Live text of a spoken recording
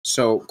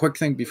So, quick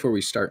thing before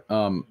we start.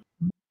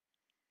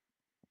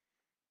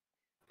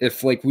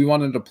 If like we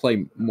wanted to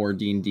play more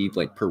D&D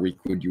like per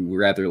week, would you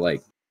rather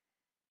like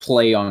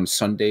play on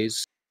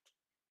Sundays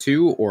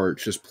too, or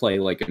just play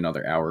like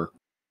another hour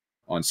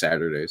on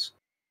Saturdays?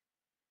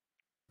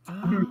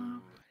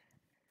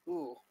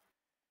 Ooh.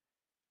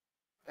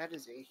 That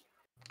is a...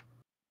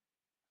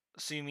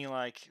 So you mean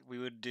like we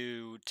would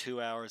do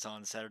 2 hours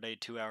on Saturday,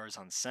 2 hours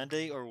on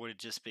Sunday, or would it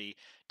just be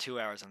 2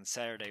 hours on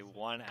Saturday,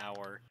 1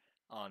 hour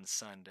on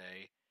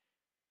Sunday?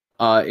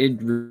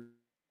 It'd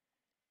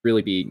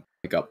really be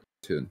like up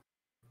to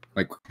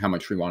like how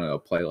much we wanted to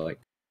play. Like,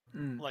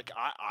 like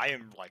I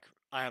am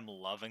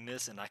loving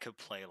this, and I could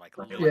play like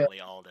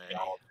literally all day,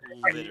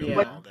 literally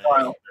all day.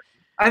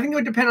 I think it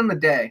would depend on the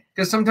day,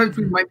 because sometimes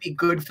we might be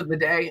good for the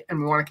day and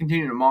we want to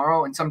continue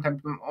tomorrow, and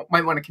sometimes we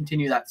might want to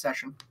continue that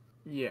session.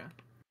 Yeah.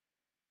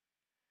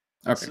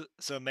 Okay.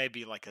 So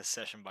maybe like a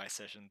session by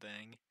session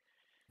thing.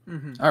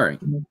 All right.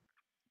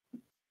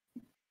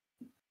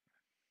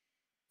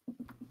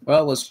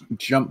 Well, let's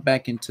jump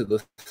back into the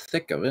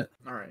thick of it.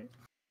 All right.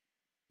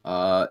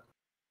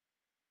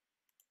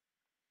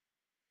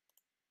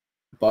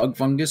 Bug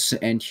Fungus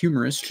and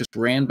Humorous just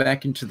ran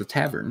back into the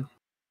tavern.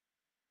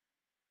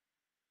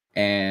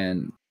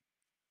 And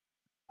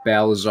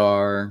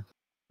Balasar,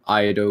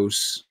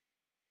 Iodos,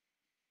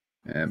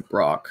 and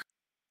Brok,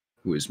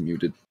 who is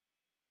muted,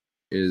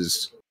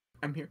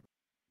 I'm here.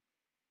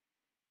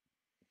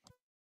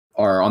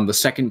 Are on the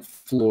second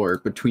floor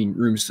between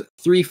rooms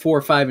 3,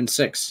 4, 5, and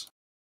 6.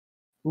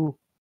 Ooh.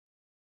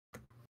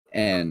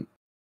 And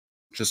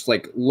just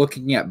like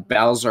looking at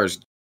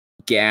Balasar's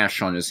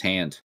gash on his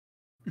hand.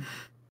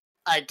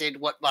 I did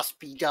what must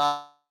be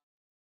done.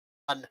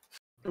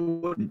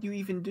 What did you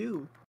even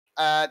do?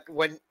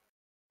 When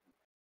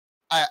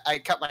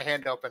I cut my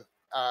hand open.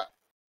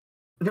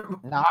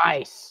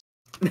 Nice.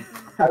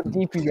 How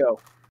deep you go?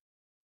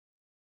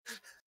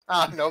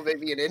 I don't know,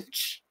 maybe an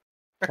inch.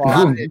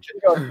 Wow. Not an inch.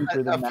 You go deeper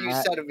A than few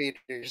that.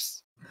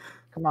 centimeters.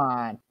 Come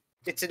on.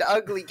 It's an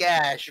ugly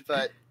gash,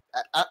 but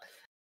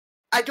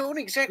I don't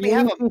exactly You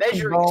have see a some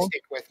measuring bone?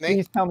 stick with me.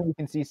 Please tell me you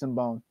can see some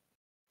bone.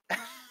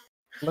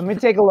 Let me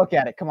take a look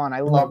at it. Come on, I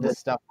love this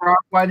stuff. Brok,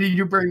 why did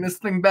you bring this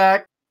thing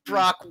back?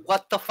 Brok,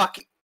 what the fuck?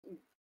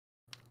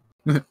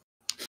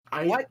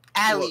 What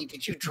alley look.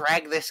 did you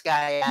drag this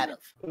guy out of?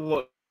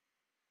 Look,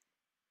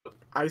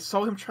 I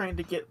saw him trying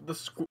to get the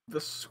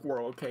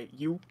squirrel. Okay,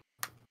 you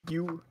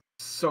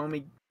saw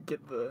me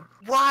get the.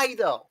 Why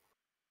though?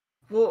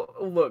 Well,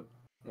 look.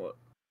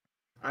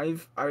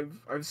 I've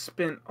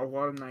spent a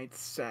lot of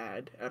nights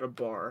sad at a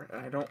bar,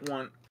 and I don't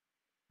want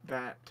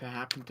that to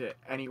happen to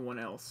anyone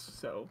else.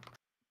 So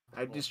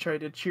I just try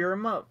to cheer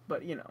him up,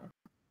 but you know.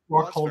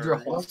 Brok, hold your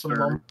wholesome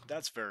bone.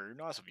 That's very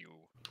nice of you,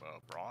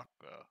 Brok.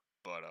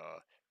 But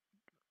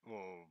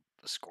well,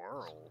 the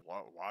squirrel.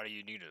 Why do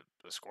you need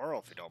a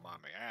squirrel if you don't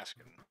mind me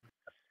asking?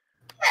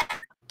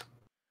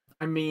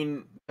 I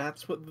mean,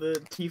 that's what the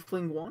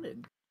tiefling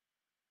wanted.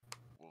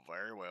 Well,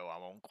 very well. I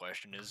won't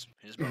question his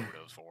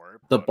motives for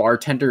it. The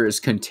bartender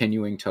is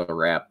continuing to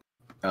wrap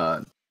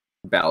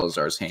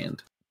Balasar's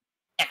hand.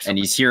 Excellent. And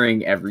he's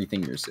hearing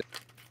everything you're saying.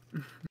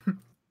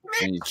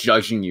 And he's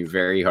judging you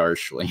very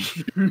harshly.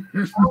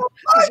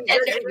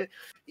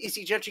 Is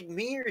he judging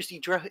me, or is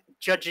he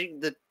judging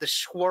the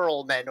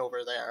squirrel men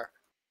over there?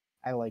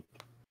 I like.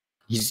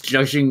 He's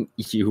judging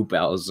you,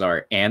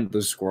 Balasar, and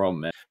the squirrel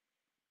man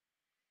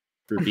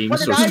for being What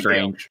did so I do?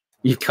 strange.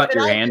 You cut did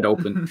your I hand do?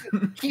 open.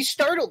 He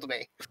startled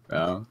me.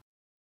 Oh.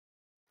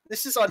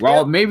 This is on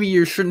Well, him. maybe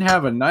you shouldn't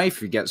have a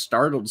knife. You get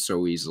startled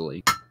so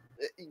easily.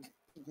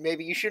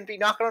 Maybe you shouldn't be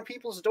knocking on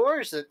people's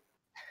doors at,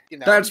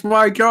 That's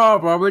my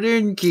job. I'm an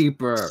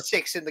innkeeper.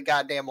 6 in the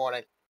goddamn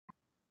morning.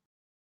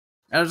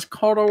 And it's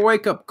called a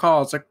wake-up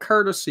call. It's a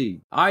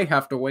courtesy. I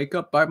have to wake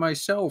up by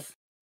myself.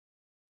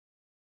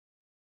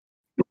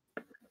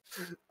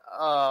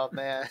 Oh,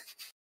 man.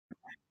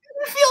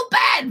 I feel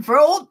bad for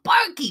old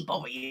Barkeep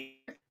over here.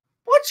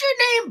 What's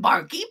your name,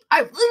 Barkeep?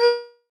 I've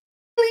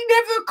literally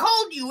never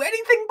called you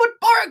anything but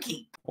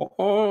Barkeep.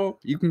 Oh,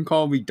 you can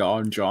call me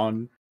Don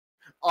John.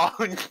 Oh,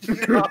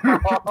 no.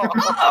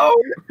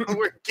 Uh-oh.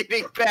 We're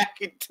getting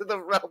back into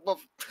the realm of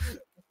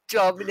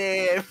dumb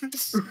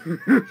names.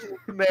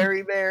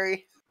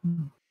 Mary.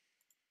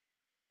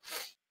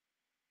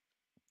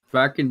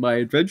 Back in my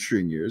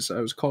adventuring years,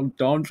 I was called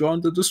Don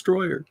John the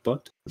Destroyer,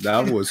 but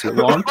that was a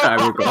long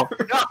time ago.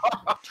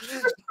 What,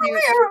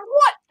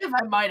 if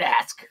I might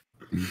ask?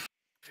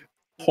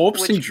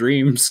 Hopes and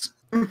dreams.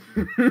 And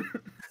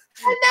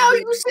now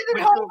you sit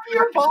at home with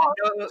your boss.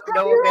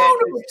 No Your man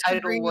own whose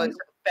title dreams. was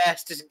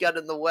fastest gun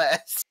in the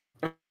West.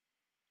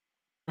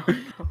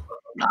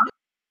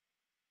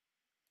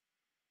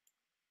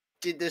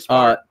 Did this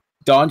part?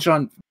 Don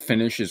John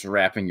finishes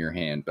wrapping your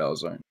hand,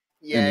 Balasar. And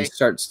Yay. he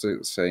starts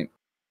to say,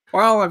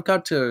 well, I've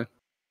got to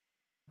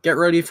get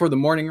ready for the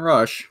morning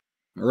rush.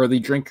 Early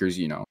drinkers,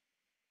 you know.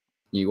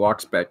 He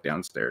walks back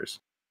downstairs.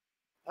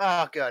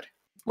 Oh, good.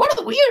 What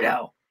a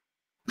weirdo.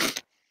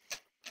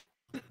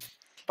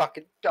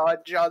 Fucking Don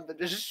John the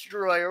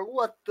Destroyer.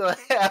 What the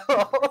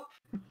hell?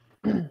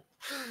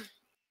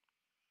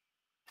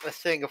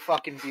 thing of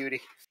fucking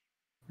beauty.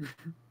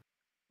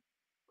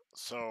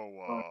 So,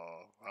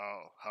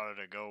 how did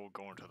it go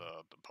going to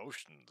the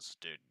potions?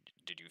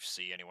 Did you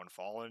see anyone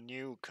following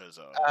you? Cause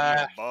me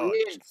and Bug.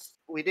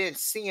 We didn't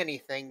see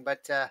anything,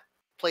 but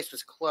place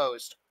was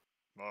closed.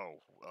 Oh,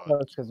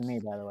 Close because of me,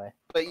 by the way.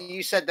 But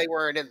you said they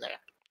weren't in there.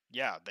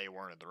 yeah, they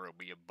weren't in the room.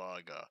 Me and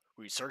Bug,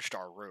 we searched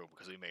our room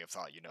because we may have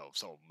thought,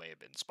 someone may have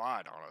been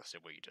spying on us,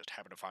 and we just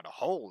happened to find a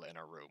hole in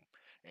our room.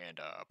 And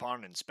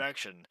upon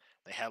inspection,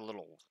 they had a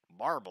little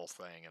marble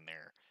thing in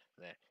there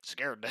that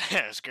scared the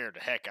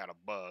heck out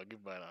of Bug.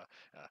 But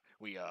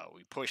we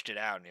pushed it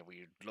out, and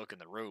we looked in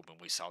the room, and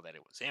we saw that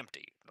it was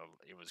empty.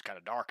 It was kind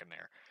of dark in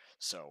there.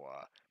 So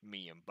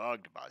me and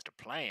Bug devised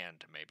a plan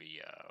to maybe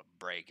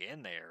break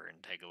in there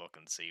and take a look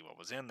and see what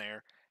was in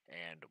there.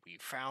 And we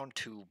found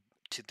two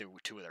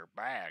of their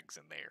bags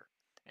in there.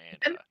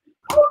 And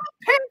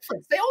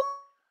Pamphlets. They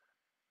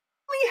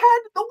only had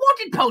the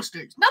wanted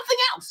posters, nothing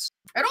else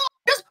at all.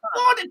 Just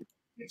wanted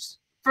posters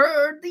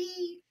for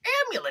the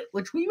amulet,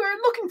 which we were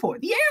looking for,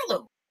 the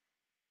heirloom.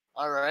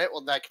 All right.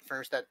 Well, that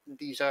confirms that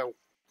these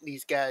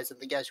guys and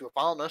the guys who are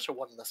following us are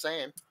one and the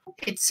same.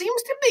 It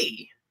seems to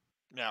be.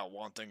 now,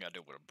 one thing I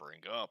do want to bring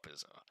up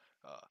is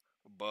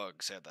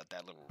Bug said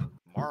that little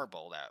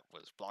marble that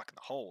was blocking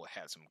the hole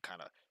had some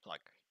kind of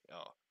like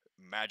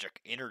magic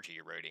energy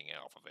radiating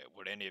off of it.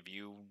 Would any of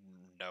you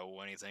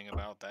know anything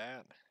about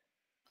that?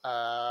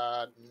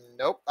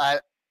 Nope. I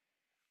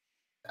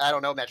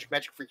don't know magic.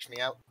 Magic freaks me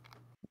out.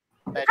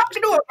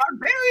 Talking to a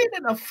barbarian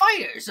and a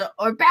fighter,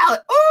 or ballad.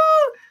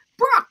 Oh,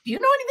 Brok, do you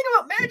know anything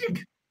about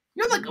magic?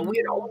 You're like a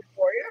weird old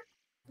warrior.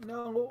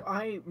 No,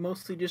 I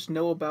mostly just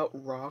know about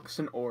rocks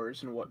and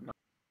ores and whatnot.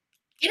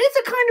 It is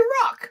a kind of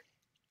rock.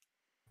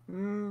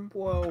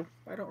 Well,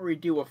 I don't really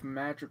deal with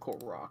magical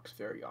rocks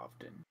very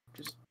often.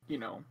 Just,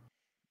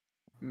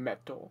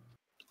 metal.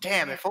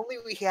 Damn, if only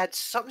we had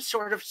some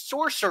sort of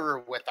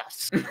sorcerer with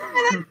us.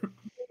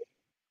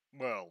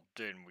 Well,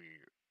 didn't we?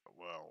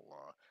 Well,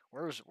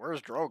 where's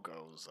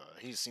Drogo's?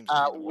 He seems to be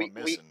the one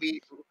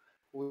missing.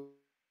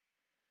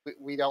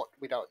 We don't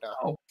know.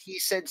 Oh. He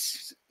said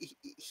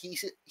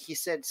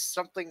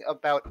something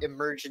about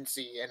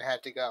emergency and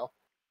had to go.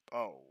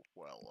 Oh,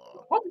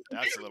 well,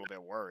 that's a little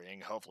bit worrying.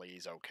 Hopefully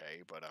he's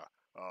okay, but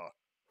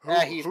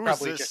He's who's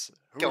probably this? just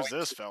Who's going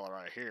this fella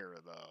right here?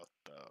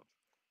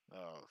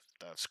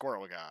 The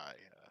squirrel guy.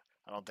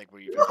 I don't think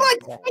we've met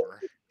before.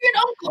 Your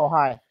uncle. Oh,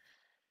 hi.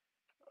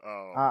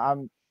 Oh,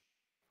 I'm.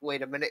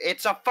 Wait a minute,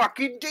 it's a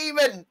fucking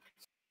demon!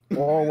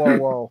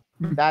 Whoa.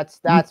 That's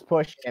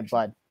pushing it,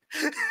 bud.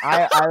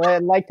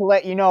 I'd like to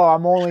let you know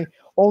I'm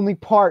only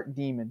part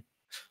demon.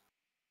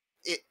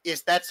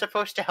 Is that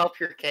supposed to help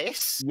your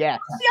case? Yes.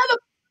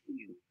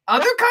 The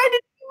other kind of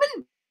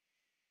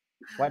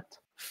demon. What?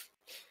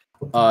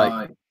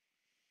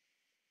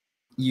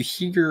 You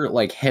hear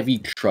like heavy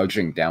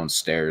trudging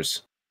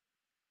downstairs.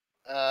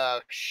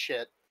 Oh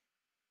shit.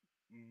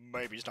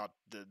 maybe it's not.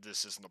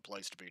 This isn't the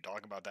place to be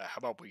talking about that. How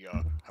about we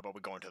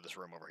go into this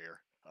room over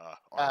here?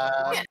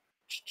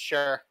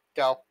 Sure.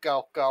 Go.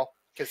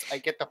 Because I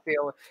get the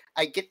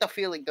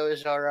feeling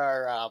those are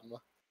our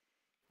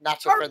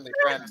not so friendly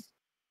friends.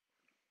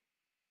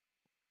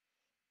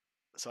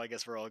 So I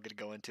guess we're all gonna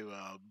go into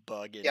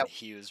Bug and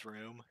Hugh's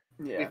room.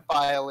 Yeah. We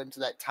file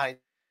into that tiny.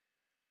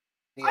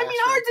 I mean,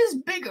 ours is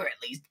bigger,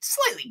 at least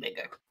slightly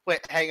bigger. Wait,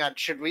 hang on.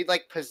 Should we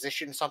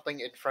position something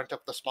in front of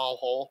the small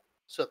hole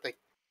so that they?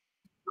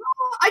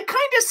 I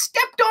kind of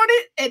stepped on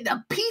it, and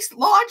the piece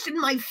lodged in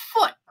my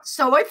foot,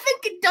 so I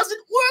think it doesn't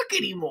work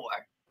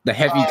anymore. The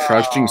heavy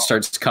trudging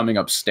starts coming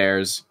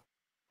upstairs.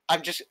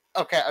 I'm just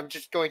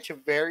going to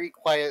very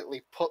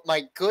quietly put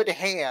my good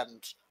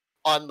hand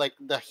on the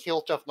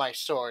hilt of my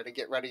sword and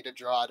get ready to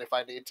draw it if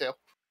I need to.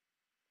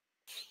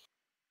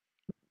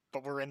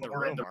 But we're in the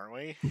room, aren't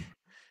we?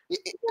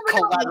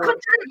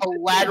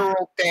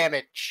 Collateral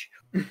damage.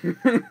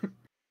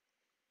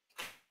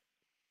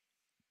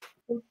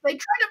 If they try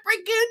to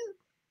break in,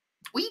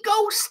 we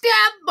go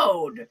stab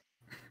mode.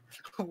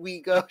 We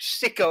go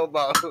sicko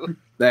mode.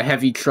 The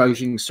heavy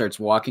trudging starts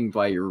walking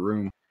by your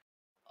room.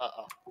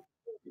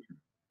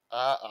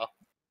 Uh-oh.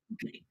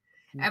 Okay.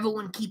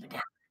 Everyone keep it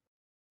down.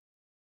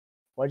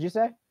 What'd you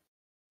say?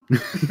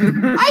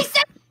 I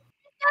said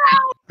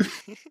down!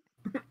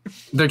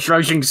 The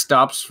trudging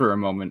stops for a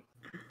moment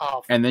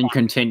and then fuck.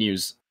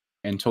 continues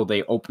until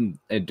they open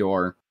a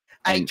door.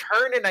 I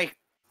turn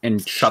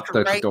and shut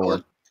the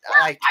door.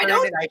 I turn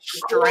and I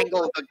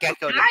strangle the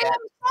gecko to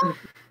death.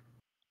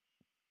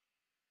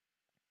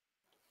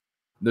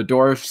 The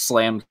door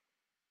slams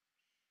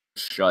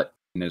shut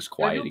and is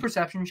Can I do a quiet.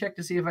 perception check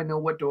to see if I know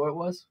what door it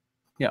was?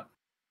 Yeah.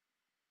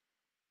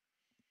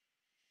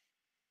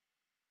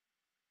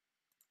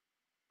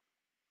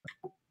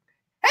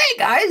 Hey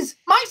guys,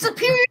 my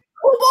superior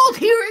cobalt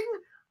hearing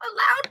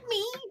allowed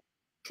me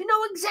to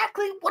know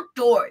exactly what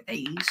door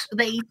they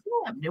slammed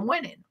and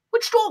went in.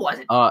 Which door was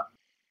it?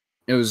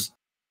 It was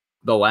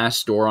the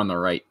last door on the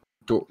right,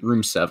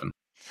 room 7.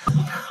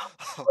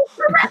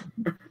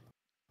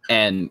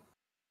 And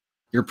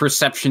your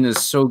perception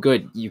is so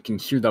good, you can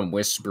hear them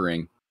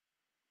whispering.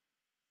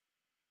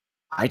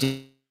 I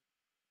didn't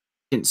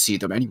see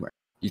them anywhere.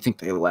 You think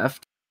they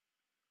left?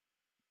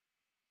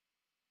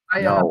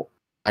 No,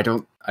 I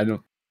don't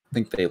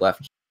think they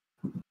left.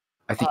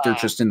 I think they're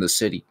just in the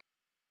city.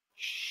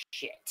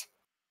 Shit.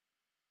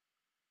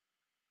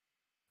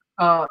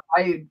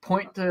 I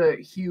point to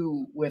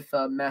Hugh with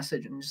a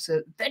message and just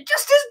said, "They're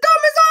just as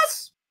dumb as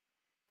us."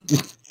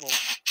 Well,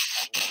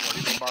 what do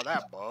you mean by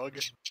that, Bug?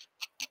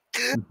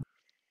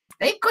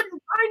 They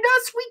couldn't find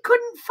us. We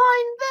couldn't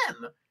find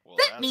them. Well,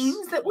 That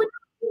means that we're not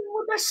dealing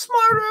with a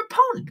smarter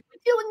opponent. We're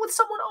dealing with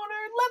someone on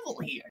our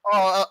level here.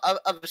 Oh,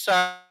 I'm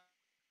sorry.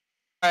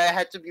 I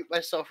had to mute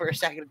myself for a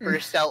second and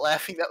burst out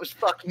laughing. That was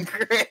fucking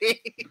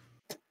great.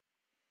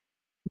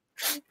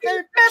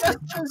 They're just as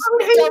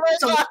dumb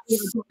as us.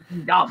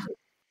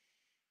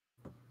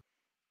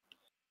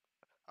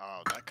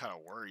 Oh, that kind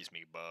of worries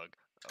me, Bug.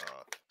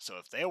 So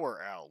if they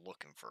were out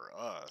looking for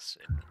us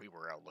and we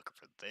were out looking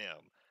for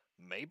them,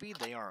 maybe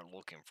they aren't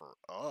looking for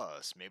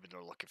us. Maybe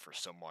they're looking for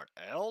someone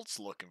else,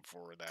 looking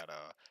for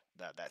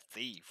that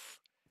thief.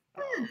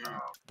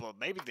 But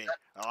maybe they.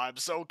 Oh, I'm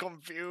so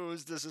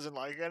confused. This isn't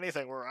like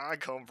anything where I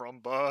come from,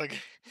 Bug.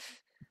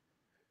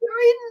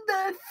 We're in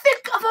the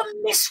thick of a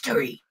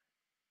mystery,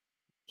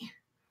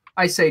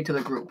 I say to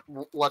the group.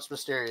 What's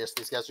mysterious?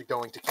 These guys are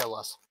going to kill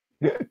us.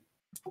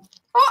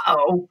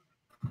 Uh-oh.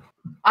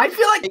 I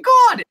feel like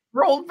God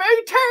rolled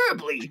very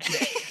terribly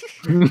today.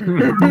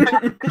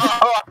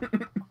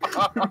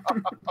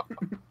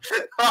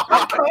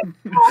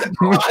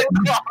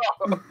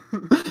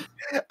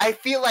 I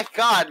feel like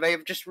God may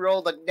have just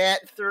rolled a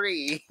nat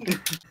 3.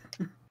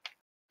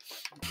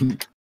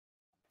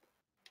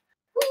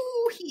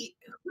 Ooh,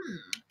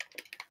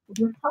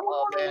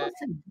 Oh, man.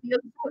 listen to the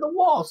other side of the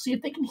wall, see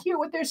if they can hear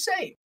what they're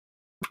saying.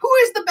 Who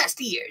is the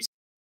best ears?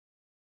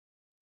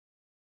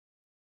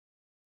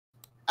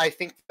 I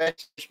think the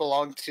message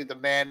belonged to the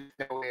man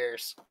with no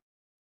ears.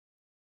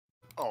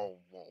 Oh,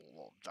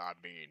 well, I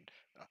mean,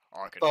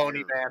 I can Bony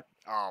hear. man.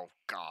 Oh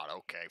God,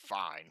 okay,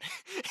 fine.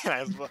 And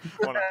I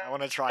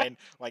want to try and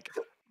like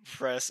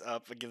press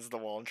up against the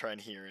wall and try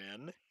and hear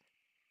in.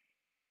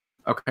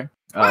 Okay.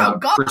 Wow,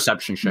 God.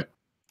 Perception check.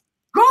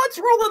 God's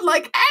rolling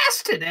like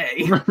ass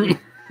today.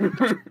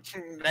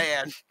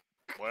 Man.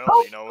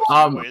 Well, you know,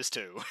 Hugh is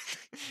too.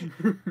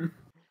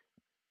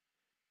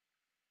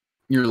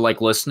 You're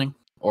like listening,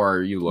 or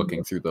are you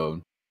looking through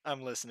the?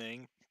 I'm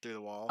listening through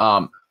the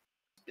wall.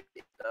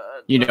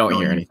 You don't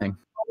hear anything.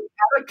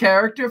 Out of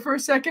character for a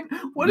second.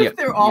 What if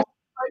they're all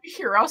trying to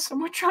hear us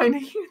and we're trying to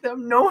hear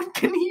them? No one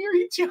can hear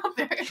each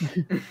other.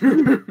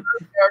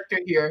 Character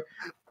here.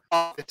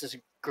 Oh, this is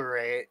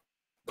great.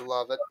 I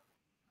love it.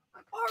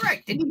 All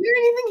right. Did you hear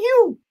anything,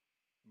 Hugh?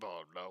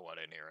 Oh, no, I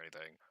didn't hear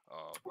anything.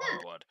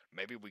 But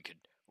maybe we could.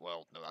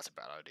 Well, no, that's a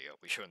bad idea.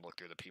 We shouldn't look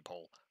through the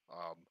peephole.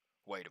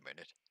 Wait a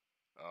minute.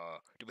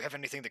 Do we have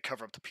anything to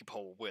cover up the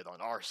peephole with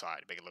on our side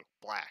to make it look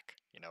black?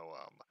 You know,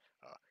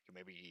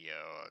 maybe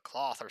a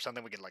cloth or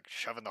something we could like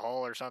shove in the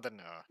hole or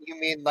something. You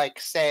mean like,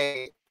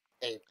 say,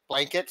 a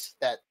blanket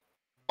that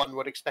one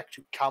would expect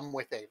to come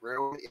with a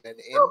room in an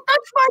inn? Oh,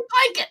 that's my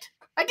blanket.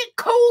 I get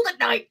cold at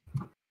night.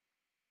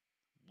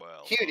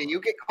 Well, Hugh, do you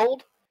get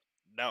cold?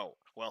 No.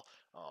 Well,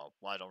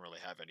 I don't really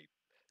have any.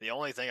 The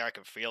only thing I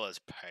can feel is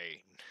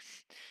pain.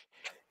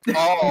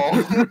 Oh.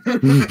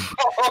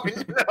 Oh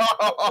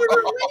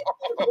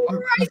no!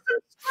 I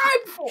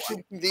subscribe for.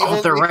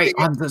 They're right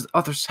on the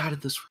other side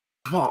of this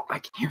wall. I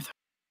can hear them.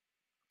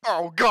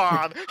 Oh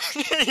God!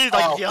 He's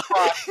like, Oh, yeah.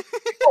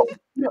 Oh,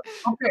 no.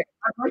 Okay,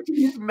 I'd like to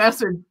use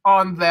message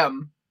on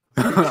them.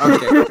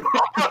 Okay.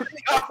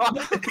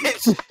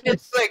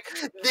 It's like,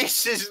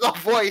 this is the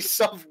voice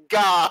of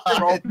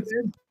God.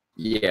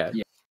 Yeah.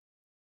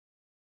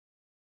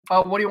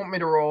 What do you want me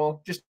to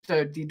roll? Just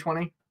a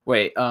d20?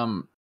 Wait.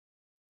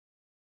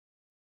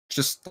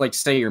 Just like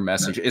say your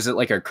message. Is it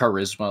like a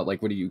charisma?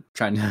 Like, what are you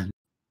trying to?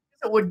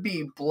 It would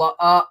be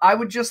I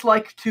would just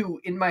like to,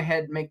 in my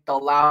head, make the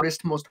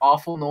loudest, most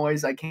awful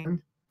noise I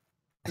can.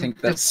 I think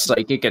that's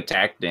psychic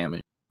attack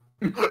damage.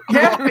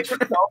 Yeah.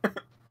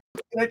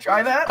 Can I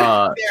try that?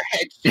 Their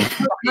heads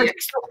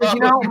You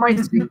know, my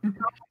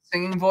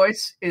singing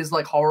voice is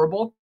like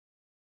horrible.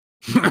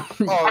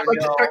 I like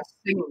to start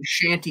singing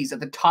shanties at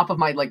the top of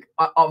my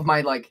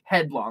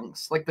head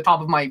lungs, like the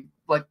top of my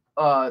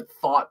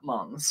thought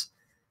lungs.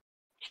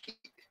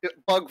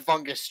 Bug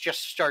Fungus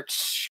just starts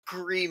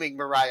screaming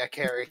Mariah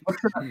Carey.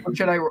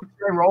 Should I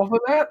roll for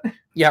that?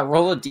 Yeah,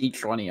 roll a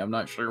d20. I'm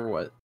not sure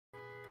what.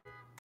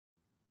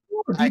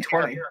 I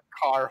can't hear a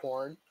car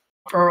horn.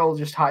 Earl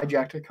just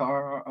hijacked a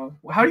car.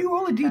 How do you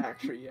roll a d?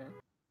 Actually, yeah.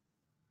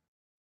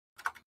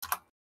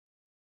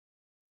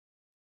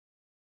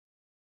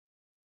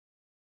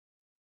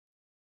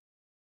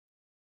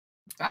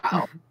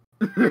 Wow.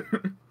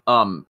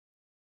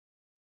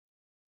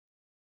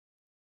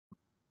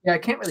 Yeah, I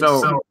can't really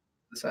see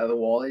this side of the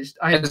wall. It's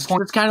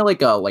kind of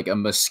like a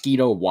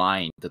mosquito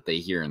whine that they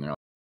hear, and they're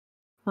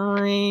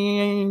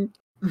like,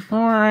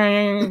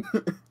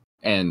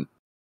 and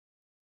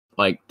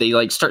like they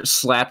like start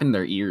slapping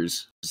their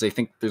ears because they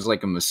think there's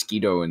like a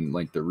mosquito in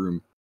like the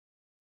room,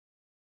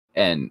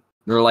 and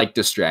They're like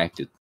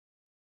distracted.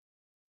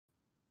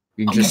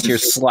 You can just hear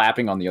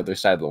slapping on the other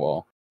side of the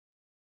wall.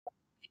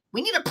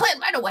 We need a plan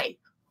right away.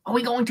 Are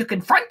we going to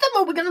confront them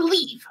or are we going to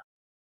leave?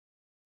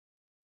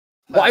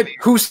 What?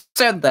 Who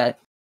said that?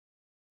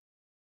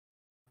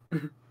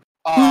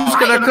 Who's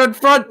gonna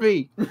confront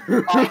me?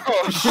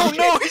 Oh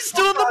no, he's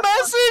doing the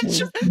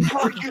message!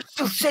 Oh, you're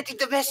still sending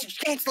the message.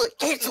 Cancel it.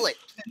 Cancel it.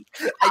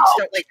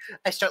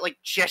 I start like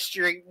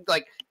gesturing,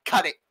 like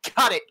cut it.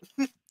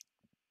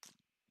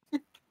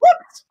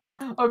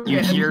 Okay.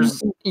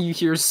 You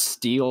hear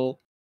steel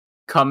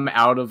come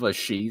out of a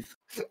sheath.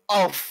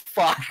 Oh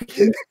fuck!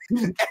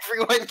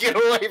 Everyone, get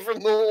away from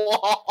the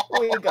wall.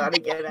 We gotta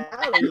get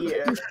out of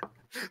here.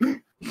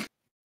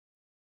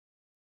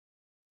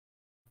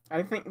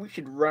 I think we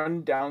should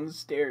run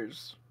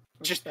downstairs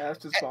as Just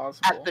fast as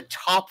possible. At the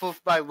top of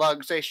my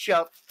lungs, I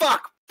shout,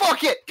 "Fuck!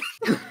 Fuck it!"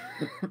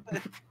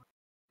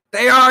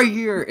 They are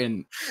here,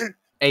 and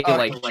a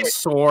Oh,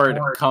 sword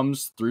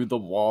comes through the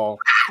wall,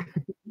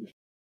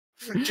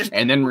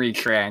 and then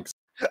retracts.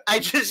 I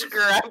just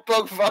grab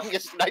Bug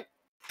Fungus and I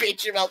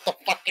bitch him out the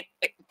fucking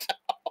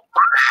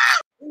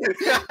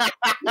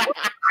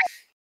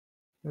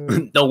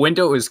window. The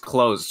window is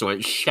closed, so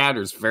it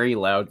shatters very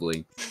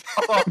loudly.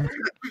 Oh,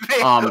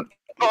 man.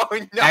 Oh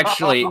no!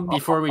 Actually,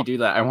 before we do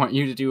that, I want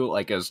you to do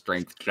like a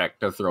strength check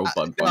to throw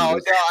bug No,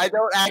 fungus. I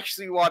don't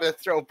actually want to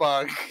throw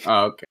Bug.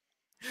 Oh, okay.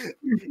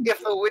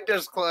 If the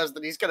window's closed,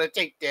 then he's gonna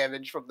take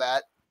damage from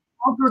that.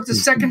 Also, it's a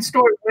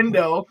second-story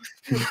window.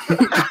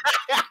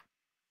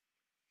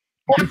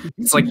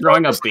 It's like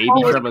throwing a baby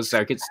from a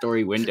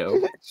second-story window.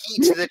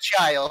 Heat to the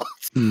child.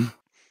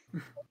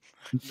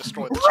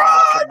 Destroy the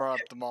child camera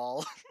at the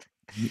mall.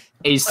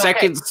 A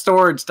second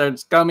sword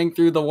starts coming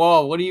through the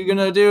wall. What are you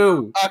gonna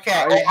do? Okay,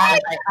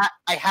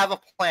 I have a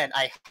plan.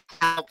 I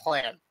have a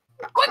plan.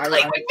 Quickly,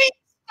 we're being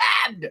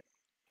stabbed!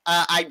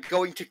 I'm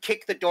going to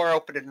kick the door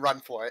open and run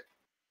for it.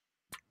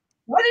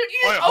 Why didn't you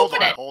Wait, just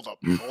open it? hold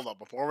up.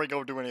 Before we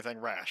go do anything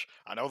rash,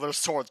 I know there's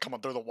swords coming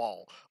through the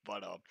wall,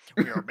 but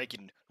we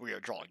are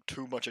drawing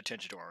too much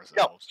attention to No,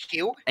 ourselves.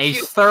 Hugh. A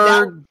Hugh,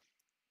 third,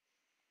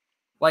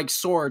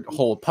 sword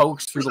hole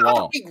pokes through the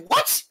wall.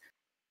 What?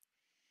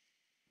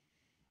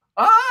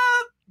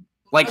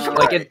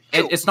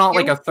 It's not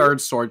like a third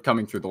sword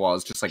coming through the wall.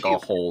 It's just like a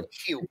hole.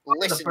 Hugh,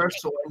 The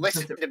first sword.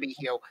 listen to me,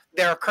 Hugh.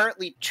 There are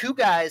currently two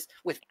guys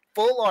with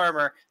full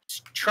armor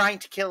trying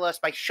to kill us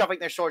by shoving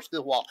their swords through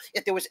the wall.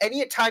 If there was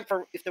any time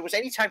for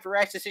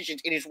rash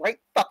decisions, it is right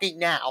fucking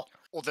now.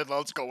 Well, then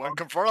let's go and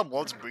confront them.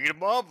 Let's beat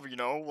them up. You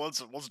know, let's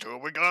do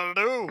what we gotta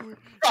do.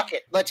 Fuck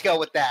it. Let's go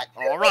with that.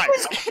 All right.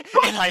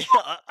 And I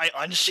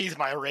unsheath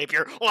my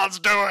rapier. Let's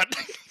do it.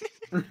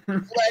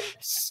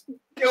 Let's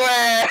do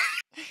it.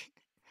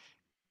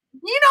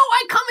 You know,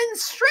 I come in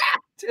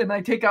strapped! And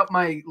I take out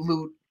my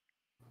loot.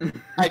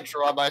 I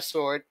draw my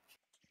sword.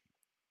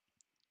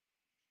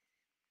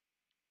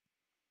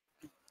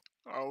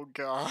 Oh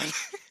god.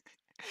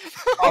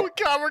 Oh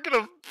god, we're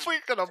gonna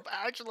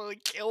actually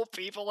kill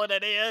people in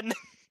an inn.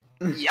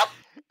 Yep.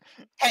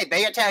 Hey,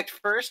 they attacked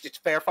first. It's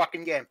fair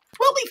fucking game.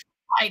 We'll be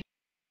fine.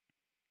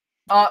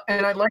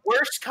 And I'd like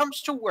Worst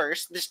comes to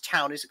worst, this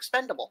town is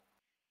expendable.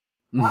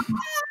 Mm.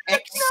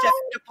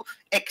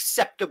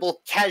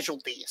 Acceptable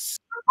casualties.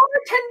 the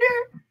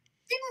bartender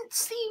didn't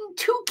seem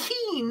too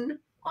keen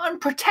on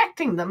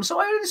protecting them, so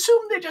I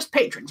assume they're just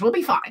patrons. We'll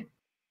be fine.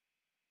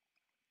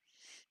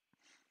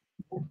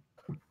 All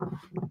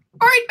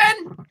right,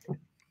 Ben.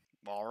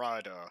 All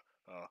right,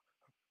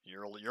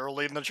 you're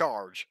leading the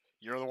charge.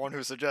 You're the one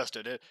who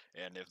suggested it,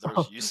 and if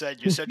there's you said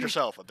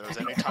yourself, if there's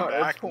any time to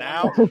act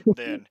now,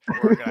 then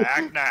we're gonna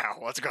act now.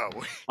 Let's go.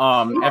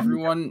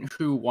 Everyone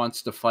who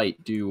wants to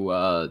fight,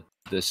 do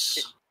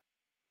this.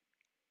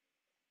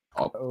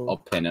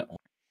 I'll pin it.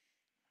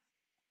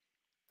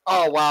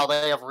 Oh wow,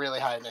 they have really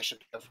high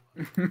initiative.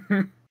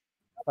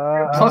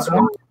 Plus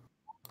one.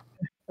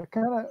 I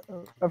kind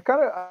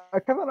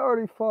of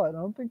already fought. I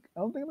don't think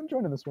I'm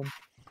joining this one.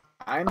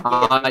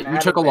 You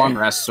took a long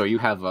rest, so you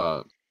have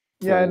a.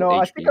 Yeah, no,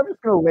 I HP. think I'm just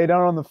gonna lay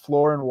down on the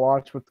floor and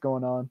watch what's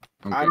going on.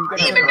 Okay. I'm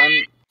gonna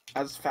run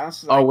as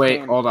fast as I Oh wait,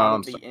 can hold out on.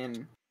 of the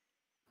inn.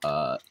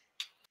 I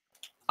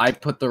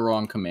put the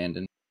wrong command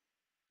in.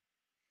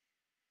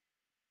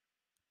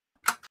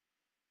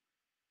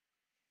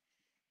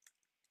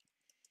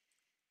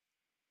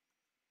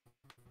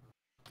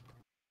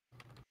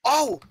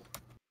 Oh!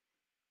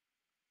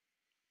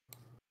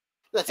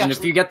 That's And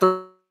actually if you get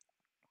the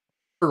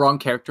wrong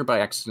character by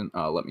accident,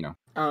 let me know.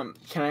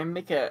 Can I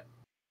make a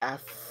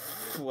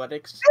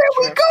athletics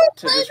we check go,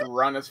 to just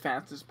run as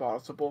fast as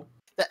possible?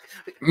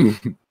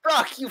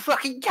 Brok, you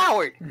fucking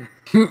coward!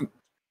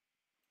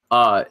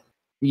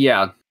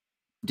 Yeah.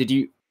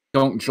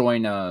 Don't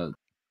join the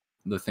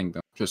thing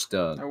though. Just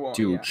won't,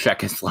 do yeah.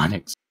 check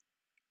athletics.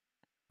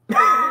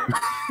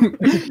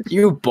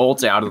 You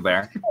bolt out of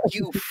there.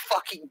 You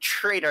fucking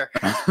traitor!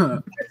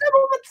 Someone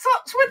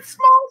with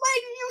small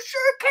legs, you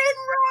sure can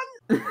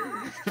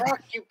run.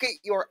 Brok, you get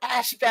your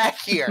ass back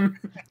here!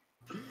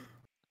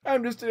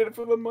 I'm just in it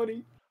for the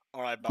money.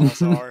 All right,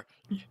 Balasar,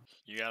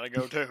 you gotta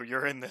go too.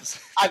 You're in this.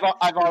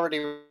 I've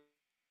already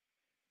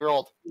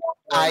rolled.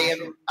 I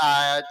am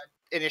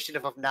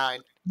initiative of 9.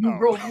 You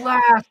rolled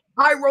last.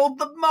 I rolled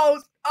the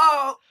most.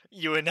 Oh.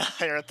 You and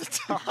I are at the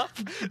top.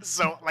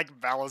 So, like,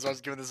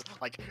 Balasar's giving this,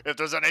 like, if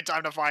there's any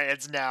time to fight,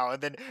 it's now.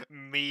 And then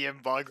me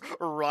and Bug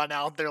run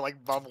out there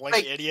like bumbling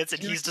idiots,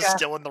 and he's just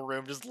still in the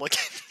room just looking.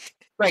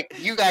 Right,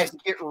 you guys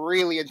get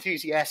really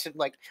enthusiastic.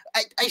 Like,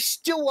 I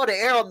still want to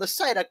err on the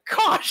side of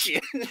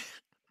caution.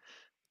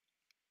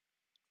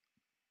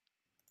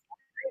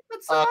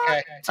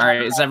 Okay. All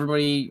right, is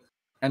everybody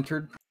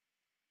entered?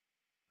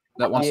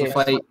 That wants to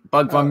fight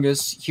Bug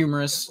Fungus,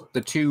 Humorous,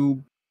 the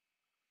Tube,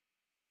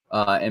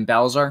 and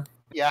Balasar?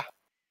 Yeah.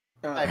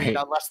 I mean, Hey.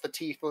 unless the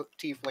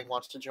tiefling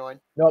wants to join.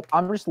 Nope,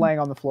 I'm just laying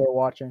on the floor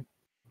watching.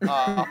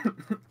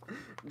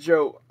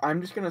 Joe,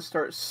 I'm just gonna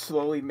start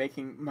slowly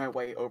making my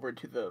way over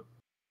to the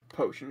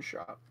potion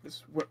shop.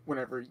 Just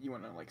whenever you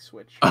wanna like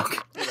switch. Okay.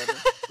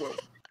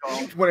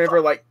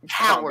 Whenever like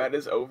combat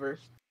is over.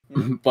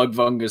 Bug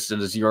Fungus, it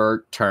is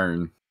your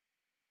turn.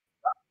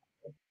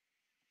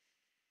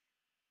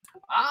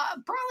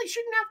 Probably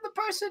shouldn't have the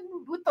person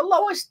with the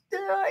lowest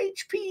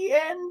HP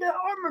and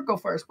armor go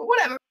first, but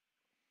whatever.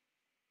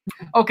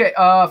 Okay,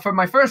 for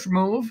my first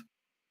move.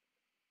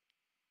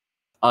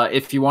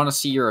 If you want to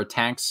see your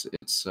attacks,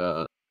 it's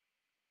Are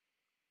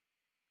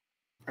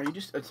you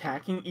just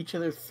attacking each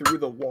other through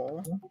the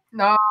wall?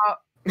 No,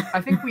 I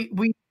think we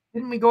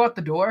didn't we go out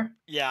the door?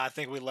 Yeah, I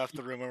think we left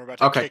the room and we're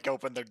about to kick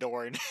open the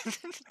door. And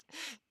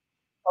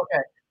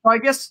Okay, so I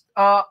guess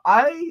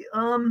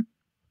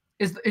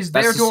is best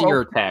their to door see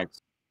your open?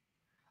 attacks.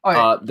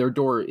 Okay. Their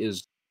door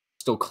is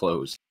still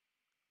closed.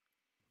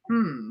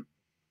 Man,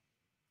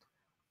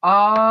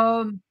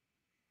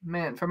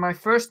 for my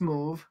first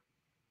move,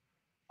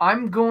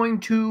 I'm going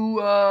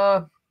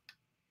to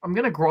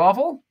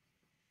grovel.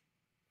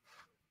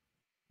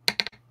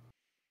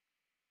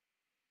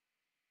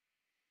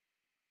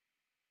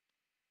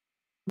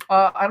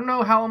 I don't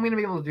know how I'm going to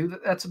be able to do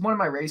that. That's one of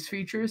my race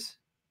features.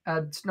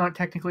 It's not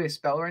technically a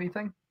spell or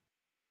anything.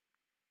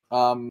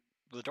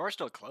 the door's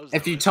still closed.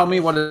 If you tell me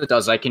what it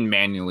does, I can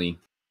manually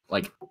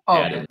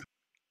add it.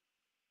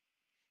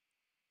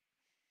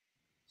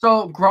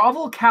 So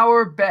grovel,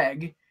 cower,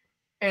 beg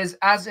is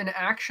as an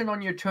action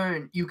on your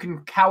turn, you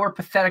can cower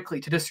pathetically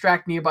to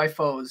distract nearby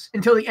foes.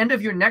 Until the end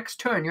of your next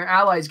turn, your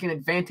allies gain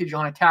advantage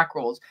on attack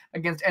rolls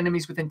against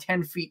enemies within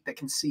 10 feet that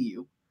can see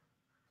you.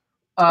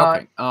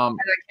 Okay. And I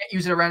can't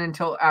use it around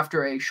until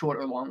after a short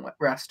or long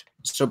rest.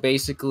 So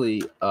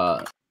basically,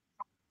 or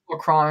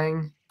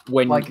crying.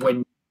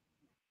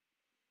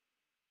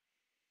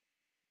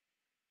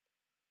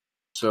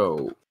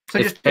 So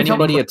if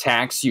anybody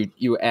attacks,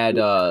 you add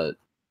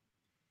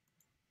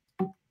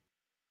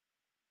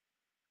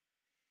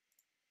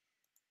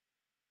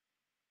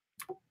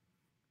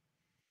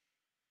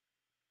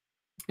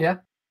Yeah.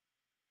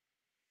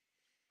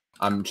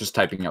 I'm just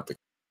typing out the.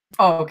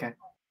 Oh, okay.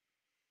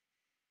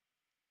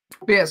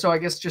 But yeah, so I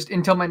guess just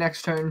until my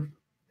next turn,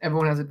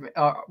 everyone has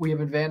we have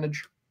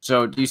advantage.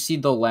 So do you see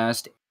the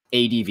last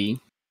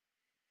ADV?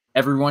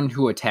 Everyone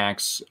who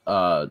attacks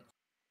the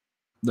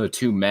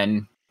two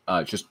men,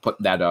 just put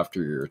that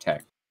after your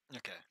attack.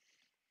 Okay.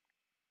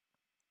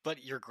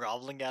 But you're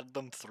groveling at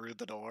them through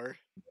the door?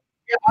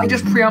 Yeah, I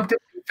just preemptively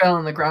fell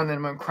on the ground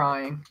and I'm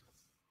crying.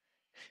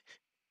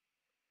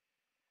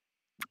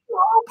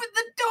 Open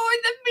the door,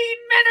 the mean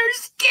men are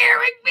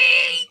scaring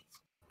me!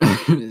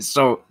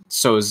 So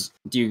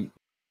do you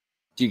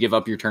give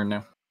up your turn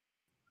now?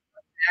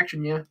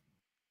 Action, yeah.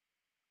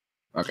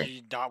 Okay. Do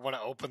you not want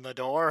to open the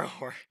door,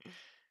 or?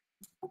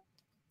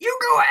 You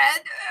go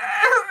ahead!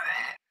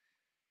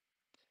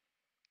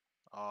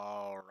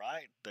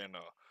 Alright, then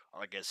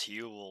I guess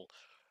he will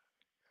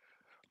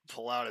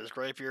pull out his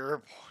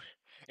rapier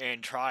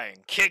and try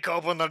and kick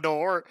open the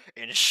door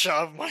and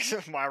shove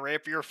my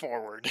rapier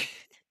forward.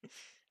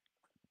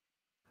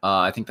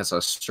 I think that's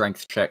a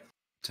strength check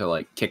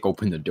to kick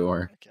open the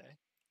door. Okay.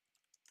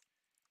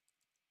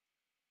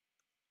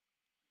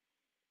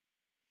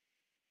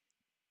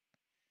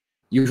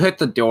 You hit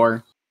the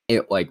door,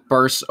 it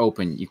bursts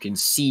open. You can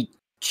see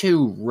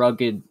two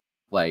rugged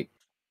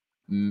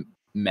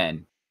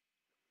men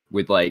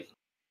with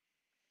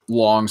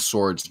long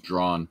swords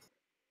drawn.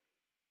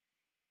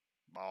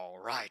 All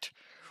right,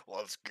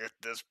 let's get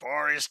this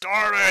party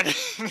started.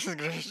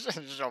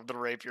 Shove the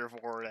rapier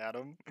forward at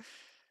him.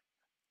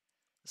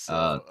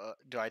 So,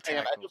 do I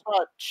attack? I just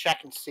want to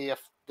check and see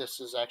if this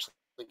is actually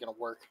going to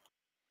work.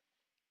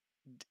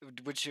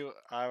 Would you?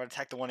 I would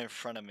attack the one in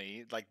front of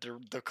me, like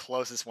the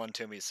closest one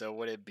to me. So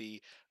would it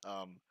be,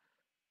 BA1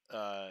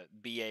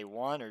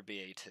 or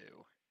BA2?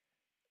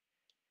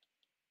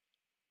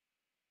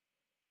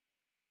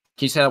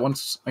 Can you say that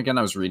once again?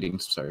 I was reading.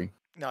 Sorry.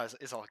 No,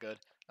 it's all good.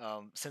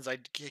 Since I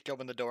kick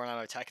open the door and I'm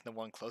attacking the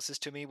one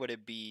closest to me, would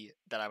it be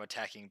that I'm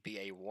attacking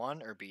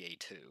BA1 or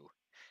BA2?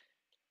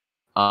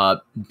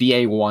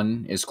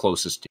 BA1 is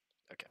closest to.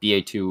 Okay.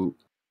 BA2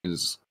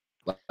 is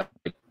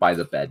by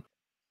the bed.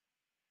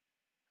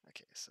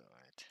 Okay, so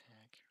I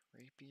attack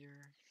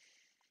rapier.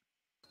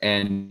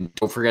 And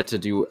don't forget to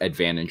do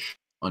advantage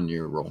on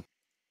your roll.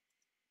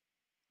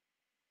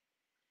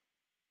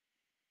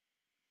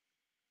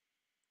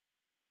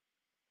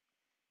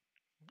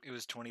 It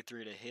was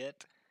 23 to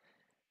hit,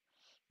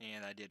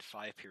 and I did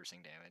 5 piercing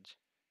damage.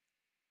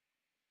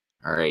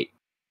 All right.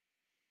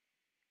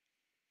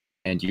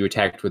 And you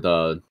attacked with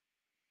a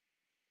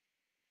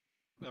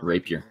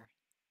rapier.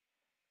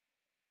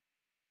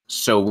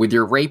 So with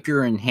your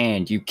rapier in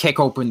hand, you kick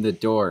open the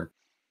door,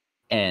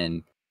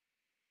 and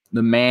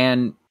the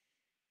man,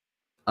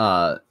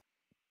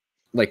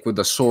 like with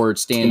the sword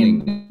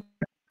standing,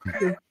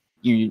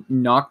 you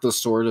knock the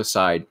sword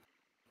aside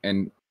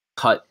and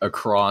cut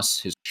across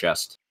his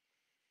chest.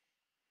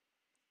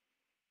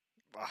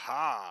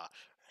 Aha!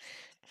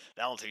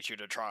 That'll teach you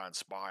to try and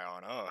spy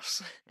on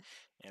us,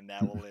 and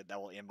that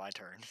will end my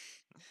turn.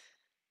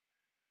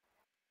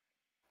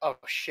 Oh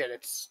shit!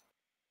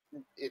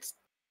 It's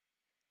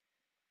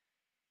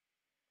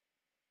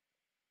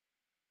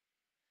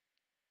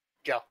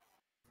Joe.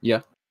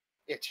 Yeah.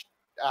 It's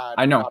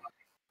I know. okay.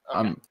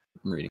 I'm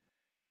reading.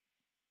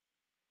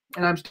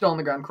 And I'm still on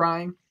the ground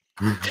crying.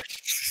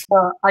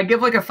 I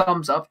give like a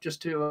thumbs up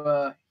just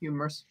to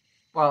humorous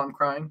while I'm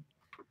crying.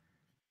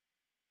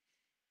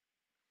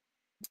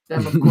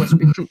 Then of course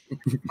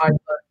by the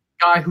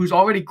guy who's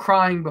already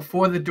crying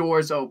before the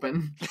doors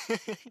open.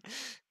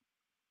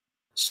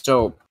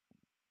 So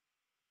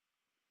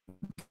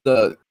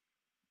the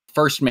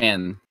first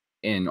man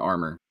in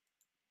armor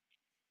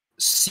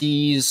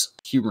sees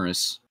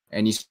Humorous,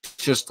 and he's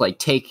just like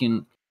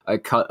taking a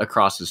cut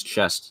across his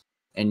chest,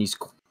 and he's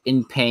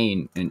in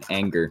pain and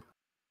anger.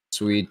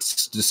 So he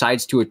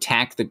decides to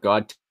attack the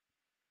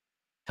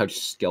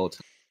god-touched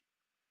skeleton.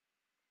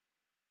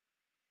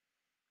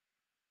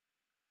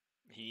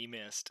 He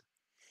missed.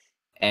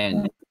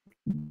 And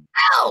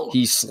Ow!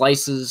 he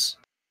slices,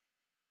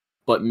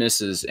 but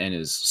misses, and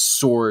his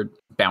sword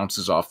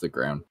bounces off the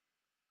ground.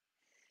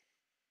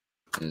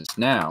 It's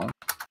now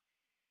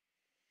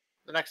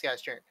The next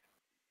guy's turn.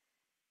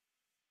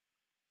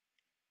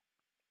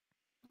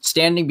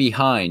 standing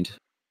behind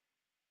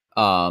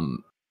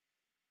the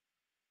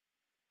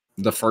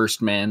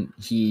first man.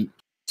 He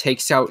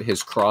takes out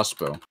his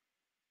crossbow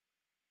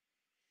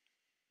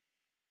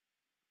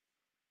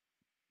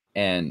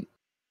and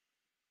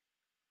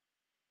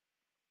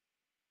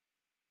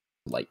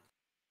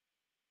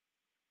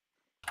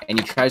he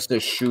tries to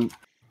shoot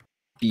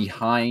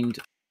behind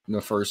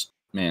the first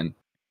man,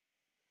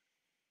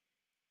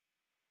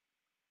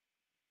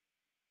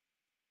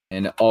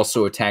 and it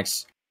also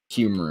attacks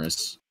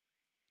Humorous.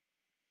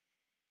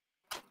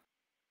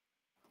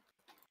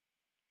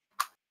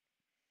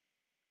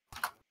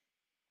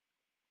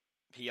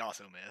 He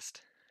also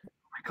missed. Oh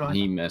my god.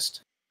 He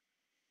missed.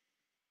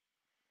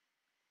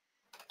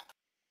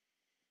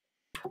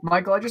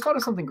 Michael, I just thought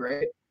of something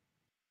great.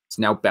 It's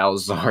now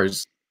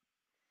Balasar's.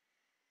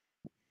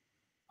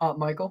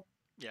 Michael,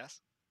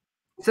 Yes.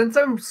 since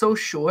I'm so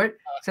short,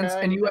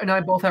 Okay. and you and I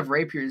both have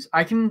rapiers,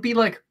 I can be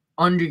like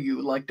under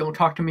you, like don't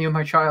talk to me or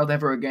my child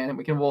ever again, and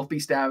we can both be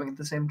stabbing at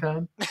the same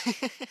time.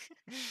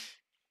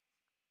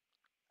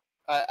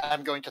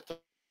 I'm going to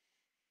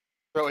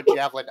throw a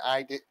javelin.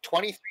 I did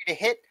 23 to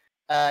hit,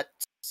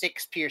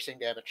 6 piercing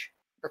damage.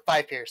 Or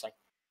 5 piercing.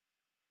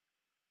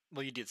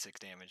 Well, you did 6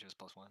 damage. It was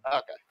 +1.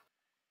 Okay.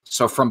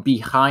 So from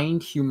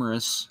behind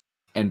Humorous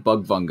and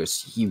Bug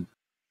Fungus, you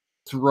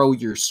throw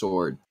your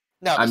sword.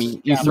 No, I this mean,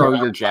 is you javelin. throw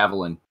your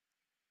javelin,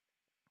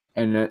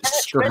 and it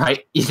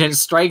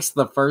strikes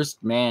the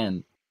first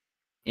man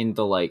in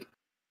the like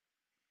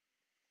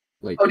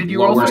Oh, did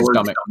you roll lower for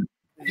stomach. You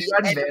The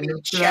got enemy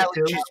advantage to that,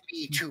 too? challenges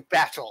me to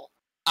battle.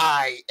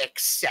 I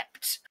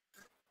accept.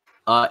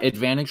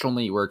 Advantage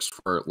only works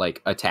for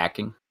like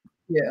attacking,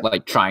 Yeah.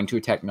 like trying to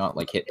attack, not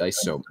like hit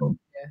dice. So Yeah.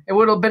 It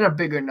would have been a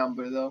bigger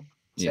number though.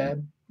 yeah.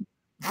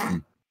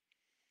 Sad.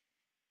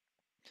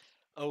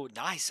 Oh,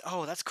 nice.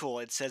 Oh, that's cool.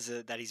 It says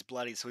that he's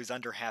bloody, so he's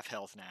under half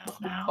health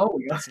now. Oh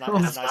yeah.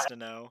 That's nice to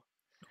know.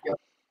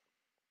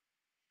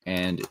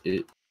 And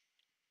it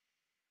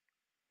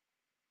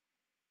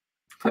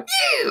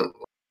Ew.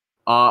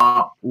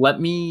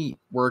 let me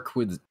work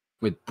with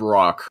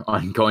Brok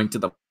on going to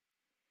the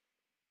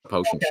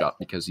potion shop,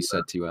 because he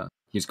said to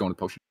he's going to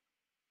potion.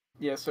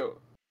 Yeah, so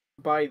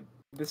by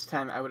this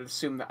time, I would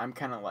assume that I'm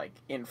kind of like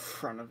in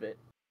front of it.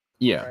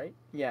 Yeah. Right?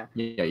 Yeah.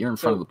 Yeah, you're in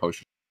front of the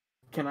potion.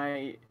 Can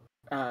I,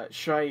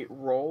 should I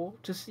roll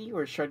to see,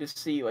 or should I just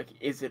see, like,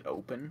 is it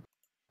open?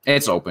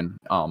 It's Yeah. open.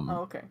 Oh,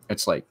 okay.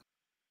 It's like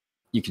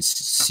you can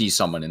see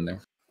someone in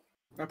there.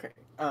 Okay.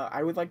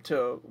 I would like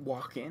to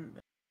walk in.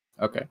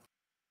 Okay.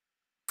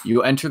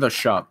 You enter the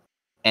shop,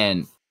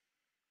 and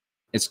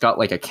it's got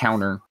like a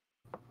counter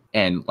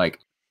and like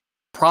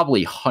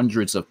probably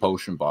hundreds of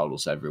potion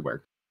bottles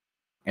everywhere.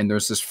 And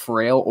there's this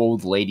frail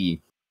old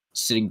lady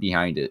sitting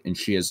behind it, and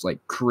she has like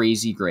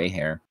crazy gray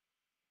hair.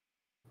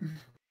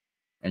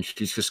 And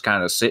she's just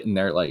kind of sitting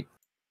there, like,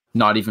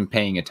 not even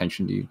paying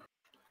attention to you.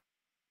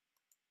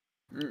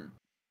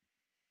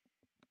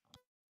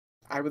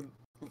 I would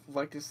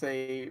like to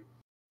say,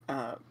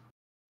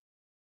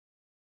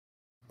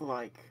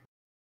 like,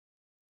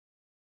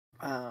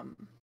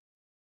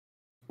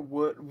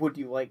 What would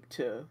you like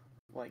to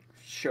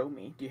show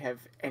me? Do you have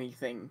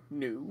anything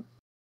new?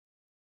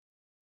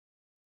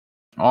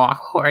 Oh,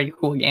 who are you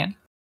again?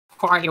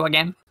 Who are you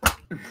again?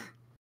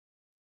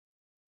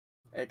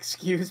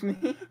 Excuse me?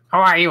 Who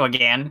are you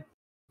again?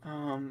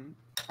 I'm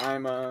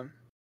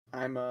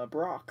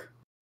Brok.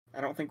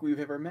 I don't think we've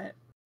ever met.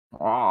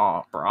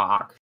 Oh,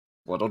 Brok.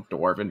 Little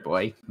dwarven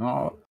boy.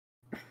 Oh.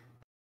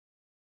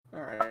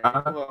 Alright,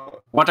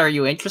 well... What are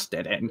you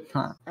interested in?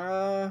 Huh?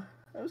 I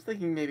was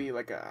thinking maybe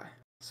like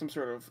some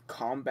sort of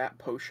combat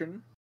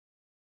potion.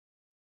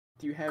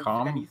 Do you have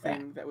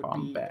anything that would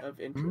be of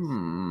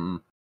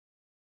interest?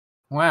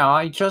 Well,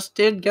 I just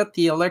did get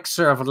the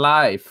elixir of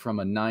life from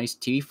a nice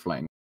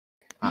tiefling.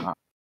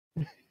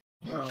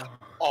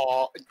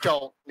 Oh,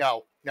 don't,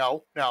 no.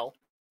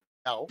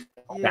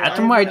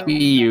 That might be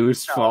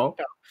useful.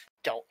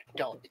 Don't.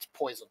 It's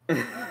poison.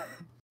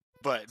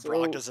 But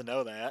Brok doesn't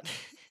know that.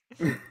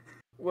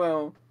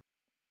 Well,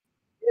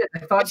 I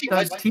thought he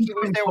was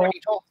there when he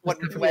told when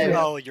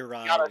Oh, you're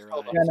right. You're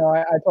right. Yeah, no,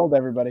 I told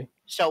everybody.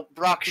 So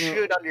Brok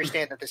should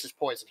understand that this is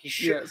poison. He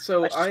should. Yeah,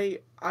 so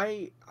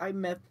I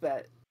met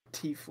that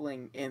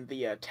tiefling in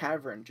the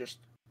tavern just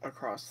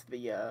across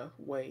the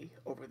way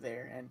over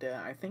there, and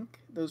I think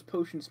those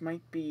potions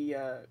might be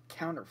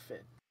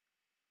counterfeit.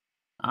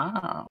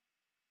 Ah.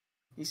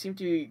 He seemed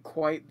to be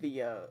quite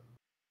the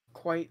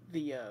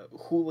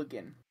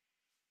hooligan.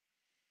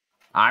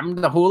 I'm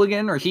the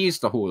hooligan, or he's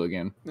the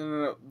hooligan?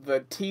 No, the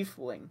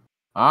tiefling.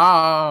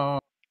 Oh.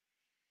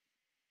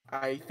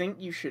 I think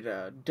you should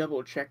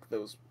double check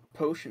those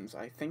potions.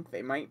 I think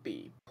they might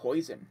be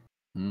poison.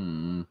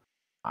 I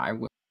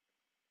will.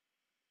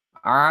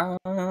 I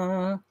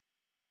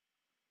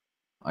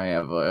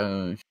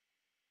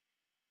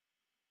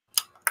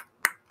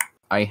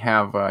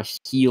have a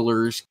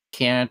healer's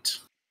kit,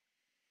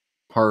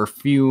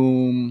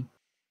 perfume,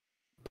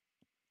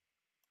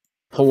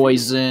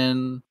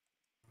 poison.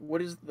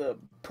 What is the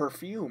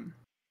perfume?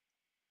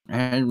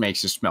 And it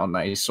makes you smell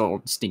nice,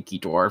 old stinky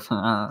dwarf.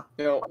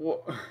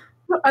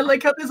 I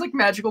like how there's like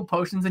magical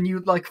potions and you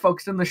like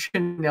focused on the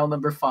Chanel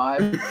number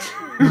 5.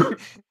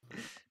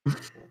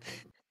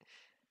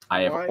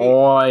 I have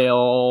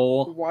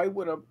oil. Why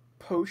would a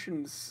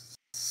potions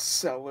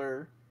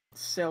seller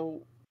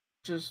sell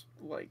just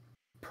like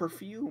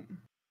perfume?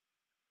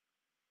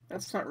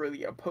 That's not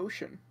really a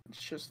potion.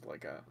 It's just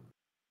like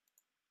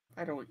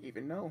I don't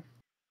even know.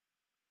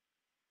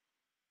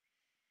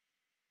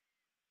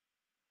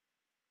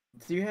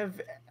 Do you have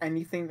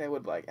anything that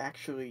would like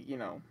actually,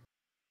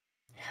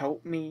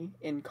 help me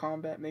in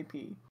combat?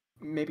 Maybe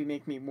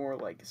make me more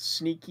like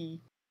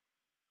sneaky.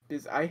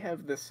 Because I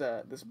have this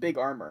big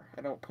armor.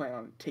 I don't plan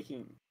on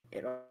taking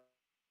it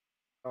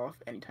off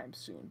anytime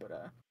soon, but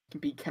it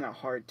can be kind of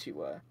hard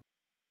to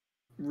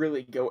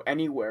really go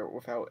anywhere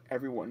without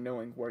everyone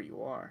knowing where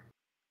you are.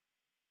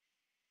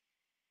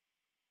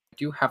 I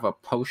do have a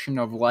potion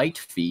of light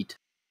feet.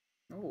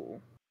 Oh.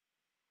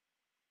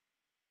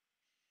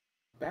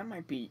 That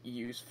might be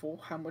useful.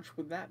 How much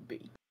would that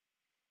be?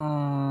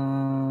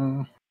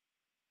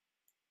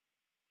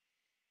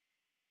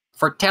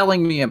 For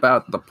telling me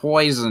about the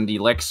poisoned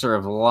elixir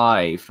of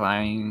life,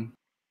 why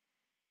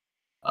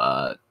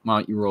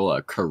don't you roll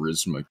a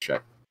charisma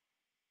check?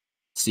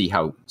 See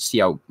how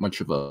much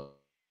of a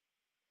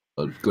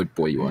good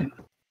boy you are.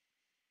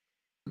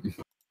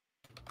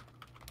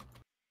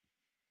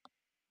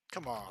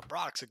 Come on,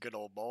 Brok's a good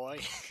old boy.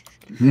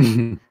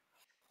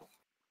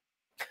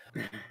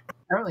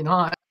 Apparently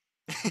not.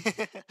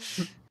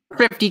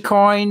 50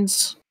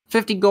 coins.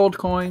 50 gold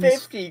coins.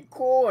 50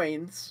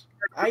 coins?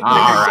 I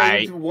All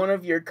saved right. one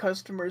of your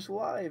customers'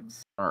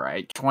 lives.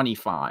 Alright,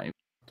 25.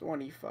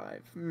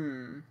 25.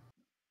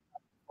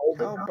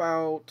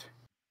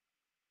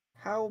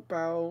 How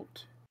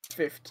about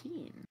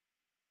 15?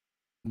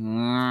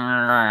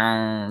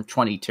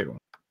 22.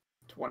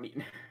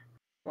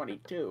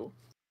 22.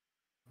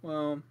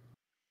 Well,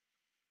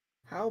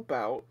 how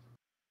about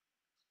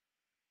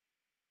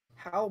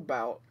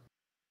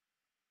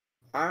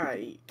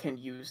I can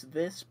use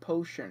this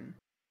potion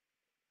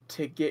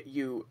to get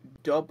you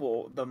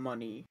double the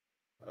money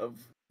of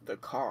the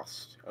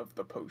cost of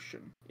the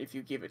potion if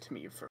you give it to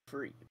me for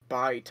free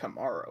by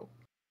tomorrow.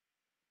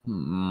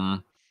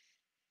 You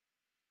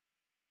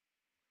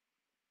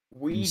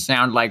We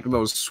sound like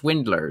those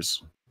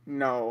swindlers.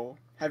 No.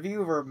 Have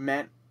you ever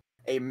met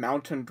a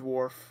mountain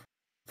dwarf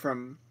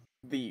from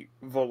the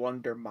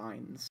Volunder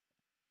mines?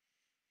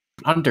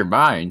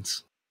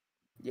 Undermines?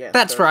 Yes.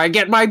 That's where I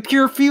get my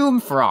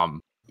perfume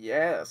from.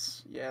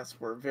 Yes,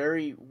 we're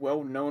very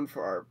well known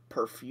for our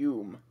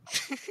perfume.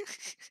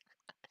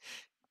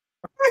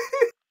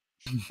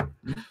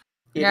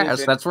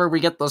 Yes, that's where we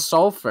get the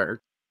sulfur.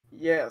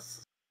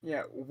 Yes.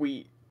 Yeah,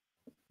 we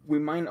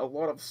mine a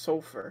lot of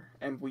sulfur,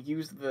 and we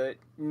use the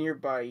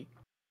nearby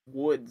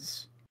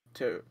woods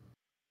to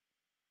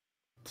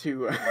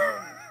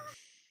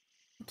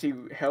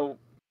help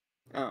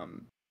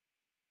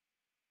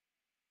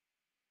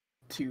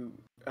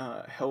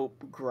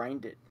help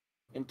grind it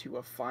into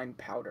a fine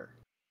powder.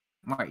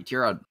 Wait,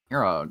 you're a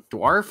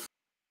dwarf?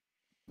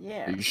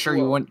 Yeah. Are you sure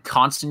you want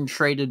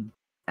concentrated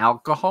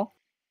alcohol?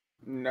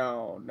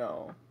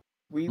 No.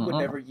 We would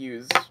never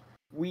use.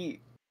 We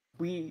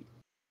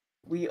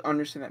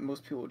understand that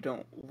most people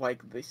don't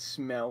like the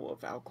smell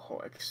of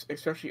alcohol,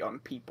 especially on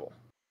people.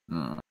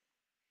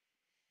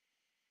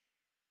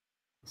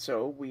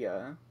 So we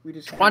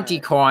just 20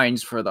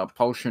 coins for the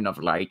potion of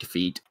light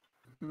feet.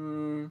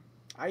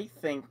 I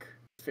think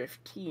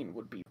 15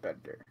 would be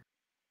better.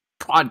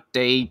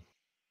 20.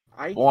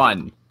 I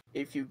One. think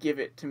if you give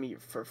it to me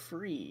for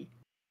free,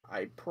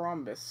 I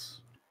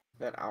promise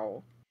that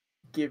I'll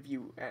give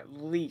you at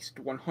least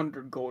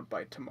 100 gold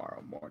by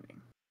tomorrow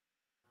morning.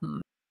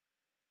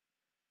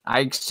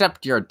 I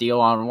accept your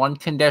deal on one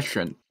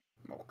condition.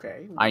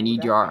 Okay. I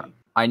need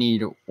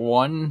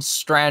 1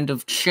 strand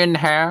of chin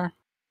hair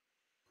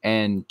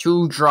and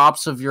 2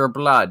 drops of your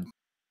blood.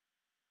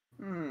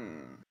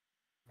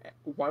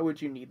 Why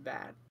would you need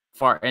that?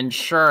 For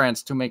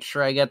insurance, to make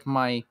sure I get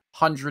my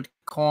 100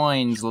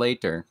 coins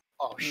later.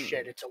 Oh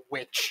shit, it's a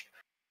witch.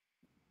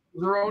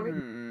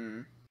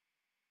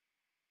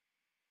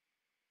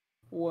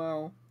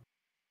 Well,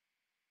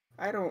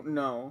 I don't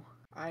know.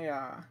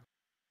 I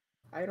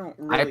don't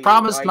really. I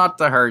promise not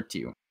to hurt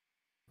you.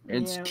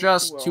 It's Yeah,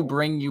 just to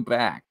bring you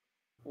back.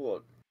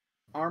 Well,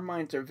 our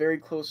mines are very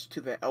close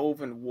to the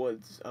elven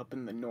woods up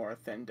in the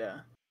north, and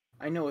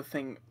I know a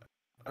thing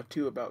or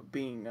two about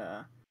being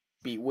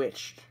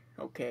bewitched.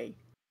 Okay,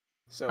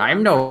 so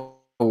I'm no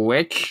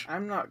witch.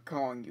 I'm not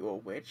calling you a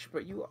witch,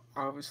 but you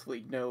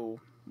obviously know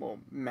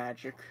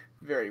magic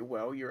very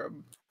well. You're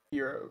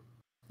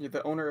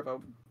the owner of a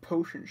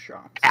potion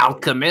shop. So.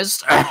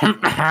 Alchemist.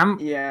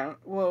 Yeah.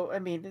 Well, I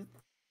mean,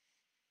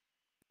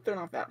 they're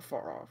not that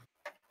far off.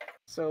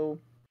 So,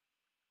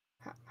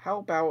 how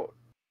about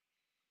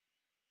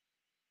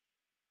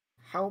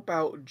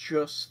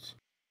just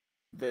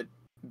the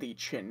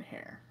chin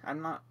hair?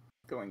 I'm not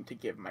going to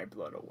give my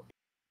blood away.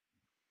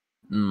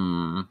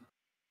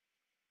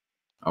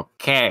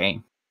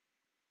 Okay.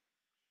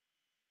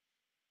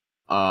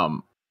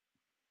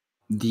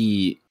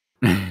 The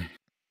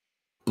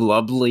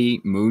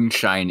Blubbly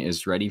moonshine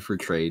is ready for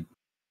trade.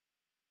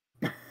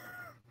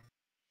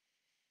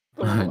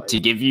 To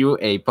give you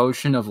a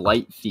potion of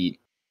light feet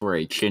for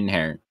a chin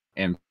hair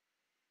and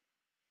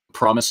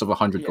promise of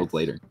 100 gold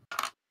later.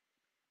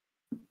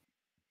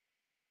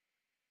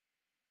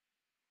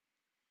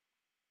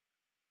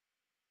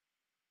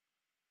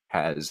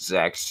 Has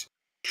Zach's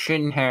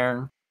chin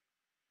hair.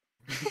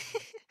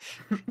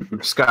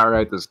 Just gotta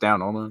write this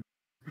down, hold on.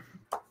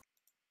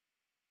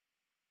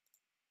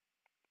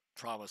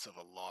 Promise of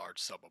a large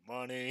sum of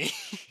money.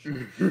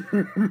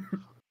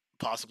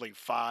 Possibly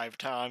 5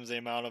 times the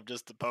amount of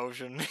just the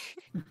potion.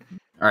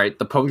 Alright,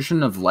 the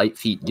potion of light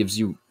feet gives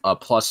you a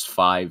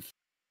 +5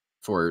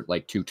 for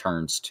like 2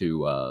 turns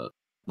to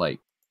like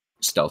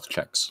stealth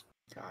checks.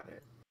 Got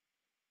it.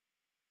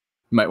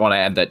 You might want to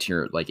add that to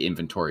your like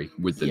inventory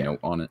with the note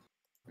on it.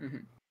 Mm-hmm.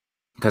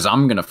 Because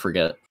I'm gonna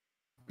forget.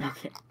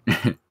 Okay.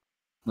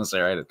 Unless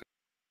I write it.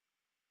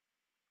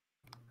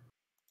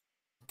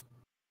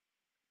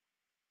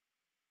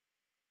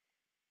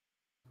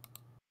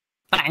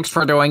 Thanks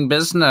for doing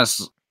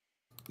business,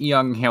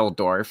 young hill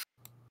dwarf.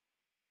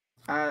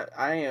 I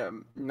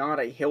am not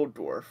a hill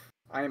dwarf.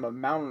 I am a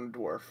mountain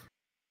dwarf.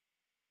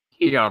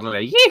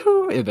 Yodele Ye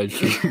Who, and then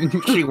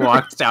she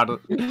walks out.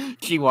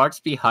 She walks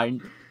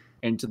behind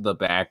into the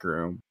back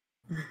room,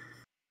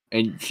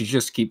 and she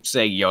just keeps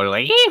saying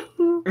Yodele Ye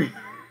Who,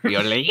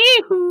 Yodele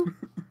Ye Who.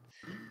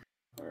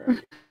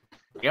 Alright.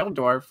 Hill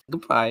dwarf,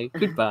 goodbye,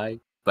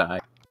 bye.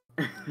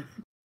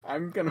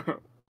 I'm gonna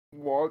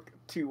walk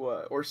to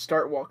or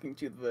start walking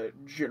to the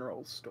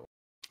general store.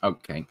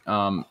 Okay.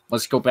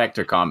 Let's go back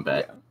to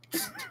combat.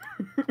 Yeah.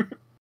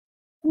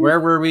 Where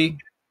were we?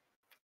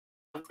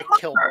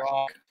 Kill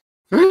Brok.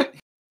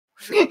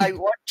 I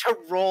want to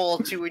roll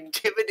to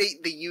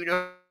intimidate the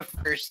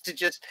universe to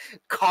just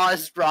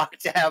cause Brok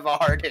to have a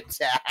heart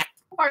attack.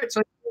 Alright,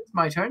 so it's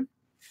my turn.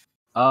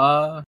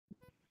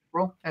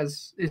 Roll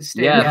as is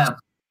stated. Yes.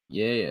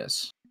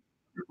 Yes.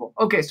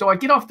 Okay, so I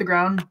get off the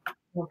ground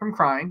from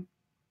crying.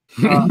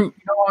 You no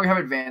longer have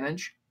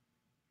advantage.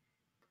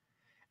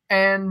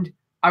 And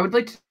I would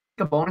like to take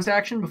a bonus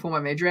action before my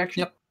major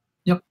action.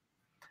 Yep.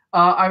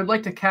 I would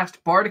like to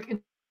cast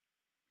Bardic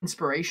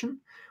Inspiration,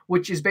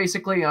 which is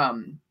basically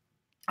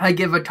I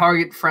give a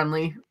target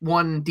friendly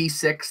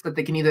 1d6 that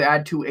they can either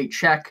add to a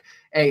check,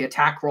 a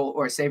attack roll,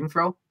 or a saving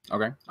throw.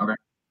 Okay.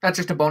 That's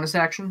just a bonus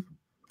action.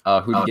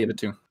 Who do you give it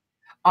to?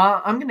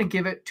 I'm going to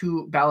give it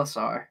to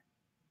Balasar.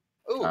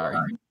 Ooh. All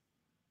right.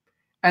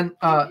 And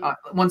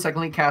 1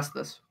 second, let me cast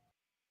this.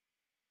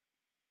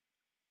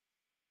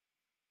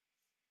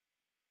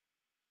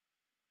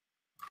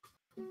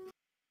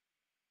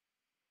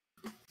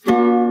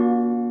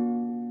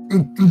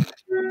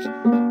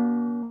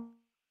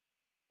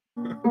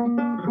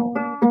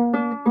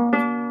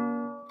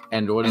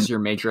 And what is your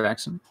major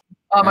action?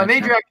 My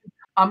major action,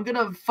 I'm going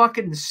to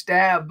fucking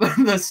stab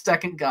the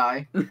second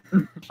guy.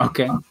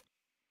 Okay.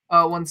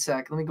 1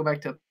 sec. Let me go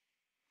back to...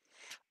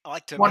 I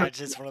like to One-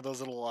 imagine it's one of those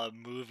little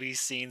movie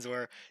scenes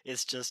where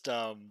it's just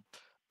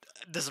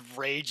this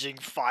raging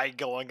fight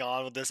going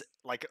on with this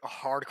like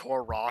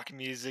hardcore rock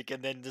music,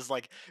 and then just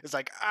like it's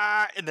like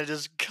and then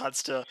just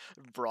cuts to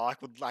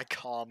Brok with like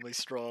calmly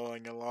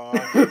strolling along.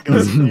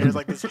 Goes in there's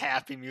like this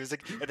happy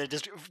music, and then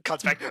just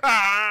cuts back.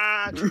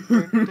 I'm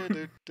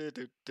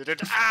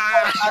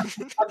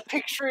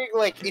picturing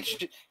like it's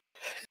just,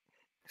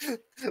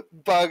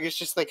 Bug is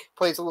just like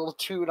plays a little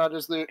tune on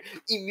his lute,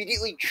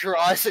 immediately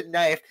draws a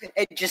knife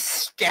and just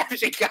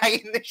stabs a guy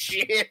in the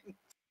shin.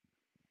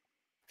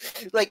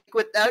 Like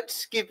without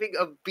skipping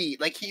a beat.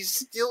 Like he's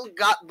still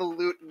got the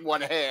lute in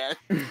one hand.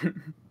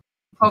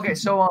 Okay,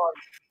 so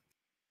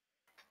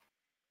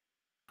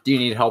Do you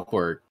need help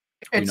or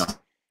you it's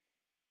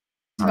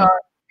know?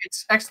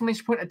 it's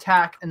exclamation point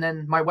attack, and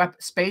then my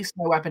weapon space,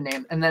 my weapon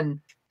name, and then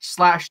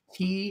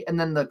 /T, and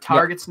then the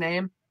target's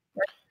name.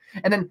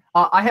 And then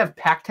I have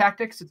pack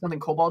tactics. It's something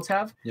kobolds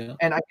have,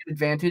 and I get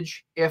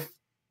advantage if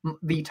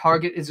the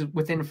target is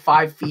within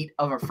 5 feet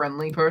of a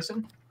friendly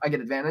person. I get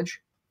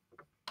advantage.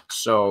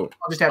 So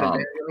I'll just add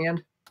advantage in the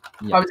end.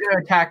 yeah. I was going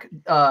to attack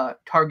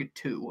target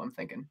 2, I'm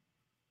thinking.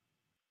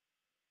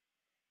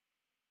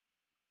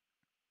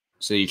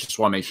 So you just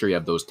want to make sure you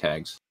have those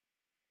tags.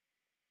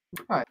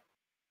 All right.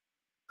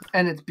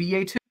 And it's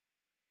BA2?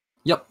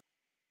 Yep.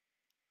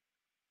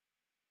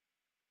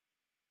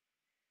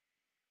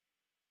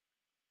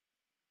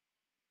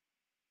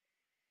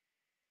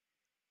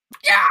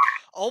 Yeah!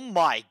 Oh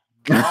my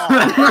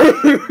god!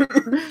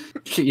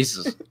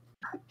 Jesus.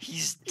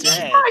 He's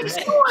dead. Fuck!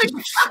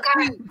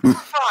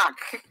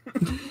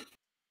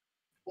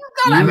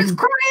 I was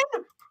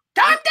crying!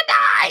 Time to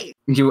die!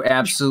 You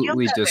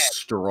absolutely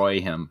destroy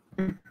him.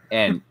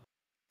 And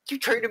You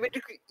turned him into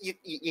you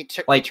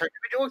turned Like, him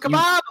into a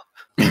kebab.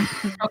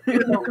 Okay,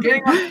 so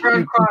getting on the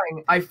ground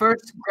crying, I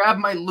first grab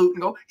my loot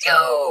and go,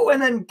 "Yo!"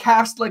 and then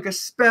cast like a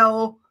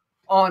spell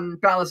on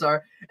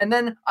Balasar, and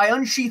then I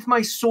unsheath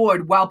my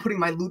sword while putting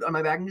my loot on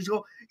my back and just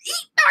go,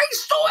 "Eat my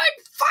sword,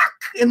 fuck!"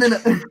 And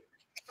then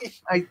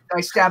I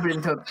stab it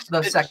into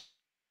the second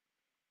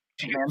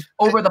man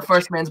over the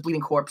first man's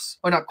bleeding corpse,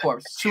 or not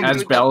corpse.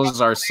 as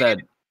Balasar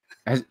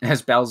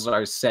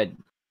said,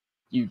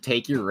 you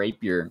take your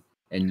rapier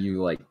and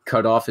you like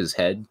cut off his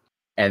head,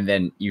 and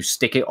then you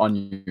stick it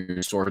on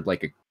your sword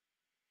like a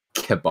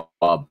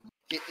kebab.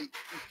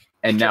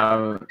 And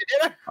now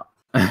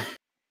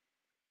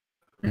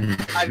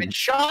I'm in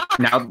shock.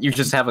 now you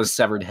just have a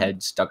severed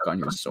head stuck on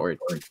your sword.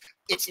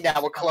 It's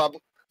now a club.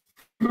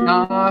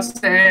 La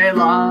se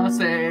la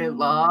se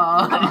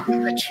la.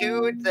 The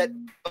tune that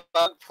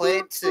Bug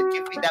played to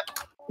give me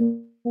that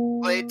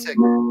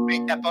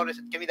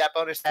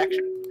bonus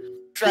action.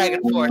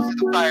 Dragon Force to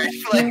the fire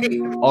and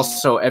flame.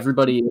 Also,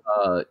 everybody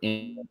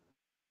in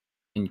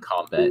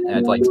combat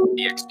add like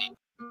EXP.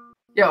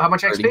 Yo, how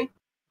much 30. XP?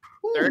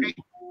 30.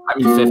 I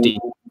mean 50.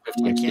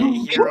 50 I XP. can't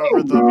hear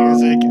over the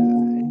music.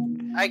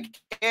 I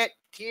can't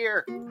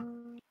hear.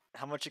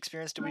 How much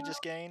experience do we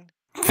just gain?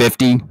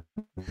 50.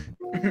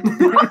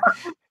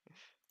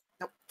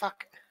 No,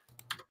 fuck.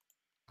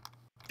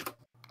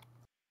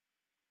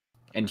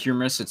 And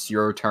Humorous, it's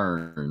your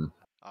turn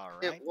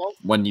Alright. It won't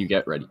when you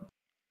get ready.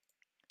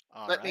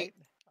 let me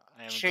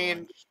I am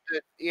change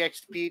the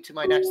EXP to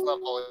my next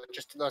level. It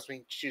just lets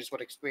me choose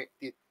what experience.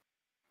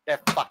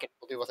 Fuck it.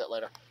 We'll deal with it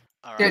later.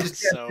 Alright, just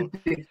so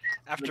okay,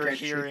 after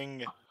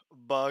hearing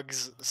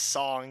Bug's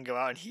song go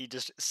out, and he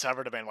just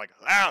severed a band like,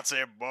 "That's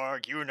it,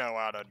 Bug, you know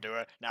how to do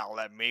it. Now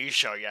let me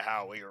show you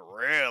how we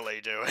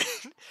really do it."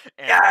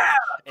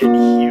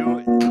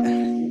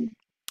 And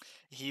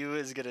Hugh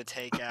is gonna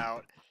take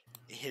out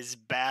his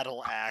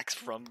battle axe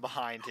from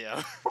behind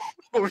him,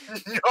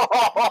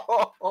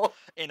 Oh no!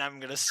 and I'm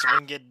gonna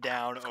swing it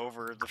down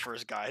over the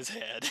first guy's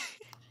head.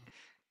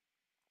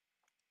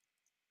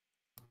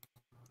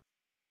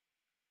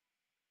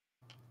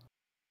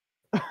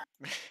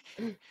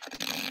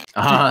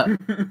 Uh,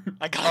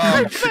 I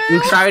got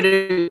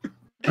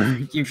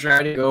you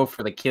try to go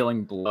for the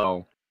killing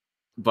blow,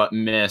 but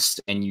missed,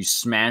 and you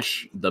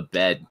smash the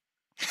bed.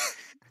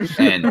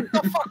 And What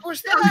the fuck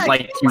was that?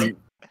 like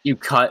you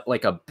cut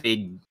like a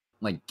big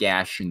like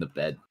gash in the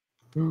bed.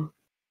 No,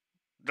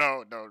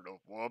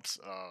 whoops.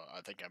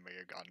 I think I may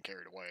have gotten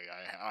carried away.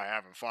 I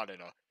haven't fought in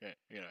a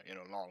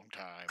long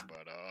time,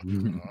 but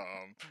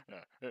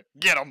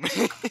get him.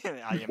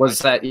 Was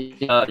that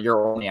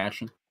your only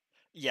action?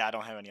 Yeah, I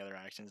don't have any other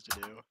actions to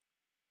do.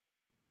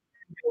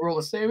 roll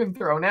a saving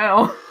throw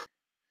now.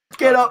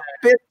 Get up,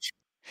 bitch.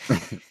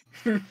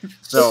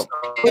 So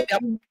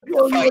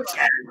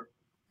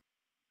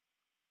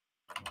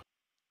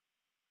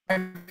I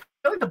feel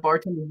like the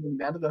bartender's really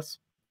mad at us.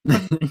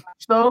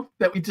 So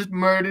that we just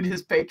murdered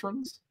his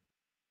patrons.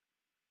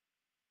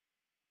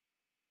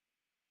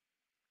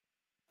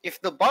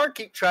 If the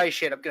barkeep tries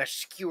shit, I'm gonna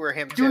skewer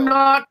him Do too.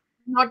 not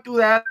do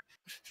that.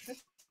 Do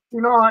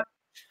not.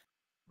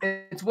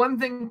 It's one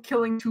thing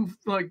killing two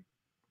like.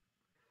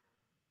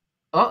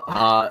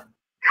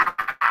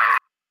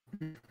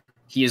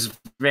 He is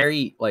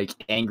very like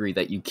angry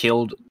that you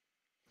killed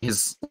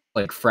his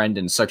like friend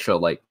in such a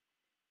like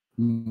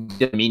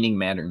demeaning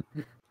manner,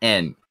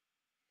 and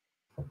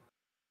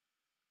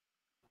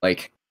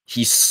like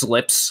he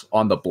slips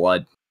on the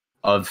blood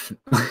of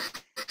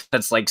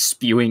that's like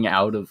spewing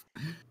out of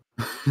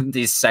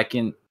the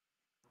second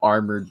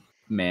armored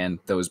man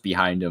that was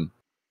behind him,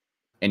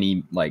 and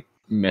he like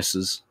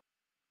misses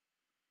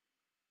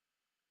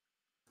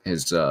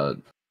his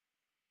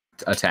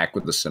attack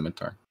with the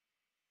scimitar.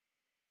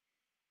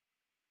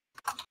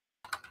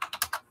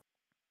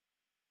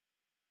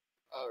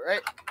 All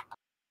right.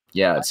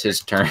 Yeah, it's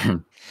his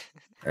turn.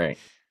 All right,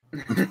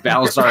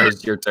 Balasar,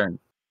 is your turn.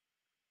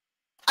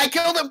 I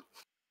killed him.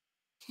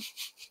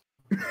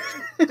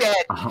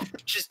 Dead. Oh.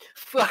 Just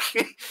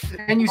fucking.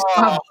 And you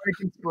still have great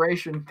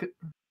inspiration.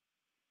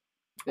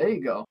 There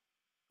you go.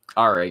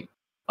 All right.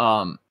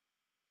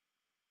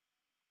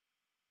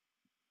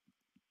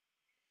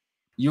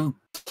 You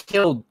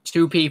killed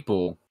 2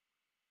 people.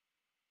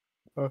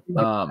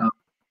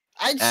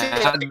 I'd say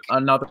Add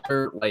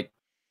another like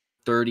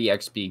 30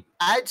 XP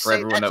I'd for say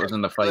everyone that that's was a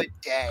in the fight.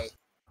 good day.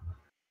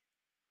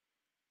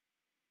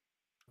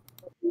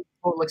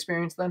 Total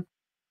experience then.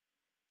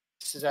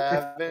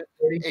 7,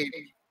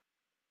 80.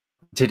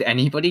 Did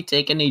anybody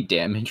take any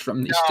damage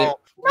from these No,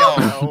 two?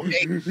 no,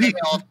 they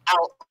failed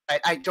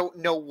outright. I don't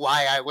know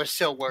why I was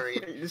so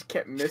worried. You just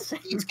kept missing.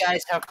 These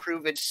guys have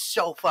proven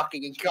so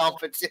fucking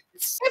incompetent.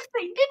 If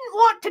they didn't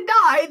want to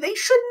die, they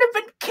shouldn't have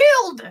been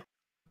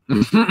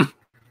killed.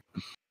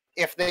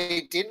 If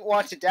they didn't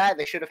want to die,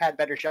 they should have had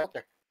better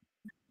shelter.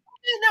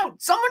 No,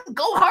 someone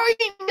go hurry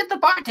and get the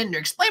bartender.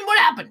 Explain what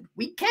happened.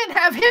 We can't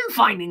have him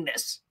finding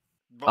this.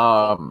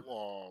 Bug.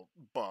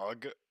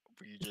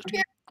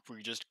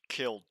 We just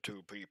killed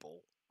 2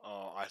 people.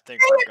 I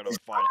think we're gonna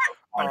find.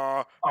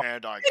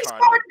 And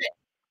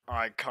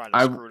I kind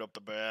of screwed up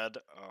the bed.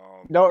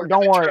 Don't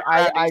worry.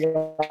 I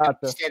got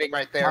this. Standing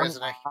right there,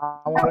 isn't he?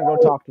 I want to go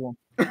talk to him.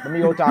 Let me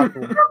go talk to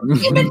him.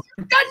 Demons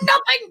have done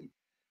nothing.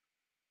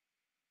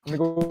 Let me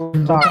go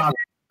talk to him.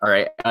 All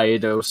right,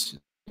 Eidos,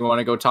 you want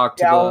to go talk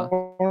to Yeah, I the?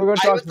 want to go I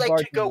talk would to like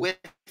to go Barton. with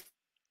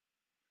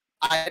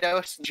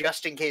Eidos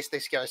just in case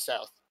this goes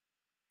south.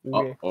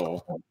 Okay.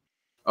 Oh.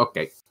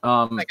 Okay.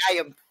 Like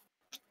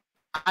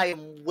I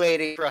am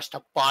waiting for us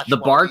to botch The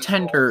one of these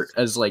bartender rolls.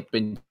 has like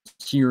been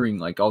hearing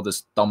like all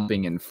this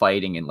thumping and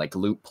fighting and like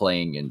lute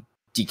playing and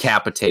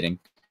decapitating,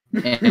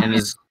 and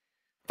is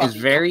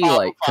Fucking very kebab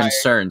like fire.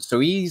 concerned. So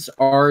he's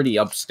already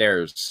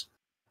upstairs,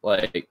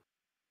 like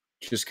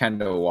just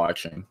kind of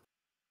watching.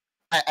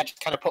 I just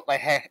kind of put my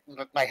head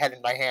in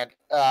my hand.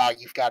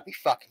 You've got to be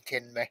fucking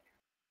kidding me.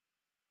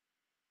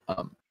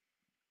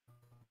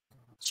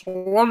 So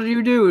what did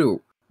you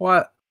do?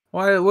 What?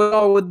 Why?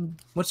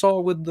 What's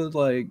all with the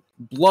like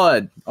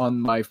blood on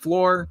my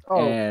floor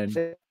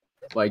and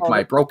like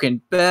my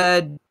broken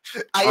bed?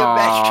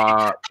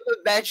 I'm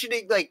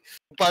imagining like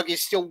Bug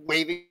is still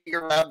waving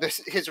around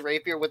his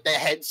rapier with the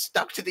head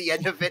stuck to the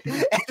end of it,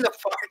 and the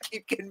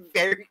barkeep can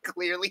very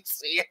clearly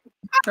see it.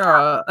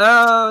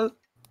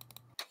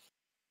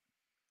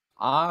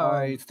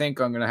 I think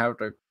I'm gonna have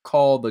to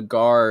call the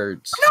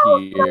guards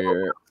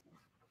here.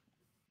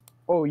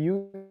 Oh,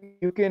 you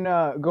can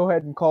go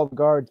ahead and call the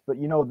guards, but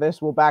you know this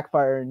will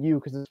backfire on you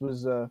because this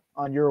was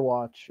on your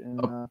watch,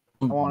 and I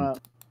wanna.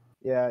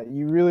 Yeah,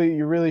 you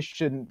really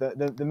shouldn't.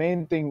 The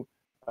main thing.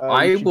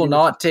 I will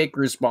not take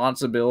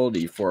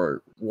responsibility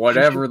for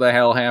whatever the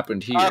hell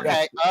happened here.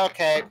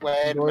 Okay,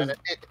 wait a minute.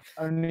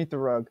 Underneath the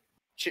rug.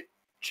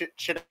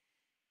 Should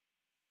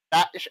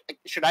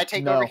I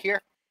take No. over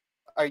here?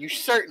 Are you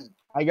certain?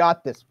 I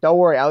got this. Don't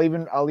worry. I'll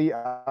even.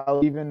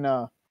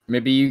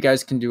 Maybe you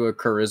guys can do a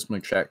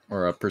charisma check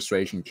or a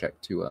persuasion check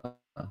to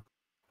Well,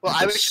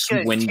 I was just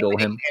gonna swindle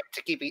intimidate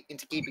him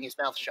into keeping his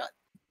mouth shut.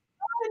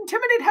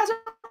 Intimidate hasn't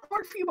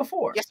worked for you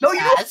before. Yes, No, it you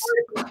have has.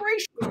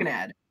 inspiration you can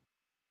add.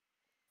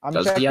 I'm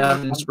Does he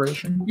have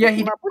inspiration? Yeah,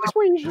 he. My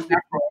persuasion.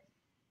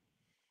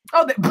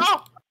 Oh,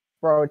 Oh,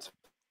 Bro, it's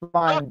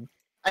fine.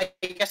 I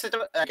guess it's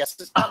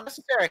not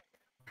necessary.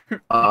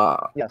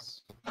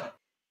 Yes.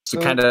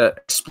 So kind of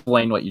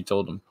explain what you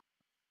told him.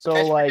 So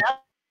Catch me like, now?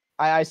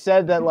 I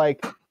said that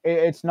like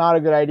it's not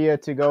a good idea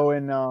to go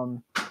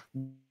and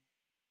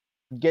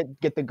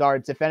get the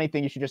guards. If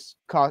anything, you should just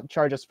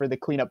charge us for the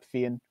cleanup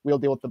fee, and we'll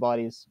deal with the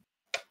bodies.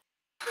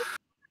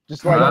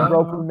 Just like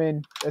rope them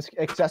in as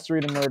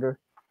accessory to murder.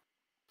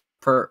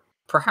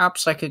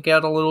 Perhaps I could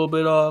get a little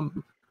bit of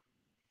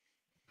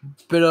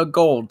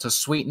gold to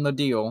sweeten the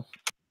deal.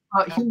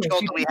 Humans,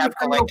 gold do you do we think have the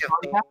fellow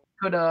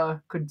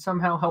collectively? could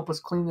somehow help us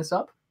clean this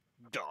up?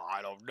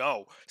 I don't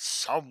know.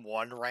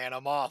 Someone ran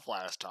him off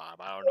last time.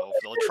 I don't know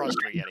if they'll trust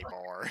me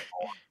anymore.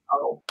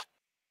 Oh,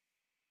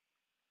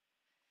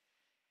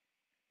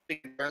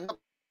 Burn the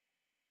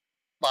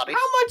bodies.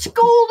 how much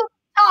gold are we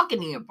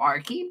talking here,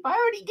 barkeep? I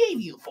already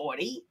gave you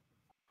 40.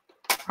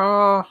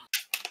 Well,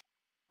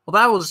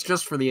 that was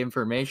just for the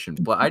information,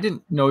 but I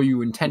didn't know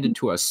you intended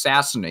to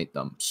assassinate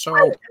them. So,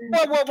 Whoa,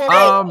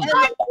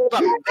 hold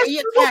up. They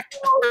attacked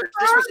first.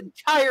 This was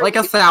entirely like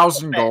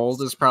 1,000 gold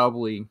defense. is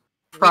probably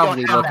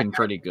don't have looking that.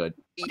 pretty good.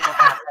 We don't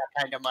have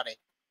that kind of money.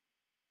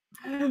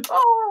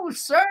 Oh,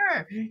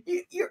 sir,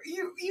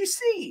 you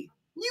see,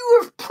 you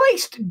have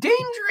placed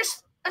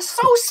dangerous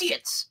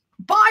associates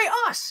by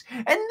us,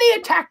 and they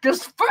attacked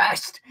us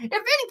first. If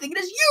anything, it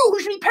is you who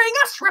should be paying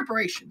us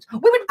reparations. We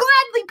would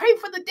gladly pay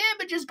for the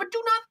damages, but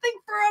do not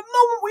think for a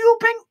moment we will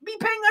be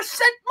paying a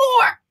cent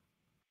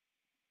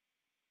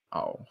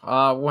more.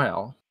 Oh,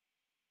 well.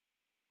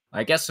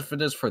 I guess if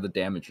it is for the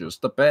damages,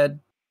 the bed.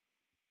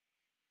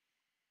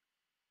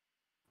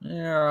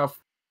 Yeah,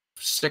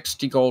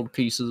 60 gold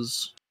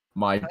pieces.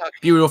 My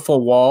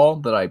beautiful wall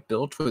that I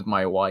built with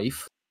my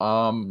wife.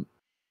 And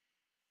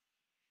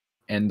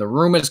the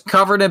room is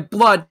covered in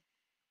blood.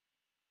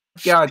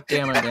 God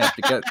damn it, I have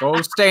to get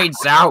those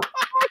stains out.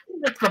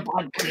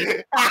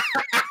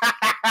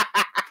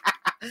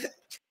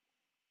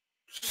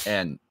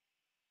 And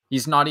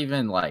he's not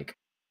even, like,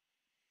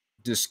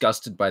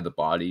 disgusted by the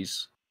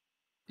bodies.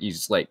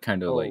 He's, like,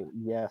 kind of like...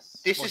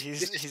 yes. This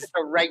is just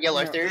a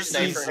regular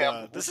Thursday for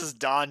him. This is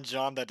Don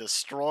John the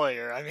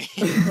Destroyer. I mean...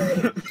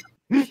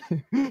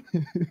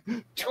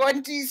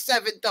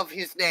 27th of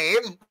his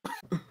name.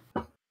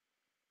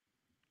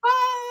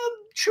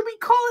 Should we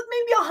call it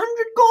maybe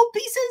 100 gold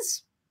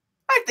pieces?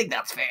 I think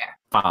that's fair.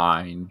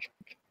 Fine.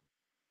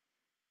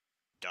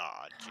 Geez.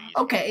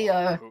 Okay,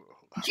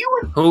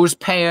 Who's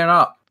paying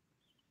up?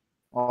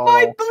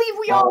 I believe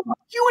we all.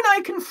 You and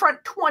I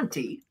confront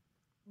 20.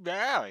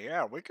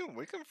 Yeah, we can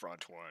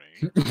front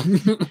 20.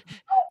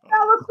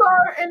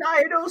 Balasar and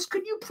Eidos,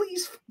 could you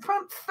please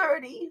front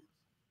 30?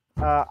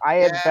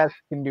 I at best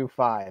can do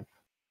 5.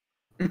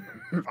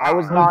 I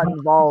was not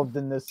involved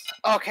in this.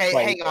 Okay,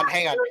 fight.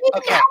 hang on.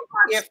 Okay,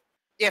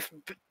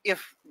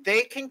 if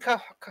they can,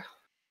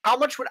 how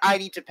much would I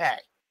need to pay?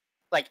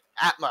 Like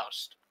at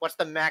most, what's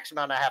the max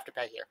amount I have to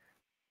pay here?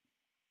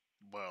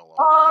 Well,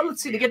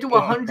 let's see. To get to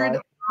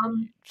 100,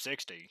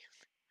 60.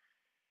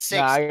 60.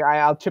 Nah,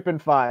 I'll chip in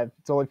 5.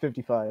 It's only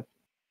 55.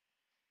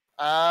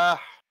 I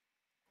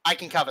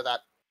can cover that.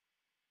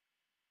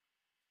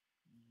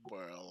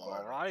 Well,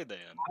 alright then.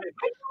 I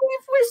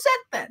believe we're set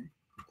then.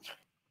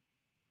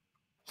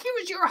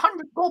 Here's your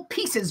 100 gold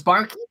pieces,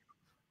 Barky.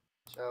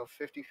 So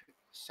 50,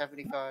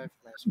 75.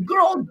 Good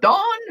old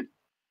Dawn.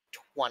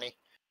 20.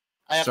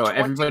 I have So 20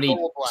 everybody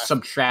gold left.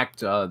 subtract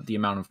the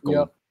amount of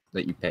gold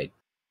that you paid.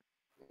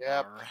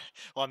 Yep. Right.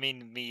 Well, I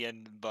mean, me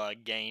and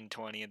Bug gained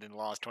 20 and then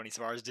lost 20,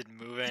 so ours didn't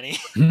move any.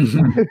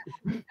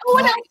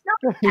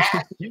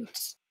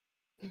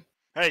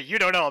 Hey, you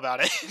don't know about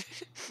it.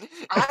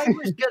 I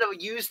was gonna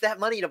use that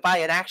money to buy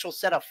an actual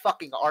set of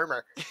fucking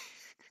armor.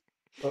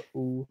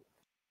 Uh-oh.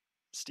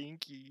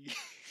 Stinky.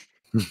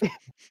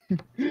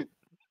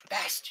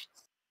 Bastards.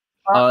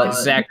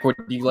 Zach, would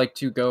you like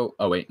to go?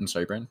 Oh wait, I'm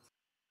sorry, Brandon.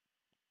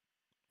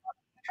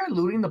 Try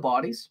looting the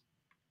bodies,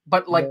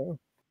 but like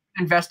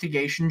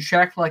investigation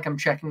check, like I'm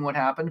checking what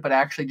happened, but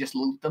actually just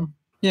loot them.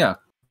 Yeah.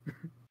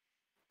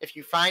 If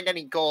you find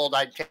any gold,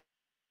 I'd take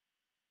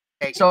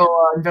it. So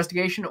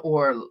investigation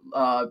or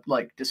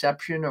like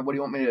deception, or what do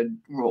you want me to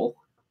roll?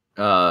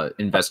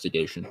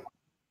 Investigation.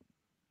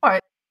 All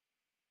right.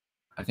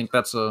 I think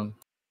that's a.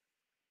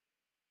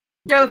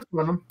 Yeah, that's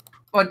one of them.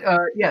 But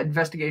yeah,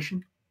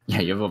 investigation.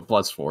 Yeah, you have a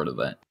 +4 to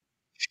that.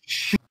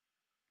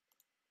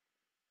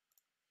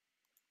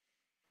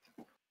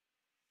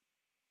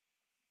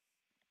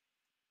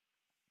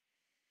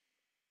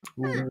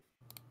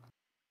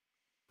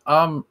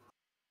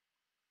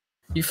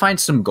 You find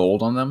some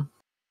gold on them.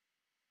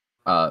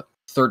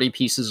 30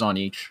 pieces on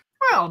each.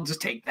 Well, I'll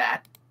just take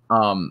that.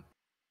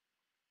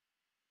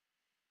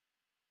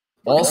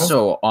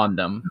 Also on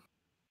them,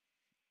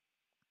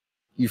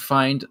 you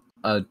find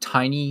a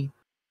tiny,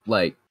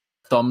 like,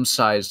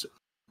 thumb-sized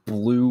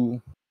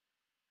blue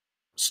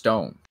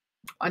stone.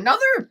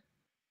 Another?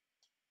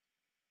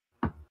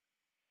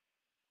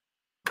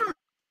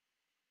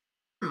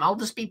 I'll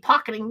just be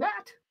pocketing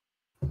that.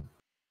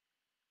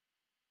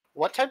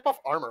 What type of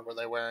armor were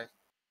they wearing?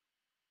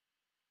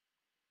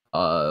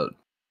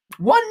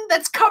 One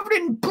that's covered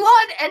in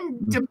blood and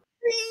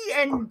debris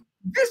and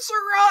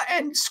viscera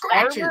and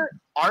scratches.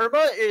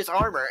 Armor is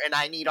armor, and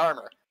I need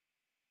armor.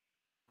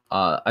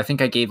 I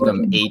think I gave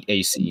them 8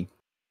 AC.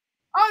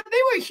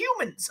 They were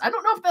humans. I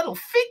don't know if that'll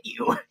fit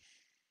you.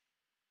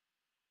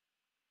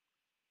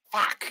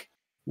 Fuck.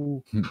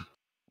 Ooh.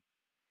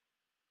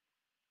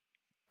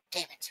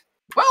 Damn it.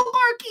 Well,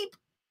 barkeep.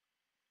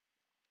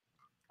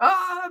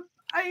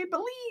 I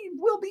believe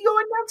we'll be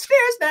going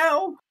downstairs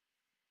now.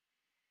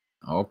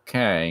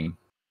 Okay.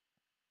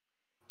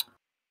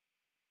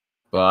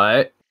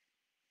 But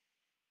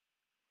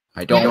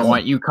I don't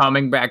want you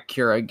coming back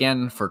here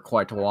again for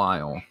quite a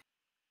while.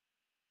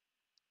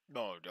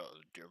 No,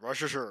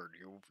 rest assured,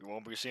 you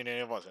won't be seeing any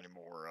of us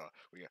anymore.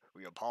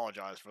 We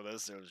apologize for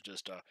this. It was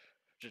just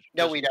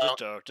No, we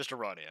don't. Just a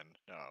run-in.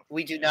 No.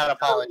 We do not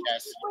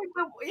apologize.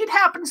 It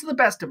happens to the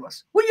best of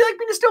us. Would you like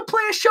me to still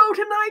play a show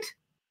tonight?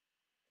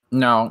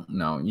 No,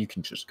 you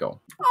can just go.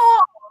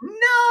 Oh,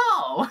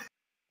 no!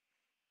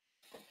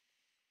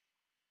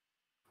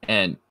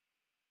 And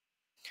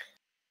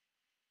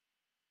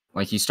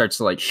like he starts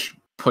to like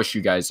push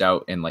you guys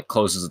out and like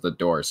closes the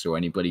door so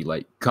anybody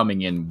like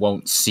coming in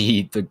won't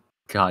see the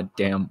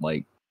goddamn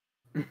like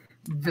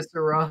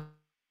Viscera.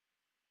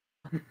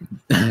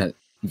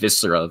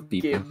 viscera of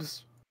people.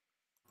 Gibbs.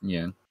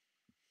 Yeah.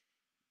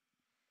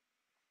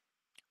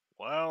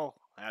 Well,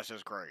 that's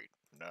just great.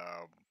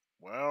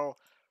 Well,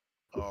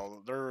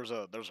 there's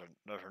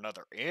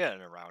another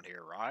inn around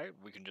here, right?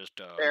 We can just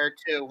There are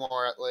 2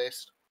 more at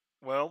least.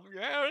 Well,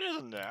 yeah, it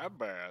isn't that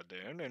bad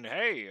then. And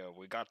hey,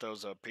 we got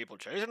those people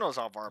chasing us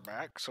off our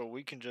back, so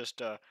we can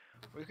just go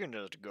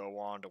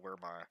on to where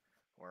my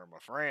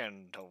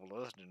friend told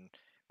us, and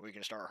we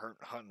can start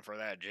hunting for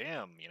that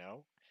gem. You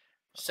know.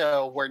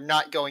 So we're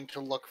not going to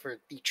look for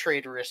the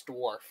traitorous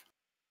dwarf.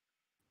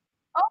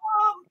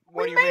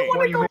 What We do you may mean?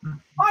 want to go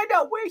find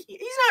out where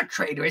he's not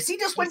traitorous. He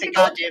just went He's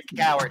to a go. goddamn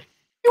coward.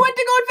 He went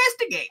to go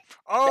investigate.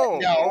 Oh,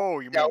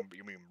 No, you no.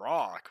 mean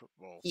Brok?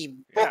 Well, He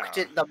booked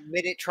yeah. it the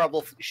minute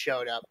trouble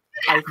showed up.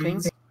 I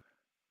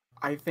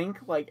think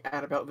like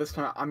at about this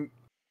time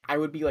I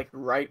would be like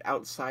right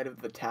outside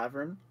of the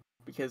tavern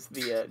because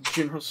the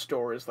general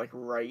store is like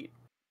right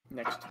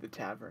next to the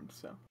tavern.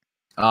 So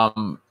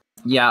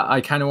Yeah, I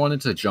kind of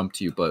wanted to jump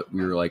to you, but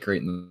we were like right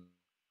in the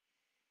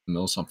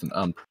middle of something.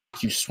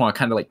 You just want to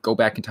kind of like go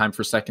back in time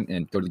for a second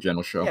and go to the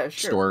general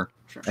store,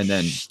 Sure. and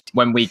then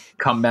when we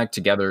come back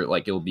together,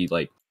 like it'll be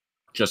like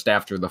just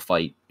after the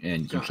fight,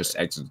 and you Got just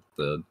it. exit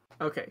the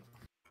Okay.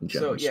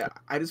 general So yeah,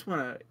 store. I just want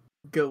to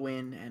go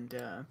in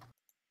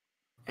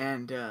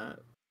and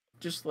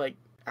just like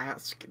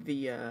ask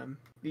the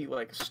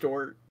like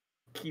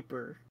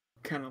storekeeper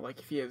kind of like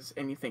if he has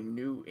anything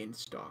new in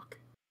stock.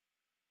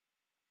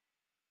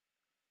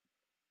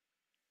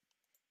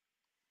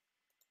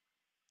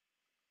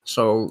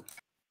 So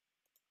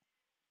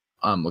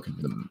I'm looking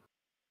for them.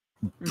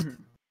 Mm-hmm.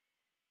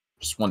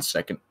 Just 1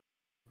 second.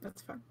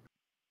 That's fine.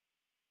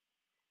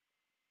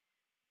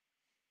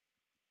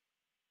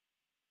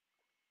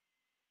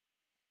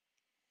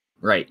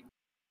 Right.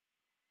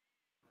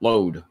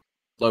 Load.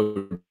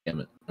 Damn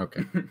it.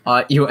 Okay.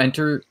 You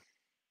enter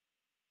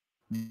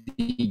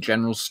the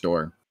general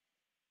store,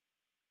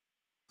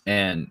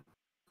 and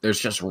there's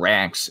just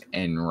racks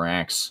and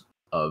racks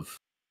of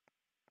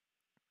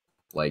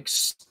like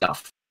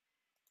stuff.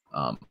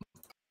 Where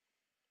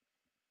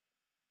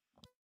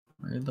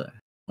the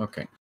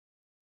okay.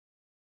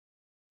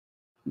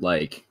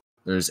 Like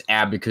there's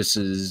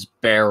abacuses,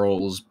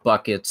 barrels,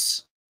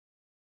 buckets,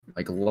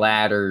 like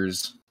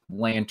ladders,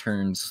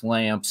 lanterns,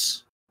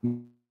 lamps,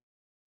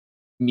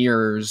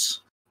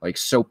 mirrors, like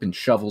soap and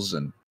shovels,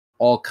 and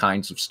all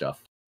kinds of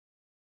stuff.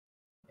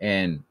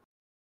 And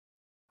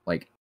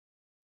like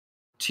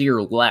to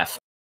your left,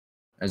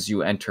 as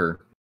you enter,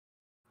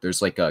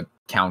 there's like a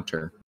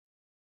counter.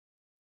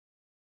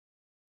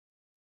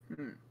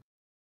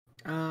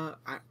 I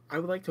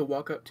would like to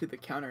walk up to the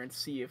counter and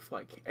see if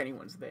like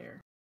anyone's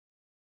there.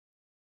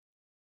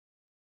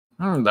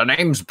 The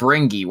name's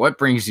Bringy. What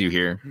brings you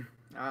here?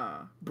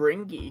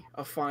 Bringy,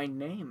 a fine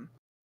name.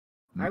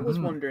 I was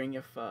wondering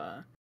if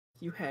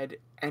you had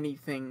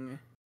anything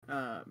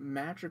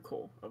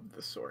magical of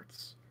the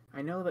sorts.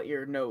 I know that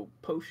you're no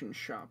potion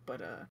shop,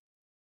 but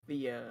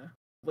the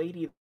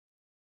lady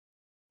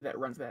that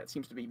runs that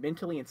seems to be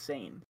mentally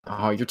insane.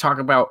 Oh, you're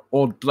talking about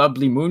old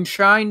Lovely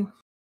Moonshine?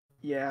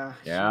 Yeah.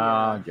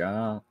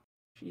 Yeah.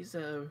 She's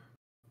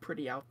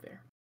pretty out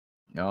there.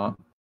 Yeah.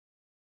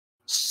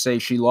 Say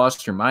she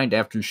lost her mind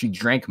after she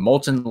drank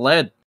molten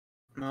lead.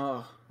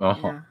 Oh.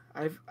 Uh-huh.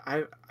 Yeah.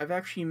 I've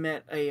actually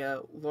met a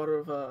lot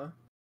of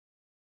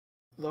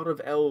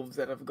elves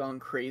that have gone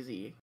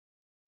crazy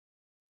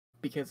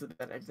because of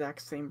that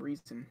exact same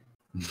reason.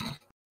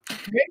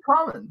 Very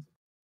common.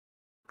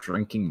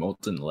 Drinking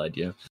molten lead,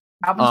 yeah.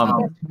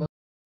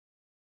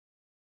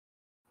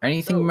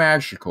 Anything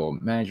magical.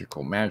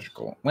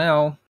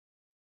 Well,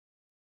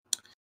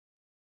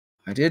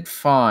 I did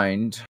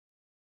find...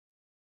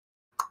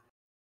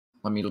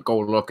 Let me go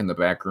look in the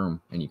back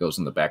room. And he goes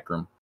in the back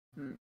room.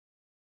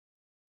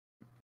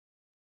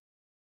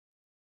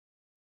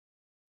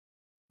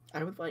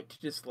 I would like to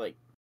just, like,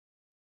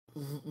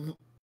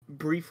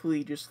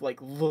 briefly just,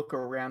 like, look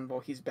around while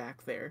he's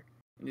back there.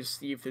 And just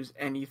see if there's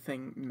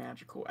anything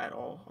magical at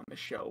all on the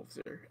shelves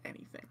or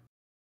anything.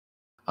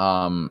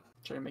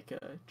 Should I make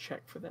a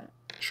check for that?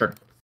 Sure.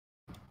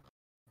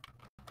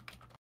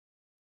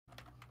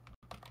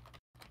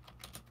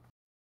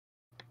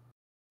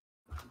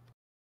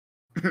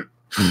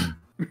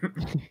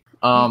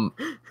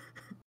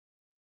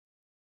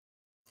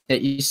 Yeah,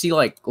 you see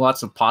like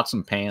lots of pots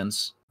and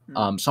pans.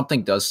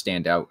 Something does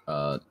stand out.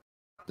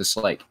 This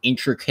like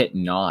intricate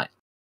knot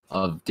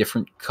of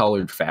different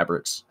colored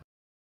fabrics.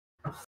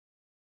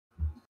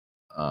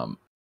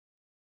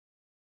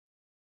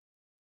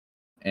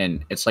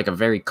 And it's like a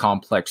very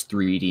complex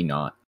 3D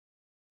knot.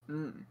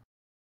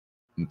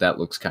 That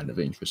looks kind of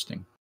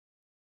interesting.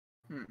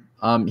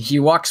 He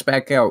walks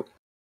back out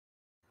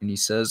and he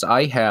says,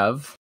 I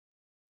have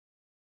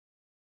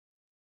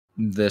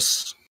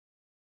this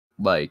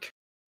like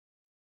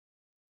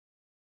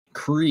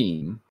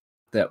cream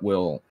that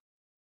will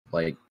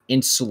like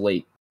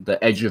insulate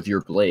the edge of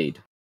your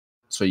blade,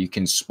 so you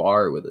can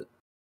spar with it.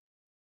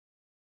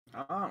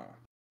 Oh.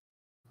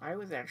 I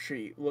was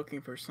actually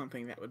looking for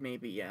something that would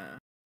maybe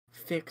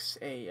fix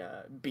a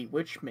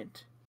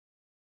bewitchment.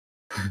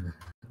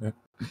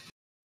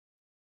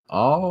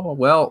 Oh,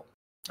 well,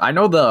 I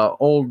know the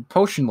old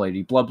potion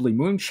lady, Blubbly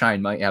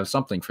Moonshine, might have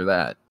something for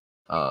that.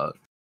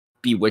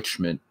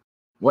 Bewitchment.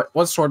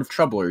 What sort of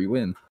trouble are you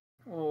in?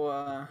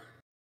 Well,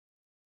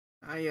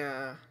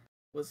 I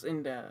was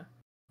in an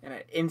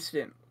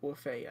incident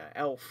with a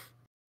elf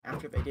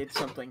after they did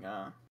something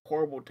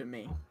horrible to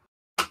me,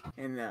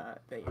 and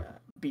they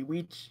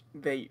bewitched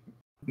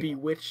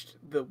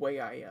the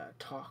way I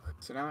talk.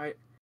 So now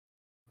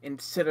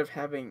instead of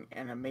having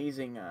an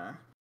amazing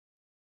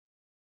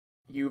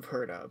you've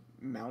heard a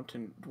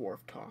mountain dwarf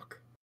talk.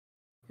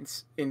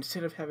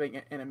 Instead of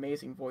having an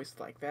amazing voice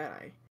like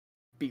that,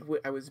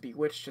 I was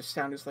bewitched to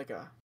sound as like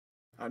a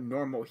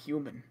normal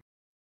human.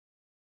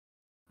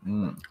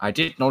 I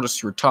did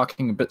notice you were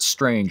talking a bit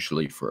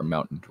strangely for a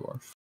mountain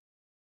dwarf.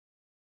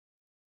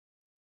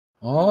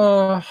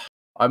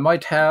 I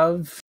might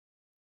have...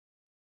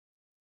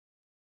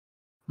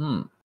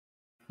 And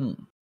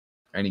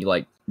he,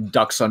 like,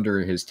 ducks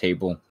under his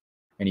table,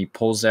 and he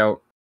pulls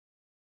out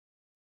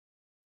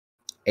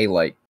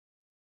a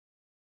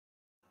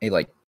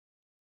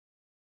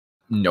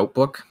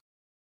notebook.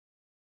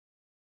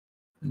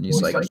 And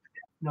he's like,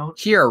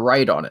 here,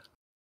 write on it.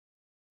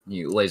 And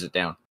he lays it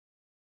down.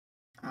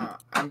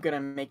 I'm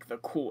gonna make the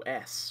cool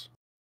S.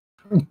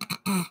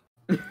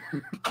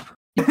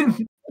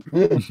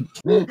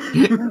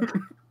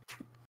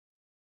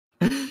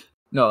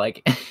 No,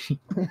 like,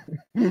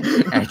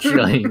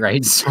 actually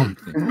write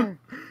something.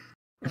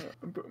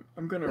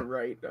 I'm gonna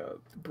write,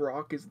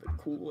 Brok is the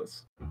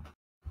coolest.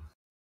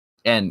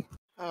 And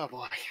oh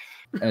boy,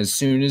 as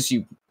soon as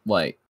you,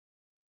 like,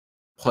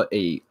 put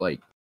a,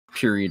 like,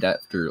 period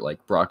after,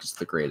 like, Brok is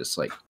the greatest,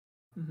 like,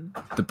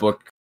 the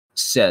book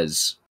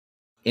says,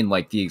 in,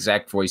 like, the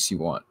exact voice you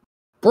want,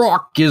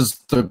 Brok is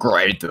the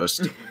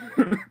greatest.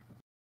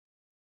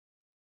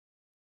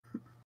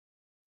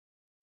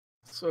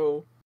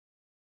 So,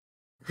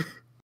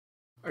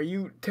 are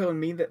you telling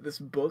me that this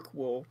book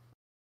will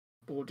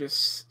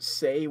just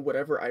say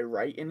whatever I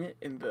write in it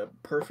in the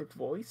perfect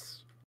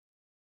voice?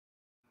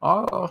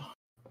 Well,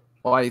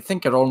 I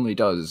think it only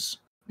does,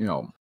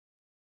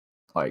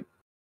 like,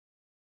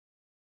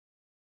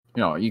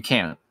 you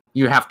can't.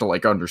 You have to,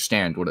 like,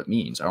 understand what it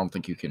means. I don't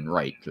think you can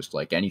write just,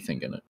 like,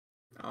 anything in it.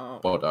 Oh,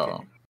 But,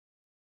 okay.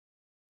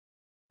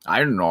 I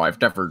don't know.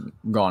 I've never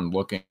gone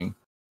looking.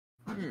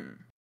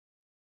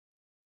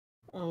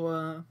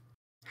 Well,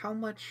 how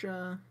much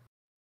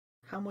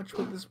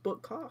would this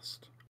book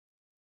cost?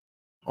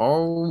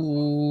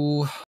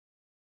 Oh,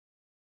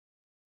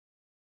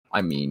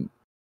 I mean,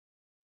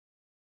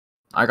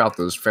 I got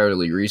those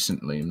fairly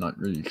recently. I'm not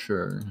really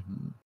sure.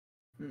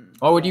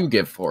 What would you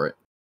give for it?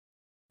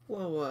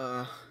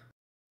 Well,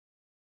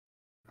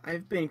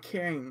 I've been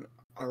carrying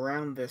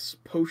around this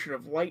potion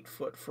of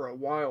Lightfoot for a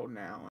while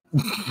now.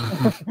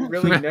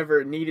 Really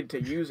never needed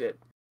to use it.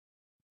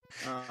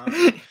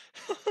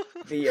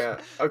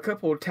 A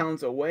couple of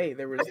towns away,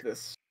 there was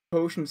this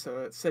potion, so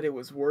it said it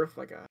was worth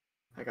like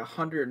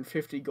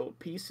 150 gold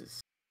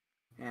pieces,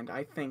 and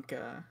I think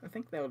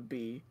that would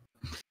be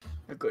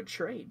a good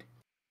trade.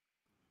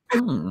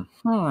 Do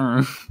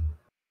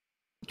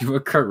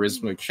a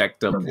charisma check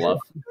to bluff.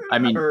 I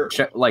mean,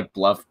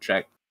 bluff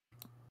check.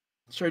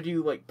 Should I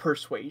do like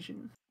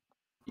persuasion?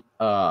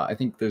 I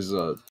think there's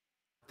a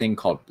thing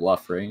called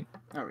bluff, right?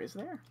 Oh, is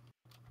there?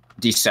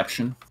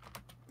 Deception.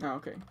 Oh,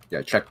 okay.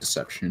 Yeah, check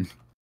deception.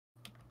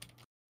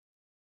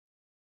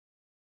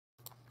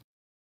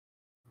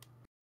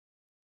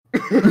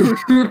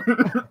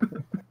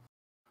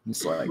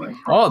 It's like,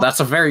 oh, that's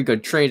a very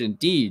good trade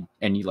indeed.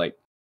 And he like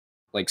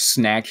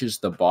snatches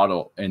the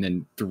bottle and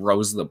then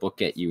throws the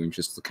book at you and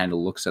just kind of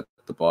looks at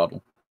the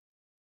bottle.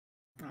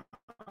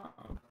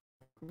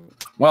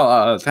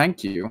 Well,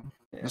 thank you.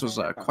 Yeah, this was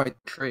quite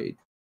the trade.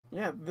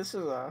 Yeah, this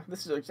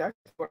is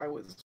exactly what I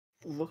was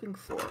looking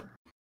for.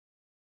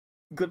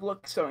 Good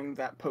luck selling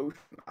that potion.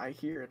 I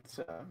hear it's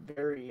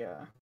very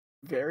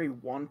very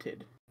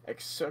wanted,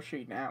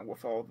 especially now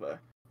with all the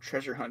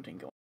treasure hunting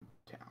going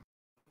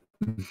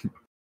on in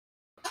town.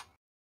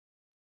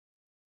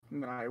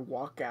 And then I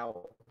walk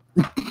out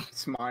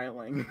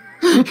smiling.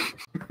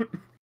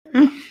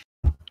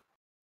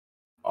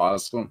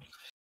 Awesome.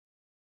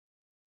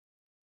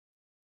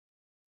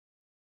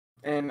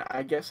 And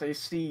I guess I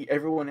see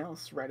everyone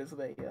else right as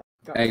they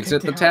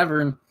exit the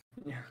tavern.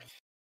 Yeah.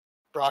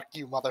 Brok,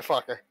 you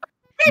motherfucker.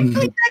 Hey,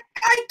 that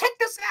guy, take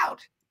this out.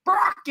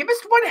 Brok, you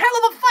missed one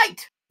hell of a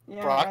fight.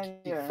 Yeah, Brok,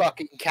 you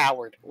fucking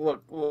coward.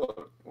 Look.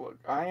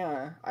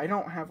 I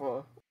don't have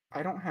a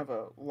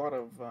lot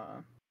of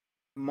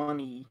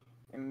money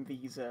in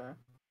these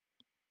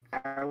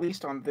at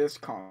least on this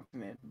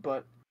continent,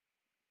 but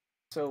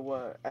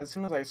so as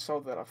soon as I saw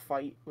that a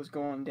fight was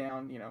going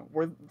down,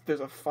 where there's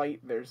a fight,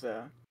 there's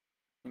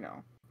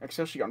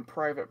especially on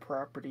private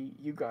property,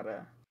 you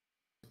gotta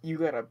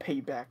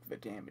pay back the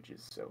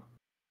damages. So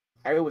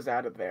I was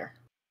out of there.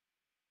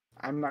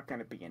 I'm not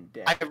gonna be in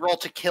debt. I roll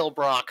to kill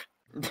Brok.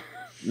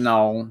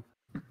 No.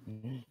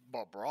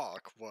 But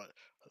Brock, what?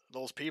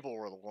 Those people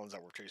were the ones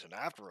that were chasing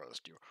after us.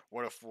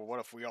 What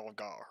if we all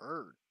got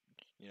hurt?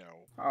 You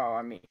know. Oh,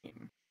 I mean,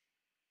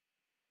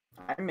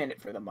 I'm in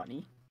it for the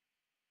money.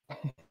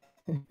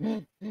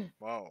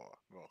 Well,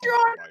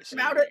 I see.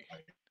 about it.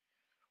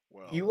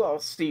 Well, You all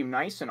seem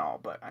nice and all,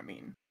 but I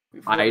mean,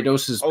 we've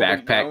Idos's only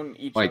backpack, known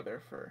each like-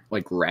 other for.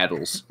 Like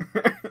rattles.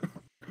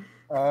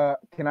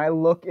 Can I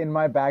look in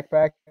my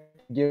backpack,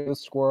 give the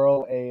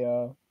squirrel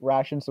a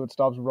ration so it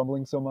stops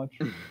rumbling so much?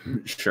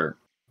 Sure.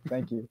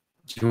 Thank you.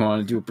 Do you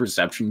want to do a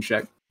perception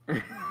check?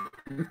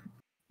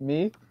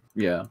 Me?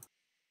 Yeah.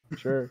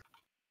 Sure.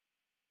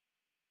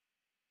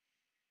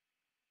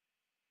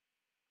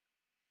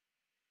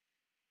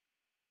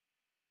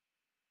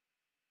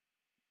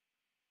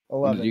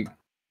 What did 11. you-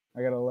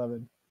 I got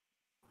 11.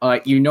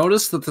 You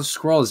notice that the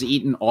squirrel has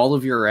eaten all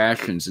of your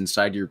rations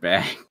inside your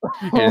bag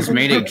and has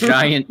made a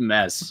giant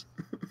mess.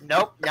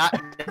 Nope, not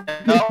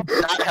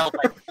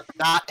helping.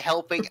 Not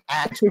helping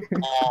at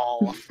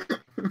all.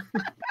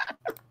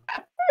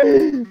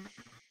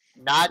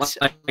 Not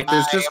Like, there's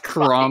my just fucking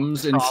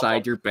crumbs problem.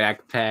 inside your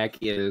backpack.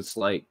 It's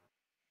like,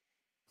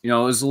 it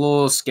was a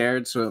little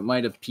scared, so it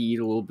might have peed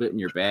a little bit in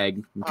your bag.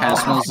 It kind of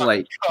Oh smells my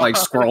like God.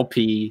 squirrel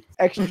pee.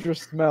 Extra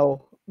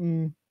smell.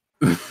 Mm.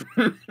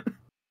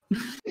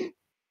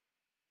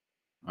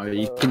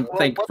 You can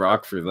thank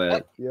Brok for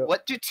that. Yep.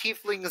 What do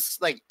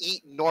tieflings like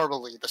eat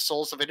normally? The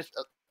souls of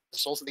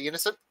the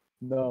innocent?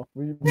 No,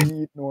 we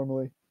eat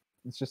normally.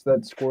 It's just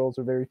that squirrels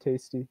are very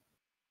tasty.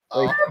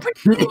 Oh,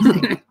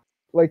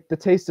 Like the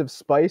taste of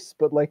spice,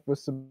 but like with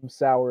some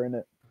sour in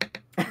it.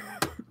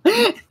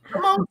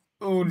 Come on.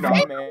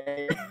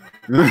 Uname.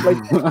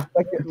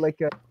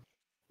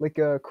 Like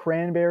a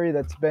cranberry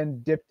that's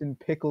been dipped in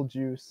pickle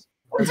juice.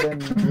 And then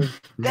was,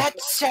 that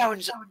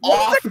sounds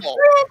What's a awful.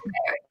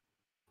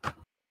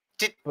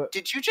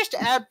 Did you just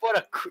add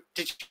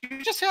did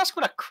you just ask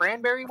what a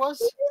cranberry was?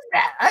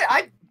 That?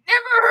 I've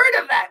never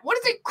heard of that. What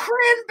is a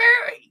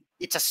cranberry?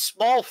 It's a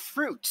small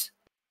fruit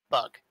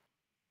bug.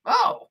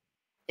 Oh.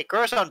 It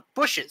grows on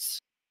bushes.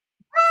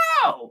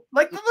 Oh,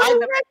 like the little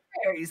red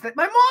berries that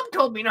my mom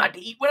told me not to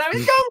eat when I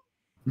was young.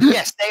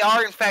 Yes, they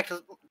are in fact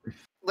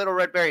little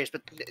red berries,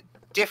 but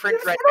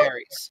different red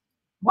berries.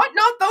 What?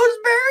 Not those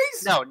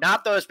berries? No,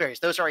 not those berries.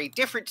 Those are a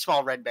different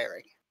small red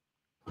berry.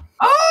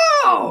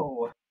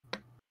 Oh.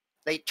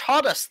 They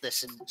taught us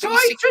this in So I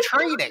basic just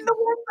training. the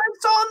ones I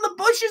saw in the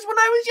bushes when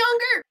I was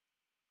younger.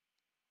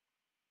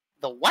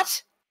 The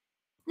what?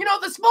 You know,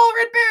 the small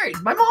red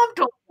berries. My mom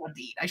told me not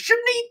to eat. I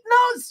shouldn't eat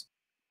those.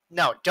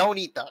 No, don't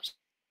eat those.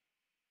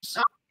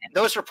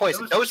 Those are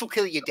poison. Those will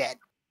kill you dead.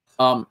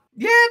 Yeah,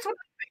 that's what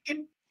I'm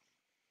thinking.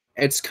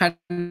 It's kind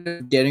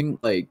of getting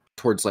like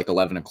towards like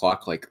 11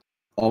 o'clock, like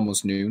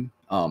almost noon.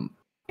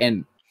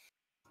 And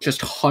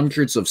just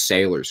hundreds of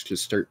sailors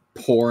just start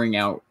pouring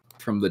out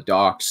from the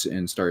docks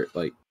and start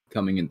like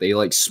coming in. They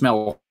like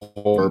smell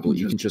horrible.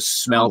 You can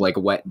just smell like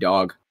a wet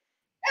dog.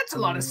 That's a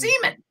lot of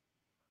semen.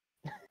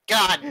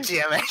 God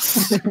damn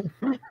it.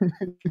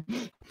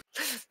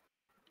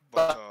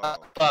 But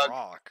Bug.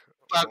 Brock,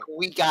 Buck,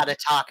 we gotta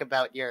talk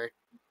about your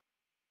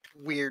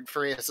weird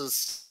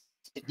phrases.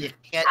 You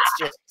can't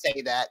just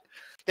say that.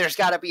 There's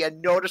gotta be a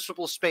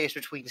noticeable space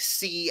between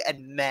sea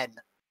and men.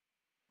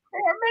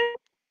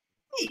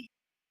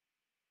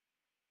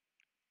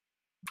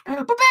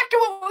 But back to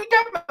what we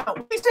talked about.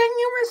 Were we saying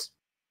humorous?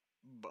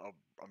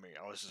 I mean,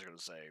 I was just gonna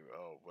say,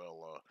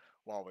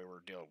 while we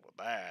were dealing with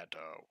that,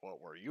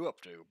 what were you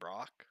up to,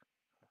 Brock?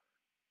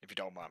 If you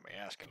don't mind me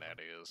asking, that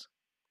is.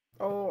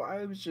 Oh,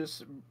 I was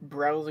just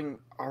browsing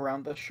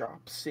around the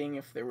shop, seeing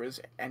if there was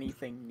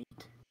anything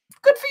neat.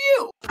 Good for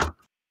you.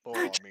 Well,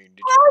 I mean,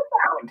 did I you?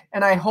 found.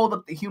 And I hold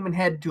up the human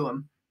head to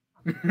him.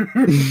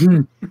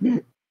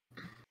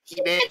 He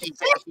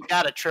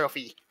got a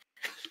trophy.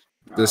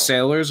 The Oh,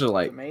 sailors are that's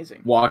like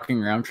amazing.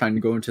 walking around trying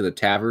to go into the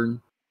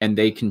tavern, and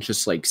they can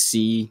just like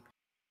see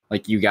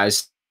like you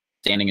guys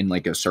standing in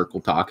like a circle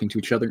talking to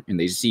each other, and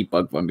they see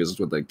Bug Fungus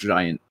with like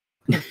giant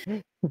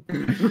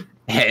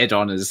head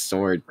on his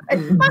sword.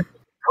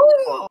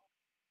 Cool.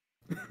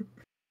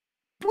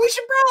 We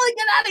should probably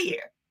get out of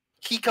here.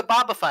 He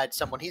kebabified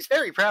someone. He's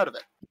very proud of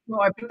it. No,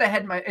 I put the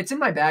head in my. It's in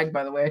my bag,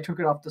 by the way. I took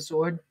it off the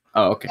sword.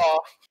 Oh, okay. Oh,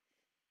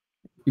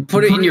 You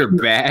put it in your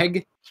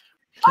bag?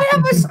 I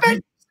have a special.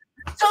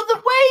 So the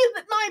way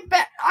that my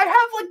bag, I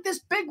have like this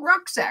big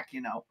rucksack,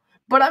 you know.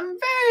 But I'm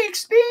very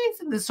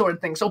experienced in this sort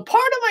of thing. So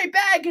part of my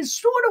bag is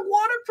sort of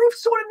waterproof,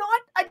 sort of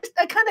not.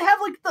 I kind of have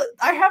like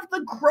I have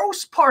the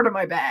gross part of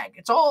my bag.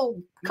 It's all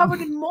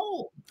covered in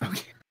mold.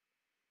 Okay.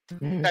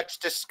 that's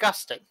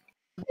disgusting.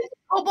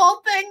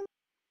 Cobalt thing.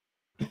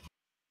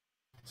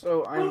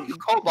 So I'm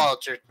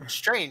Kobolds are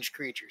strange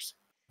creatures.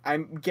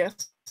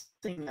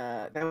 guessing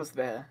that was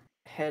the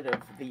head of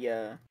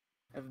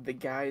the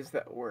guys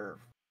that were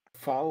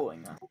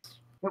following us.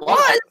 It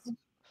was.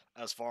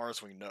 As far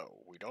as we know,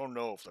 we don't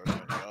know if there's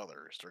any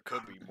others. There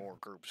could be more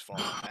groups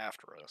following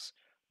after us,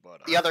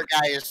 but The other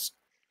guy is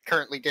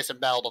currently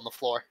disemboweled on the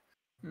floor.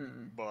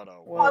 But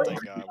Well- one thing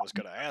I was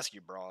gonna ask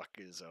you, Brok,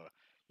 is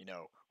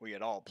we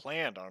had all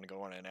planned on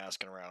going and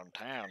asking around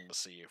town to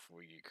see if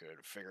we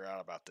could figure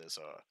out about this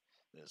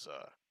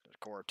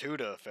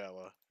Cortuda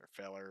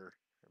feller,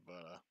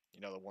 but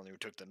the one who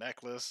took the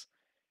necklace.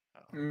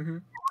 Mm-hmm.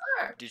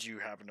 Did you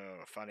happen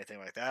to find anything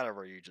like that, or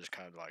were you just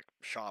kind of like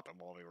shopping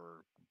while we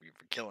were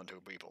killing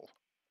two people?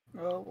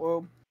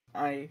 Well,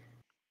 I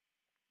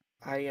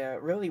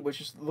really was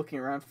just looking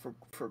around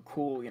for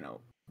cool,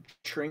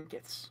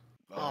 trinkets.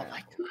 Oh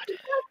my god.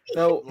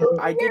 Though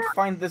I did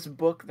find this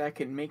book that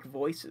can make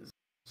voices,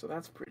 so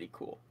that's pretty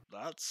cool.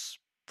 That's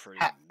pretty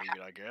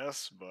neat, I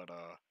guess. But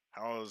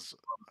how's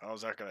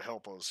that gonna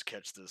help us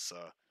catch this?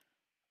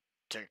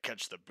 To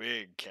catch the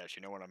big catch,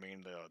 you know what I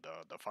mean?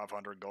 The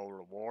 500 gold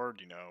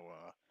reward. The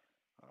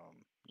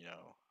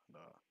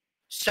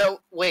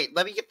So wait,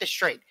 let me get this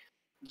straight.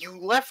 You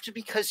left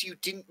because you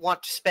didn't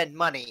want to spend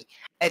money,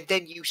 and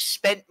then you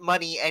spent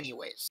money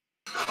anyways.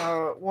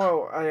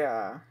 Well,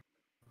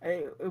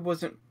 it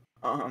wasn't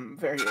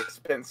very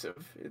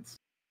expensive.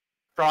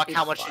 Brock, It's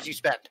how much fine. did you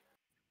spend?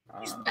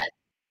 Uh,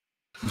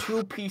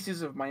 2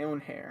 pieces of my own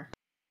hair.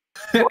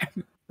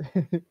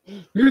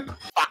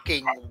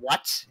 Fucking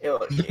what?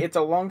 It's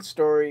a long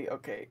story.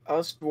 Okay,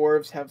 us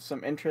dwarves have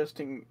some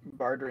interesting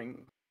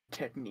bartering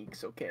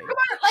techniques. Okay. Come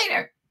on,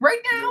 later. Right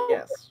now.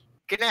 Yes.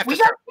 Gonna have We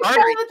to start gotta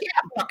bartering. get Get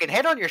a fucking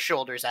head on your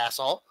shoulders,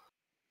 asshole.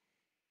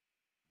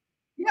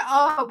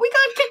 Yeah, we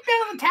got kicked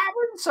out of the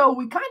tavern, so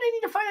we kind of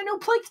need to find a new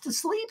place to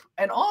sleep,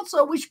 and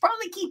also we should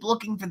probably keep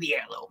looking for the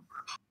heirloom.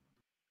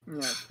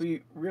 Yes,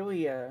 we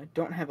really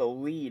don't have a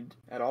lead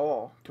at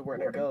all to where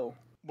to go.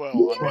 Well,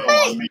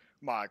 I mean,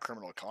 my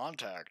criminal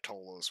contact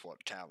told us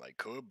what town they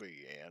could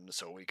be in,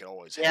 so we could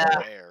always head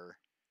Yeah. there.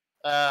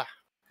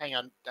 Hang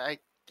on. I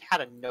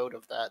had a note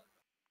of that.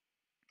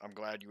 I'm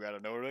glad you had a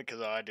note of it,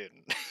 because I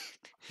didn't.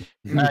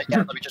 Yeah,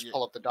 let me just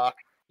pull up the doc.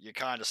 You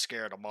kind of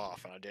scared them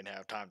off, and I didn't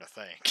have time to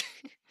think.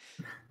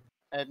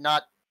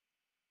 Not.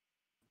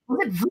 Was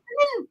it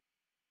Vlinen?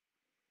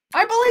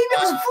 I believe it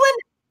was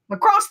Vlinen,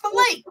 across the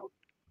lake.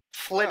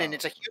 Vlinen. Oh.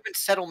 It's a human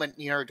settlement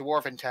near a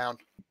dwarven town.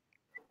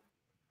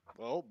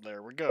 Well,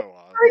 there we go.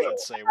 I'd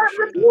say we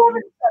should.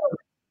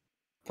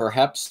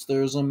 Perhaps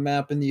there's a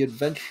map in the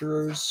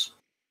adventurer's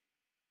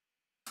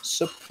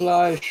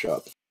supply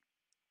shop.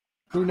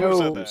 Who Who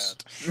said knows?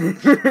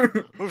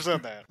 that? Who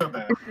said that?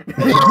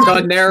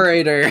 The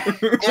narrator.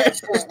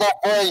 This is the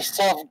voice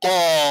of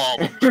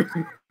God.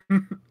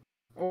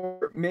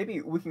 Or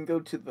maybe we can go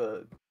to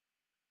the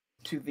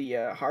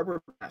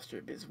harbor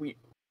master, because we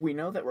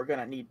know that we're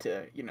gonna need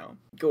to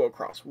go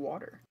across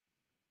water.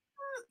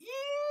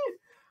 Yeah,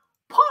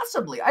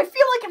 possibly. I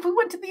feel like if we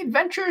went to the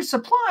adventurer's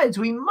supplies,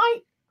 we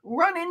might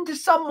run into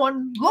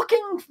someone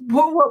looking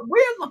for what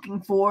we're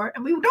looking for,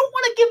 and we don't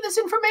want to give this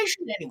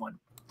information to anyone.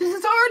 This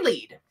is our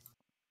lead.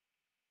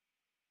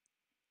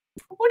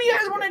 What do you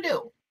guys want to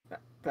do?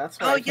 That's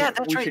why Oh I yeah, think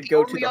that's we right. should The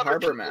go to only the other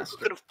harbor people who master.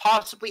 could have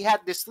possibly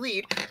had this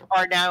lead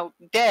are now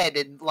dead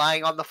and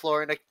lying on the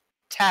floor in a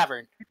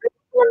tavern. In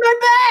my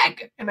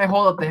bag! And I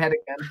hold up the head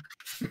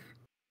again.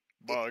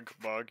 Bug.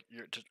 We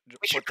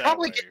should Put that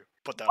probably away. get-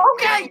 Put that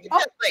Okay. away. Get,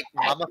 like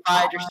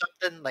mummified or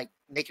something, like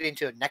make it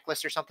into a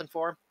necklace or something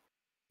for him.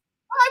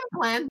 I have a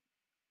plan.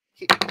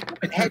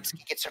 And heads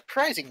can get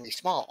surprisingly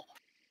small.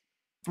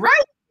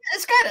 Right?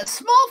 It's got a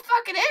small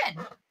fucking head.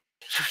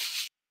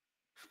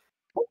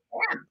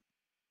 Damn.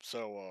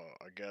 So,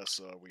 I guess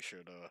we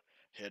should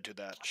head to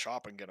that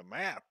shop and get a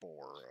map,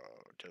 or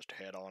just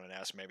head on and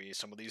ask maybe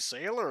some of these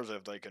sailors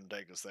if they can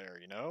take us there.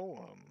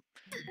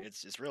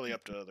 It's really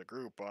up to the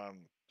group.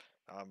 I'm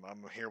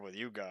here with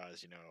you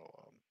guys.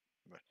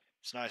 But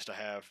it's nice to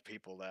have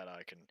people that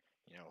I can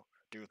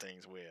do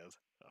things with.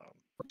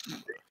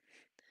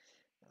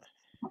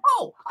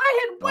 Oh,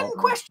 I had one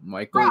question.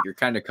 Michael, you're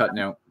kind of cutting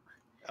out.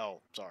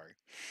 Oh, sorry.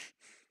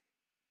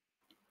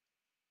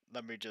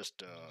 Let me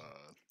just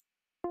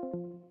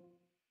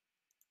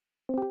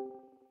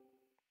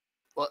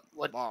What?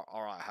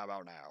 all right. How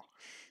about now?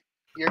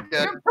 You're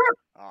good.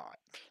 All right.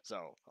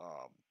 So,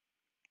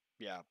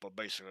 yeah, but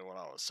basically what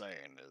I was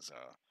saying is,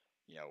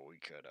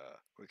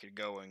 we could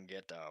go and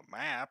get a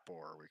map,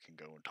 or we can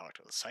go and talk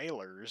to the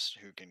sailors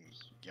who can,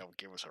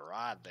 give us a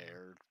ride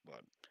there.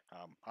 But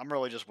I'm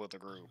really just with the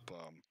group.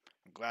 I'm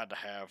glad to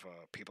have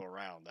people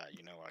around that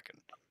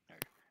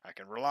I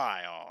can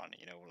rely on.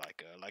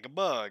 Like a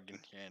bug,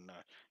 and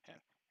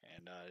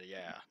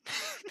yeah.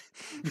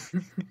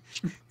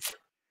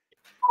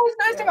 Always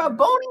nice to have a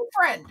bony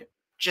friend.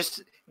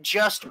 Just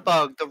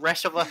Bug. The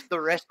rest of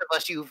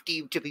us you've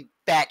deemed to be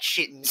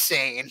batshit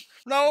insane.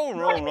 No. It's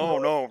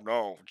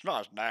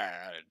not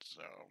that. It's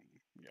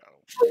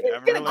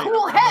Get a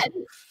cool head.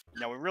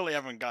 we really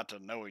haven't got to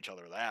know each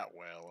other that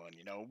well, and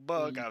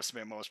Bug I've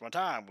spent most of my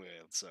time with,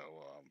 so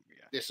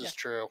yeah. This is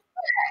true.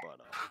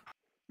 But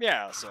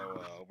yeah,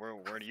 so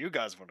where do you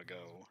guys want to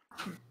go?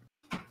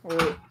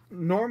 Well,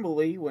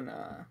 normally when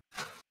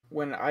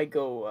I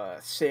go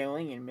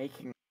sailing and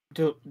making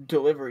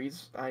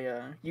deliveries,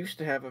 I used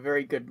to have a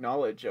very good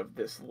knowledge of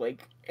this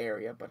lake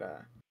area, but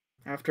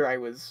after I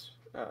was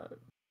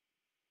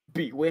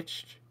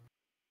bewitched.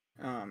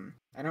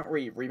 I don't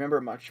really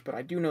remember much, but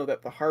I do know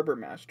that the harbor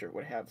master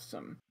would have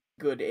some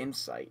good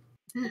insight.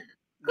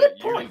 Good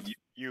point.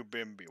 You've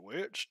been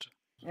bewitched?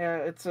 Yeah,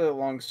 it's a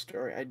long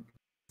story.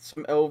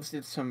 Some elves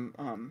did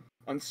some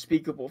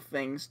unspeakable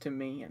things to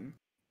me, and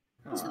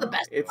Those are the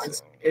best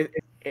ones.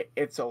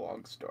 it's a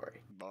long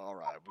story. All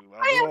right, we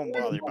won't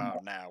bother you about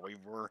it now.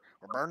 We're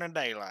burning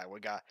daylight. We're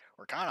kind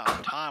of on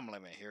a time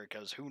limit here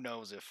because who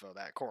knows if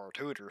that coral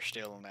tutor's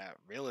still in that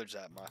village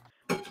that my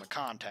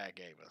contact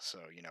gave us. So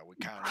we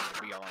kind of need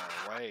to be on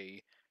our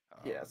way.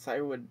 Yes, I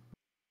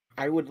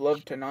would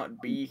love to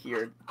not be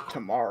here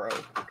tomorrow.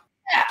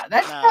 Yeah,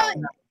 that's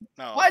fine.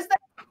 No, Why is that?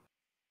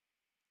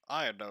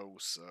 I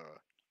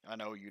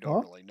know you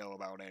don't really know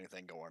about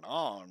anything going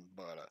on,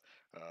 but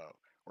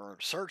we're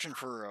searching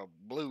for a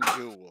blue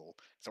jewel.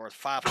 It's worth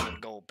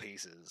 500 gold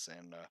pieces,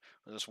 and I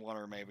just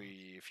wonder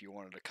maybe if you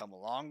wanted to come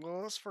along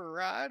with us for a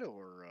ride,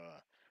 or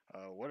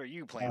what are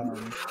you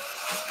planning?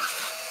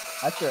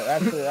 That's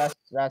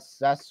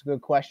a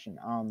good question.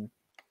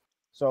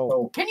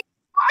 So Can you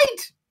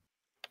fight?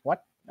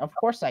 what? Of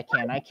course I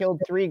can. I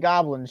killed 3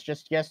 goblins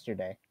just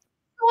yesterday.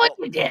 What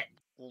you did?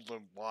 Well,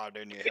 then why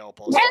didn't you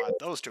help us fight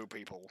those 2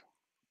 people?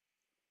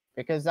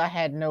 Because I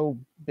had no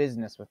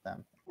business with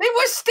them. They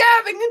were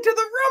stabbing into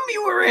the room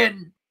you were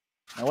in.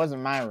 It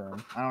wasn't my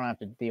room. I don't have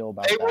to deal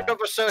about They that. would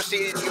have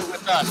associated you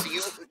with us.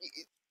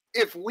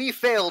 If we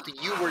failed,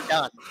 you were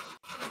done.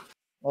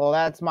 Well,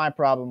 that's my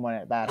problem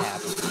when that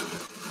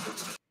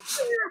happens.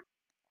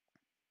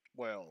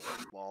 Well.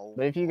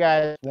 But if you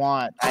guys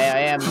want, I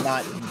am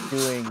not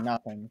doing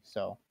nothing,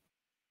 so.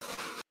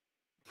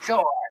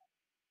 Sure.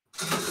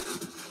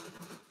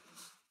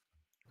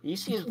 He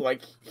seems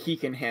like he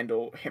can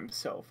handle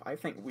himself. I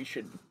think we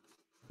should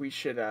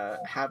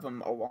have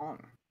him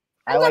along.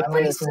 I like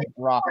the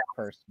rock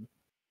person.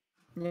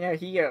 Yeah,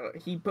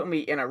 he put me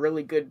in a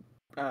really good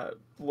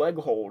leg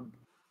hold.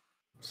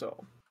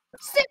 So.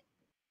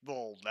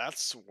 Well,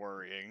 that's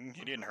worrying.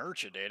 He didn't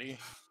hurt you, did he?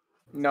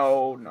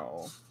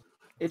 No.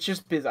 It's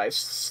just because I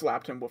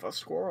slapped him with a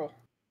squirrel.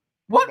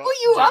 What were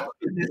you up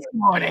to this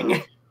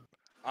morning?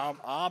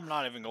 I'm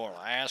not even going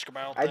to ask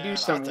about I that. do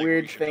some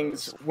weird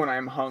things when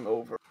I'm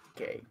hungover.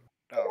 Okay.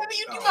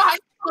 You do not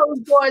close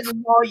doors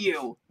and all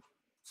you.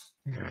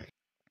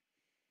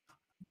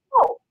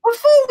 Oh,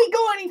 before we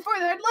go any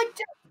further, I'd like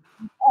to.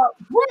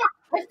 Brok,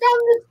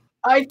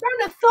 I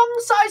found a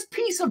thumb-sized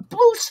piece of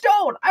blue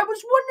stone. I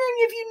was wondering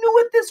if you knew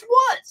what this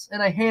was.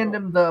 And I hand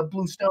him the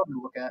blue stone to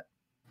look at.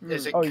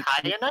 Is it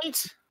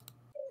kyanite?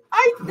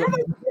 I never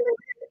seen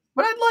it,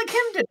 but I'd like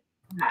him to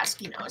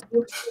ask.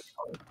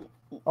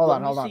 Hold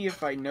on. Let me see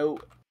if I know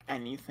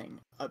anything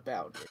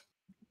about it.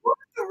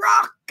 What's the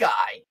rock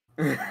guy?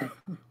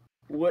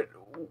 What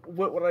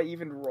would I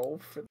even roll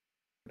for?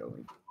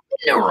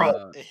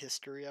 A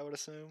history, I would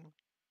assume.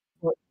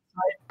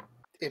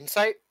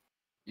 Insight?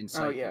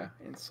 Oh yeah,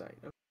 insight.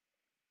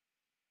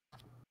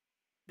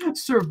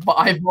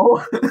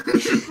 Survival.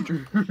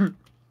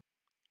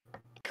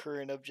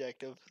 Current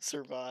objective: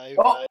 survive.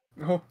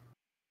 Oh.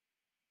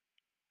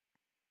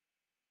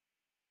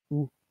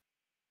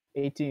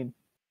 18.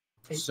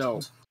 So.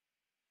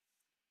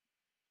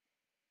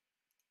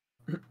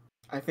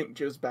 I think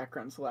Joe's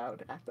background's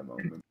loud at the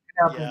moment.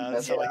 Yeah,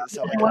 it's like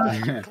a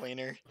vacuum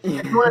cleaner.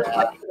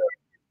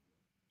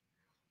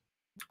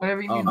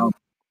 Whatever you need.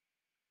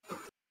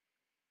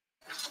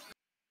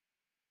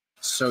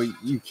 So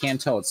you can't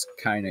tell it's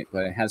kyanite,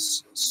 but it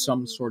has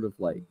some sort of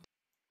like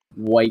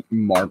white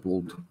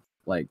marbled,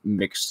 like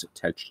mixed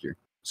texture.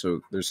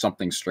 So there's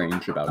something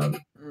strange about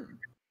it.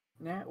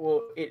 Yeah,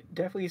 well, it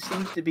definitely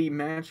seems to be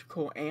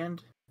magical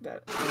and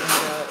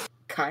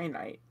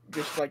kyanite,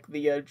 just like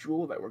the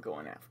jewel that we're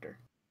going after.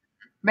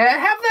 May I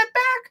have that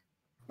back?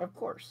 Of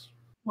course.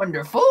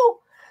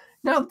 Wonderful.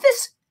 Now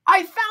this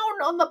I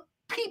found on the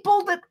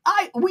people that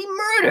we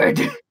murdered.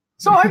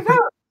 So I found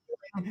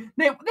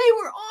they were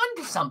on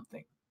to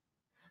something.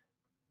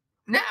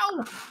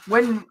 Now,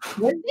 when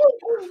they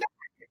came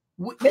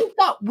back, they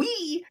thought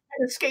we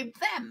had escaped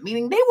them,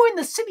 meaning they were in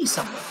the city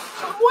somewhere.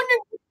 So I'm wondering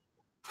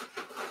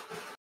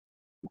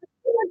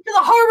if the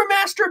harbor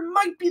master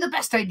might be the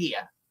best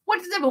idea. What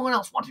does everyone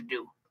else want to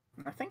do?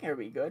 I think it'll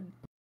be good.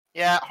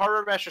 Yeah,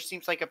 harbor master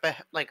seems like a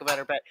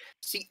better bet.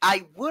 See,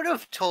 I would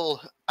have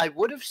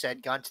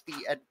said gone to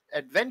the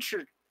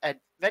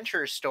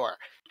adventure store.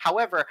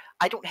 However,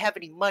 I don't have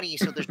any money,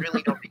 so there's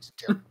really no reason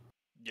to.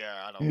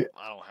 Yeah, I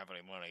don't have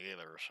any money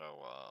either. So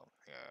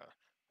yeah.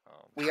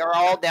 We are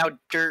all now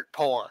dirt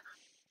poor.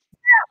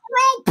 Yeah, we're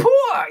all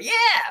poor.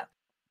 Yeah.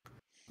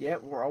 Yeah,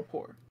 we're all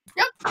poor.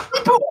 Yep,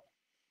 poor.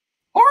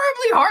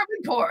 Horribly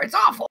poor. It's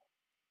awful.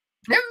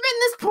 Never been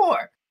this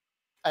poor.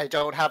 I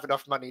don't have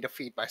enough money to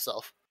feed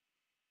myself.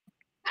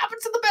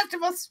 Happens to the best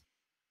of us.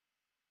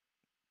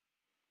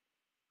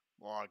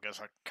 Well, I guess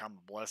I count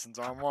the blessings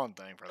on one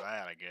thing for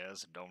that. I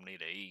guess don't need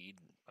to eat,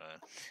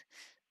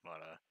 but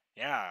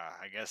yeah,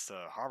 I guess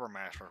the harbor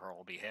master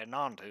will be heading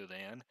on to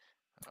then.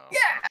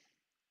 Yeah.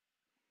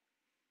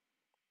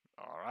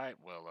 All right.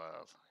 Well,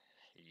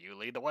 You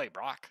lead the way,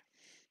 Brok.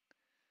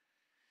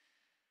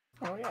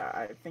 Oh yeah,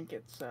 I think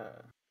it's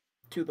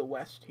to the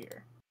west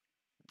here.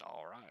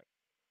 All right.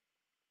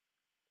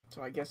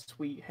 So I guess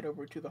we head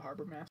over to the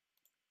harbor master.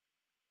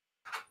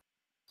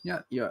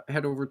 Yeah.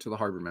 Head over to the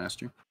harbor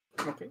master.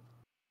 Okay.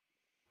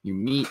 You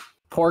meet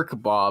Pork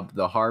Bob,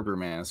 the harbor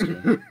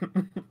master.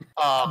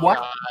 Oh, What?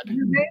 God.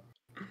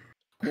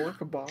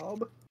 Pork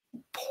Bob.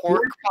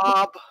 Pork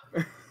Bob?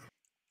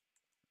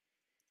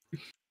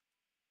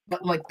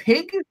 But like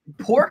pig?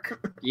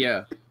 Pork?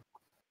 Yeah.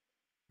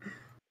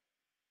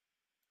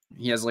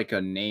 He has like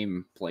a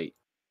name plate.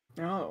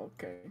 Oh,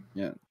 okay.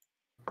 Yeah.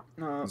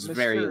 It's Mr.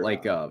 very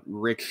like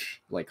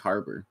rich like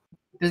harbor.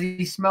 Does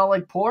he smell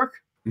like pork?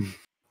 A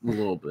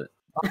little bit.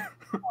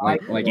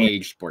 like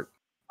aged pork.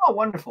 Oh,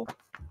 wonderful.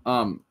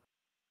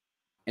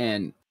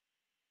 And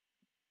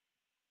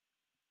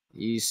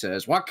he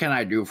says, "What can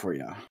I do for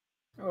you?"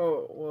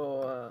 Oh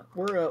well,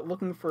 we're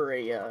looking for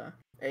a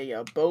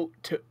boat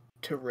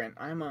to rent.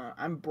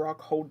 I'm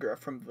Brok Holdra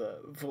from the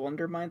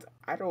Vlinen mines.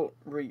 I don't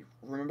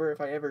remember if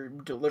I ever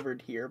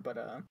delivered here, but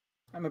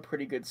I'm a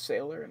pretty good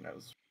sailor, and I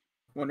was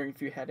wondering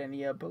if you had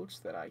any boats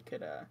that I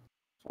could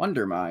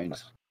Plunder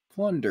mines.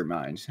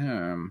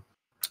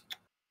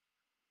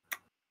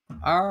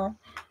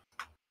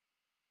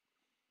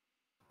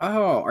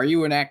 Oh, are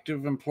you an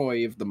active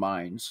employee of the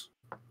mines?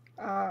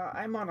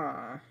 I'm on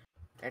a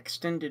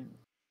extended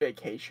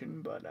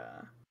vacation, but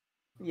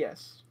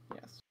yes.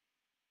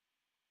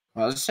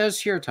 Well, it says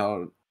here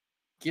to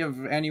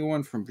give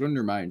anyone from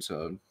Plunder Mines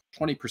a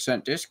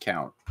 20%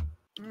 discount.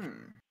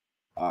 Convenient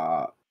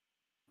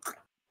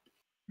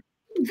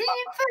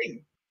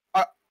thing.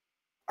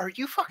 Are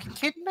you fucking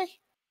kidding me?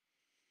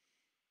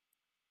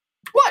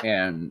 What?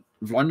 And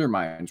Plunder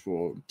Mines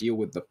will deal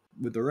with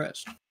the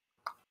rest.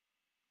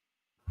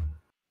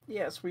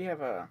 Yes,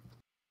 we're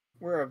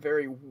a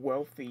very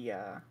wealthy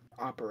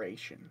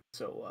operation.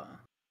 So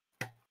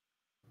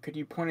could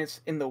you point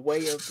us in the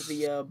way of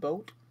the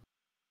boat?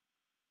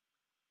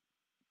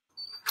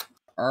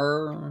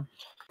 You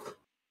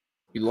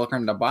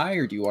looking to buy,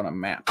 or do you want a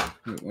map?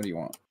 What do you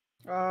want?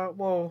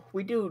 Well,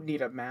 we do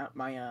need a map.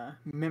 My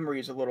memory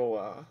is a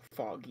little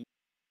foggy.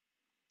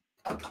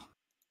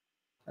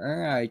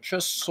 I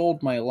just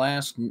sold my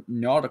last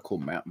nautical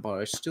map, but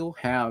I still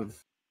have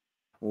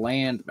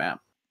land map.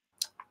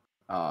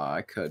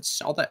 I could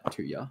sell that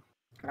to you.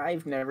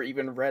 I've never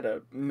even read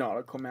a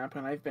nautical map,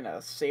 and I've been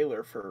a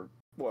sailor for,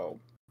 well,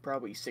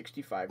 probably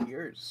 65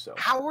 years. So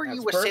How are that's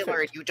you a sailor and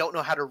perfect. you don't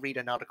know how to read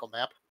a nautical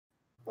map?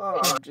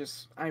 Well,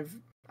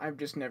 I've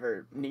just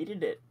never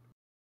needed it.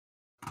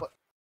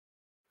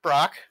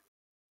 Brok,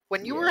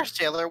 when you were Yeah. a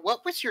sailor,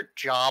 what was your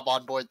job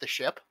on board the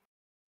ship?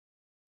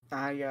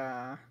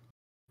 I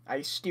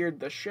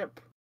steered the ship.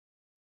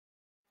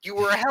 You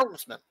were a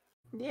helmsman,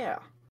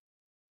 Yeah.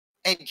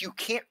 and you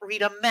can't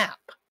read a map.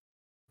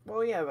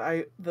 Well,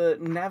 yeah. The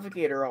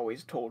navigator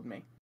always told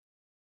me.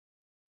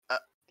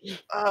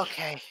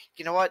 Okay,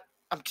 you know what?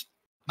 I'm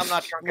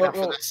not drunk enough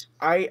for this.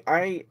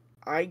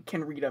 I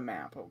can read a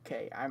map.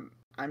 Okay, I'm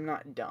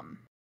not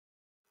dumb.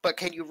 But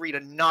can you read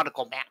a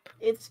nautical map?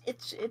 It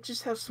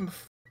just has some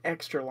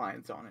extra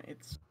lines on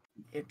it.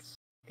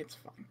 It's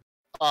fine.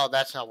 Oh,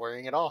 that's not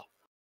worrying at all.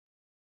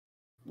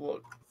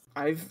 Look,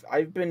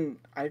 I've been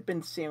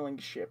sailing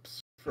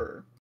ships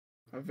for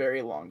a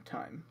very long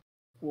time.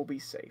 We'll be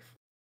safe.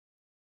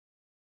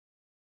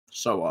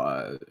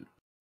 So,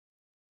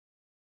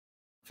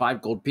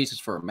 5 gold pieces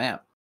for a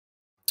map.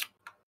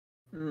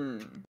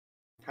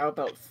 How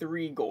about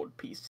 3 gold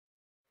pieces?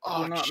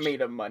 Oh, We're not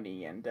made of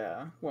money, and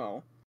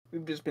well,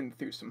 we've just been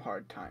through some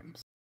hard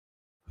times.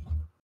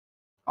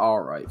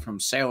 All right, from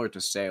sailor to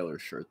sailor,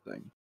 sure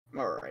thing.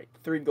 All right,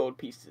 3 gold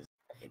pieces.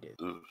 It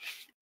is.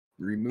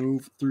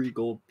 Remove 3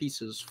 gold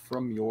pieces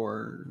from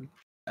your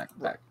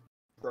backpack.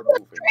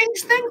 Removing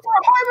Strange 3 thing gold. for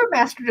a harbor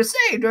master to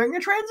say during a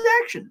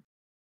transaction.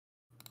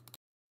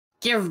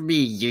 Give me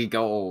ye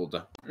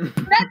gold.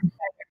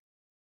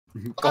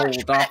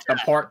 Gold off the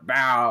port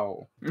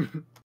bow.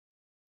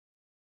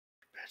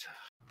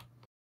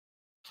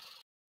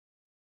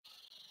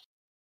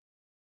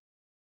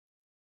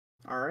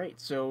 All right,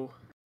 so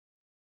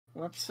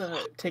let's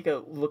take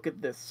a look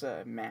at this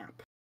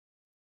map.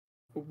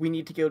 We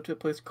need to go to a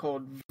place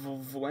called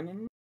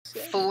Vlinen.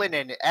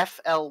 Vlinen,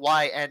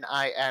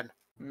 F-L-Y-N-I-N.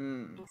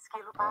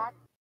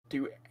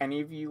 Do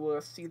any of you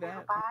see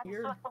that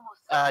here?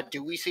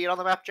 Do we see it on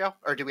the map, Joe?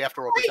 Or do we have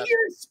to roll Right perception? here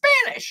in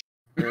Spanish.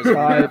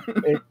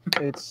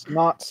 It's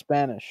not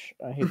Spanish.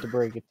 I hate to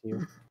break it to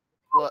you.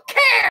 Well,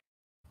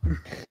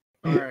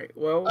 All right,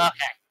 well,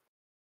 okay.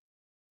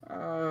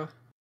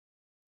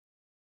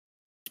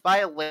 It's by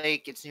a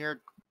lake. It's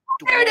near.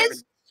 There it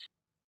is.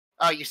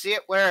 Oh, you see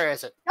it? Where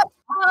is it?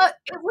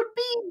 It would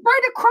be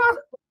right across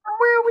from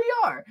where we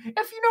are.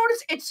 If you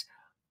notice, it's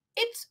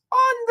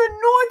on the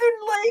northern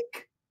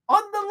lake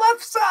on the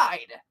left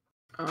side.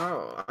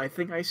 oh, I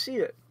think I see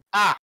it.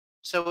 Ah,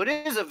 so it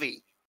is a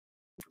V.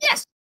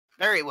 Yes.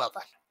 Very well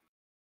done.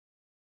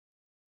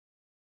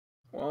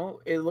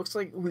 Well, it looks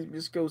like we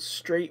just go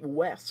straight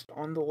west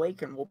on the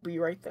lake and we'll be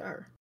right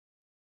there.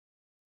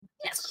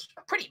 Yes,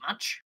 pretty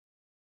much.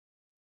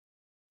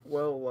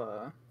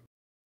 Well,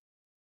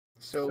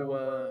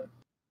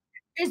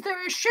 Is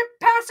there a ship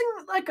passing?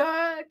 Like,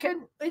 what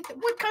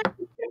kind of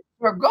ships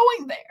are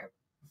going there?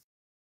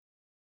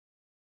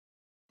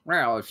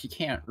 Well, if you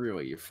can't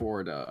really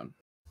afford a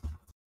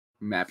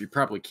map, you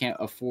probably can't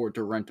afford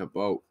to rent a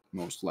boat,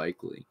 most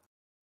likely.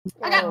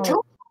 I got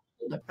two.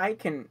 I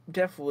can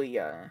definitely,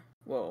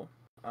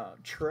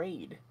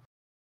 trade.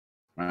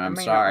 I I'm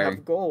may sorry. not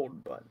have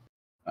gold, but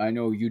I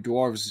know you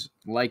dwarves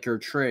like your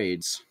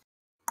trades.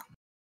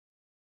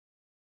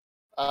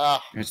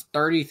 It's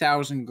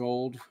 30,000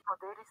 gold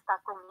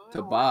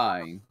to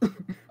buy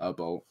a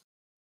boat.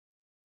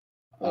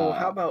 well,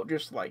 how about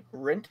just like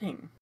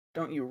renting?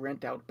 Don't you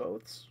rent out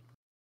boats?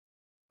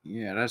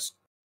 Yeah, that's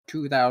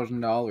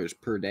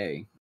 $2,000 per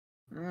day.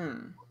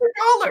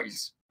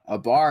 $4. A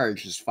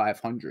barge is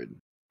 500.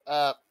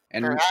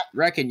 And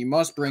reckon you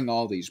must bring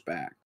all these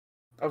back.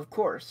 Of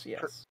course,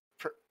 yes.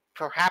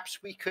 Perhaps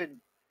we could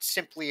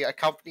simply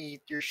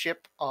accompany your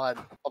ship on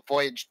a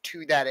voyage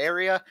to that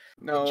area.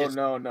 No.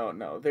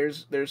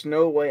 There's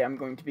no way I'm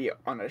going to be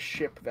on a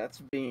ship that's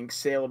being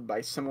sailed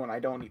by someone I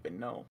don't even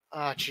know.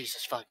 Oh,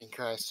 Jesus fucking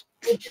Christ.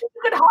 You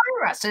could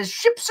hire us as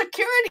ship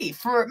security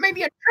for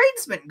maybe a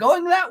tradesman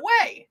going that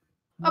way.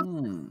 We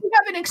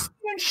have an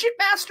experienced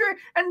shipmaster,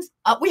 and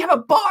we have a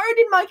bard,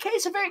 in my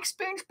case, a very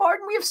experienced bard,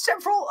 and we have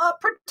several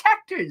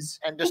protectors.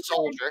 And a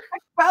soldier.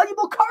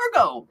 Valuable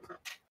cargo.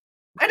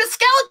 And a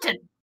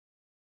skeleton.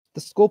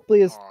 The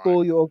Scopely is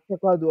Toyo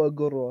Kakado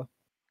Agoro.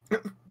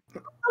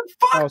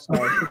 Oh,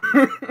 sorry.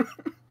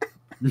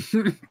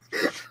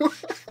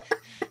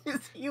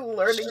 Is he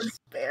learning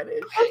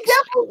Spanish?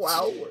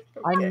 Wow. Okay.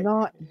 I'm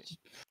not.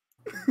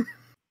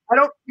 I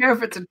don't care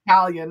if it's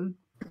Italian.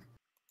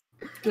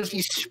 Just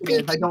He's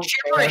speaking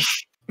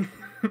gibberish.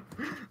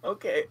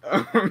 Okay.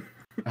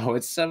 Oh,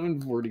 it's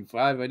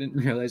 7:45. I didn't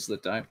realize the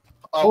time.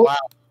 Oh,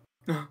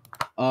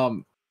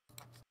 wow.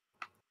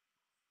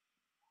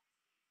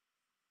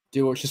 Do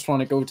you just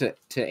want to go to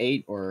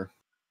 8 or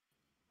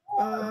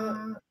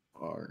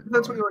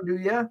that's what you want to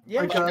do, yeah?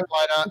 Yeah, like,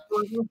 why not?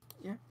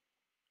 Yeah.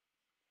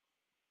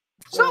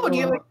 So, do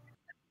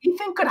you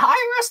think could hire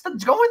us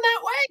that's going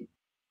that way?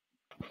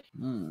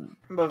 I'm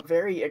a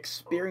very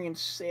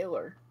experienced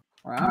sailor.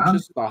 I'm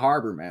just the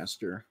harbor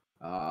master.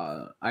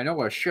 I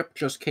know a ship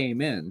just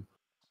came in.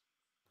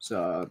 It's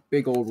a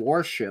big old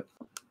warship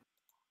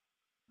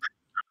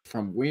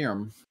from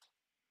Wyrm.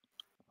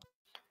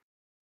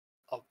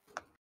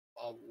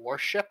 A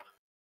warship?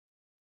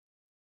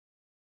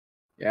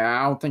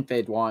 Yeah, I don't think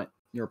they'd want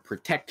your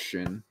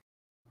protection,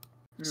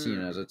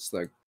 seeing as it's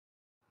the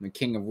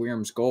king of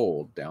Wyrm's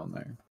gold down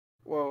there.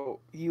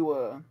 Well,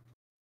 you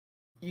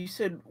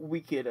said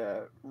we could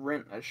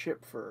rent a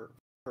ship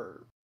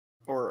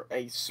or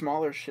a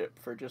smaller ship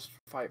for just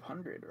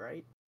 500,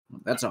 right?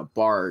 That's a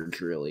barge,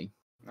 really.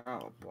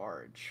 Oh,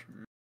 barge.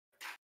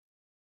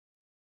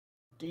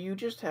 Do you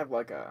just have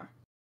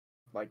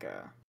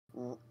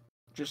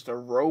just a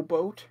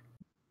rowboat?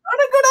 Not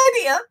a good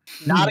idea.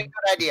 Not a good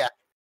idea.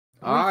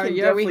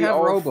 Yeah, we have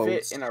all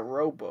rowboats. fit in a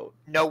rowboat.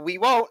 No, we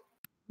won't.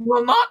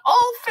 Will not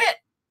all fit.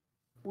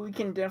 We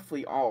can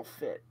definitely all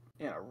fit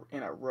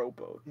in a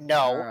rowboat.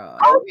 No,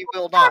 we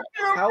will not.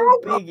 How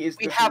big is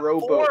We this have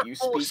rowboat 4 you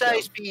speak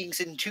full-size of? beings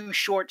and 2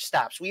 short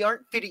stops. We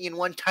aren't fitting in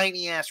one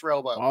tiny-ass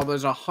rowboat. Well,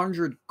 there's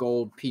 100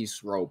 gold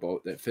piece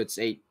rowboat that fits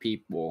 8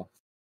 people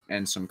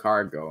and some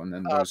cargo, and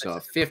then there's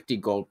a 50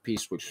 gold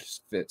piece which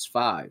fits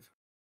 5.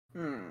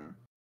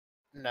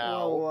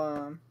 No.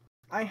 Well,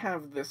 I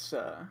have this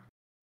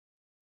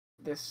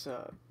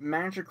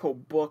magical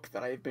book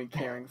that I've been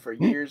carrying for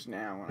years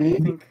now, and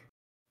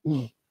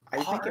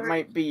I think it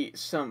might be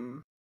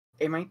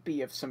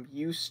of some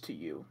use to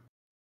you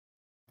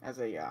as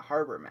a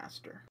harbor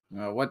master.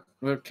 What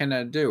can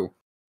I do?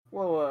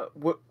 Well,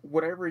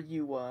 whatever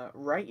you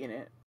write in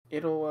it,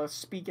 it'll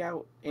speak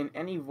out in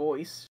any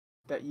voice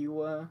that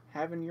you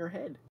have in your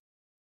head.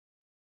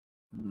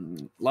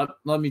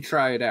 Let me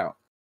try it out.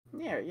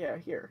 Yeah,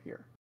 here.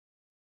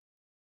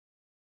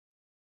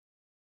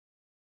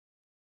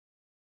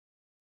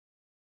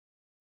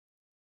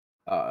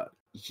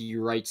 He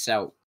writes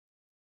out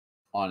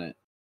on it,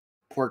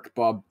 Pork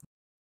Bob,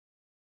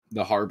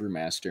 the harbor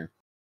master,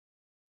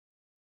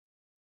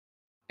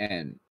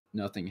 and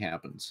nothing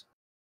happens.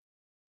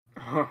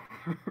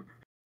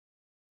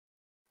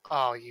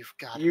 Oh, you've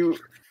got you.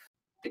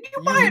 Did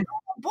you buy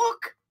a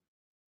book?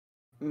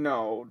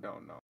 No.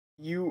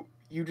 You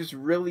just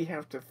really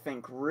have to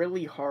think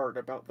really hard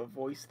about the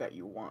voice that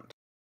you want.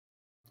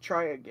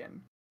 Try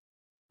again.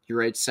 He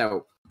writes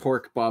out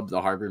Pork Bob,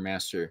 the harbor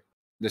master,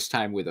 this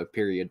time with a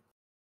period,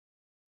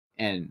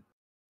 and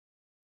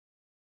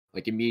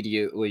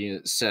immediately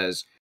it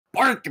says,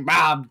 Pork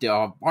Bob,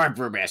 the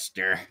harbor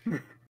master.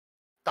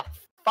 The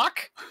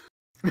fuck?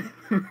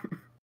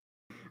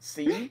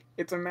 See?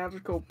 It's a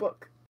magical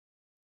book.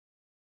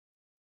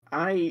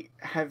 I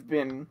have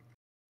been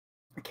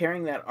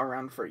carrying that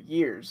around for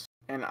years,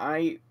 and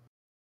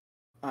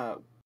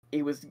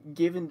it was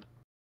given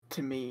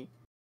to me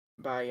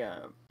by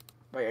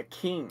a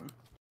king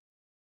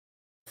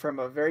from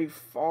a very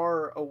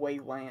far away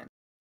land.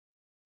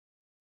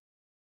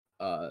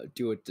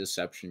 Do a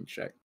deception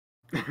check.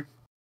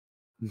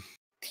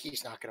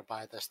 He's not gonna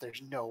buy this.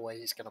 There's no way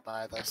he's gonna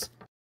buy this.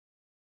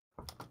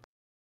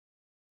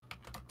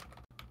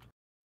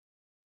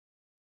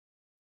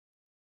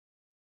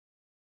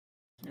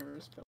 Never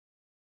spell.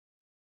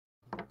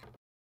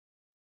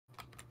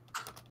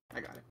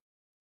 I got it.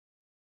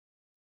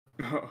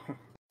 Oh.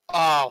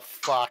 Oh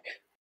fuck.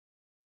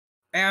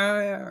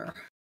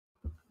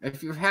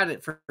 If you've had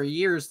it for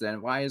years,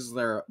 then why is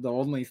there the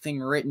only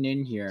thing written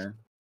in here?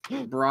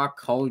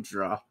 Brok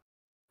Huldra,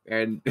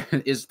 and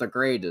is the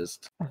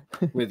greatest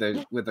with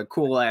a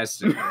cool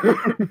ass.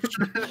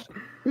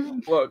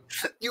 Look,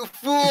 You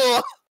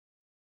fool!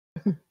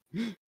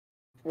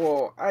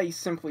 well, I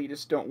simply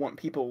just don't want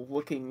people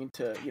looking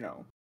into,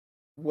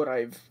 what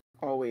I've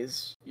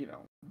always,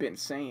 been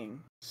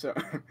saying. So,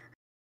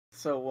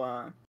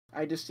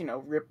 I just,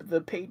 rip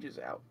the pages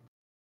out.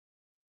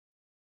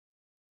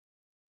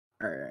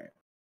 Alright.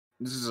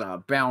 This is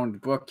a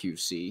bound book, you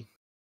see.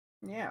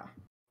 Yeah.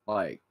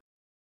 Like,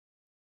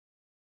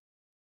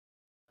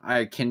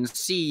 I can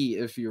see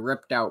if you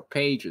ripped out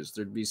pages,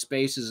 there'd be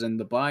spaces in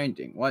the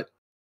binding. What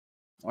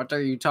are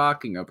you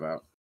talking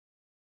about?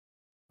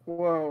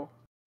 Well,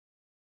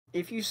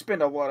 if you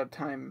spend a lot of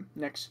time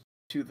next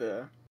to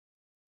the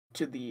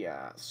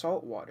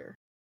salt water,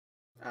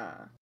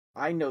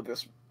 I know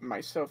this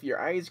myself. Your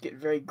eyes get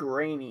very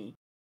grainy,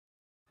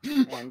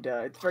 and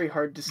it's very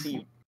hard to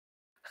see.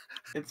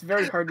 It's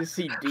very hard to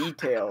see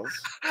details.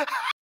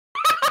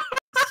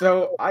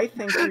 So I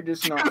think you're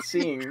just not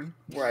seeing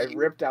where I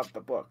ripped out the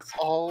books.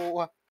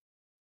 Oh.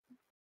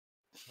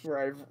 Where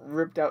I've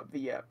ripped out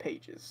the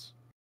pages.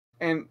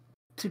 And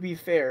to be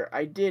fair,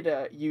 I did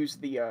use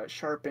the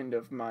sharp end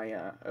of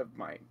my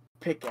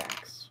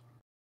pickaxe.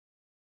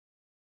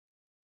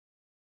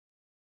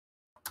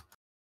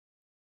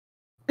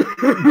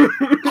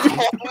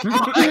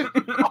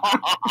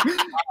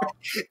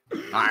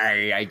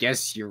 I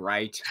guess you're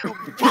right.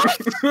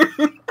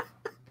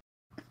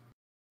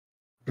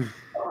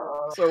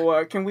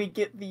 So can we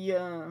get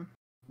the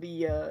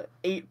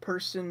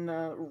 8-person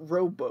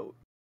rowboat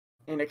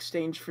in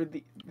exchange for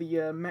the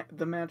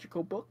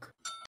magical book?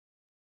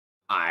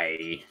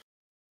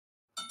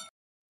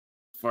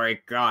 For a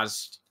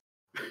cost.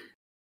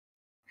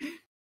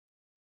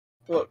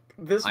 Look,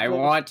 I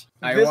want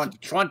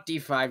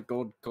 25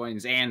 gold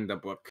coins and the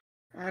book.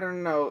 I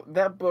don't know.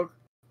 That book,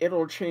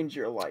 it'll change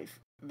your life.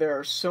 There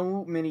are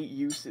so many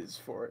uses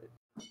for it.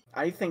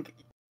 I think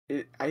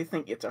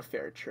it's a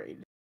fair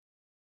trade.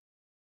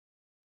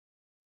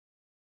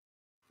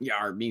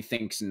 Yar,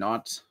 methinks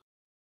not.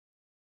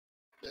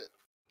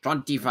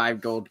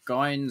 25 gold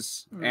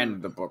coins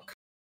and the book.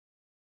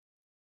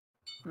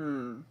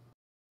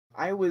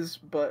 I was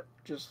but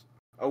just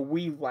a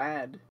wee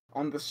lad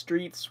on the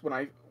streets when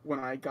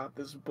I got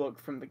this book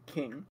from the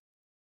king.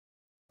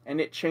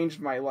 And it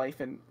changed my life,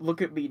 and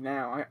look at me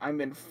now.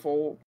 I'm in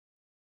full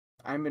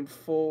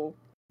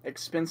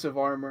expensive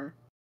armor.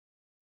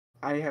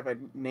 I have a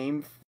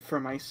name for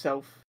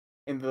myself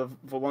in the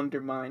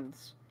Volunder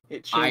mines.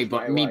 It changed my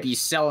life. Me be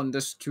selling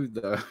this to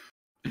the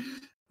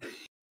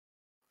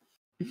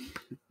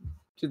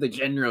to the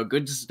general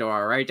goods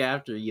store right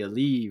after you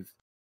leave.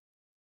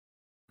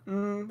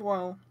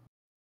 Well,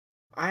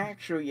 I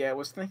actually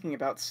was thinking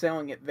about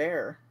selling it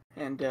there,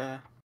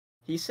 and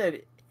he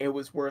said it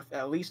was worth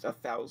at least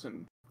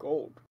 1,000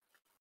 gold.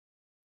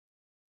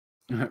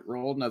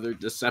 Roll another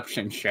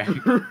deception check.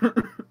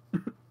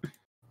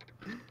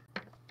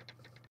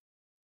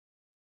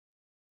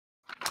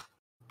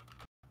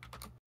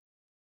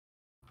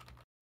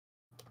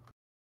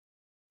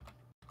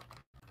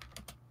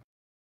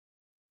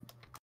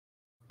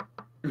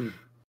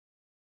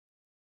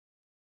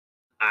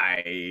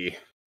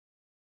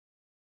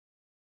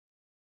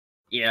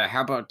 Yeah,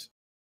 how about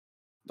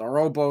the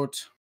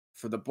rowboat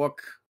for the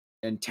book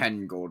and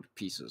 10 gold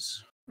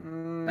pieces?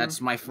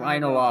 That's my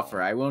final offer.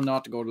 I will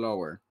not go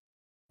lower.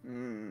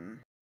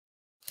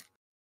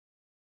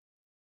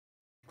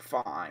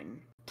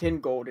 Fine. 10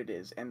 gold it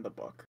is, and the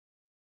book.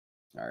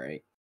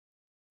 Alright.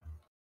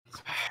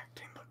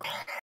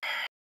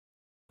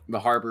 The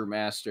harbor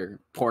master,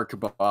 Pork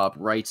Bob,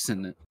 writes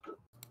in it.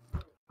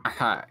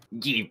 Aha,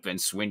 you've been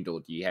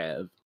swindled, you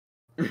have.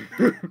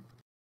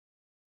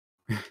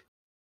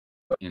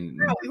 And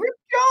No, we ripped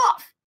you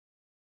off.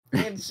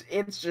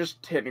 It's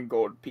just 10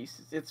 gold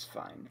pieces. It's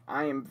fine.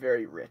 I am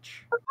very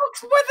rich. The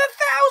book's worth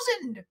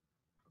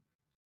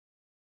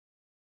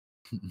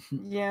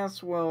 1,000.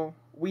 Yes, well,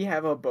 we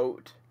have a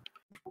boat.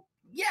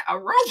 Yeah, a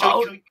So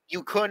rowboat.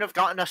 you couldn't have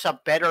gotten us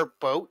a better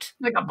boat?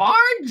 Like a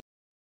barge?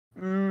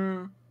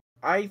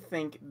 I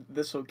think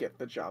this will get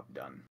the job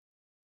done.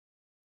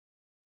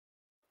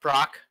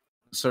 Brok?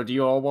 so do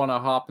you all want to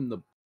hop in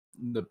the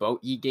boat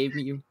you gave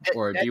me,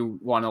 or do you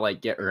want to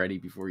like get ready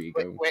before you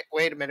go?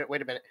 Wait a minute.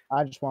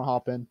 I just want to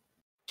hop in.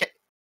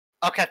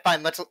 Okay,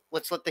 fine. Let's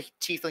let the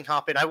tiefling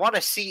hop in. I want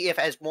to see if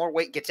as more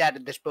weight gets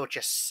added, this boat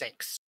just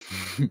sinks.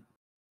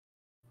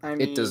 I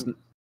mean, It doesn't.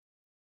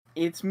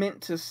 It's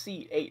meant to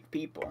seat 8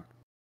 people.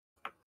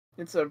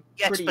 It's a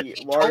Yes, but pretty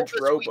he large told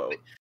us rowboat.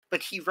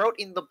 But he wrote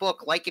in the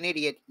book, like an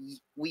idiot,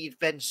 we've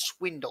been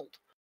swindled.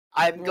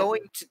 I'm Well,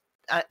 going to.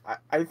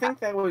 I think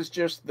that was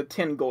just the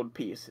 10 gold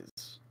pieces.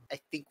 I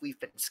think we've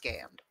been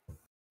scammed.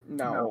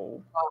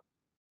 No.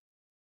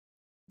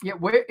 Yeah,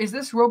 where is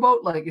this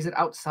rowboat? Like, is it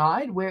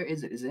outside? Where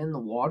is it? Is it in the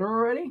water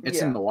already?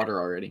 It's in the water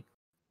already.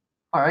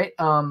 All right.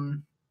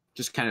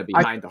 Just kind of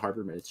behind the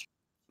harbor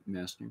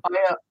master.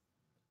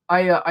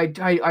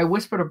 I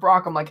whisper to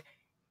Brok. I'm like,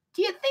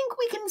 do you think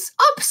we can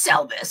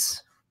upsell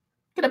this?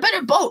 Get a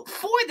better boat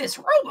for this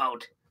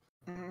rowboat.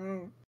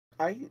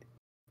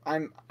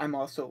 I'm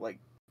also like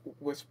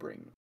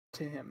whispering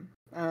to him.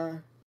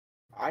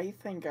 I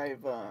think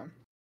I've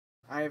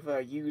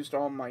used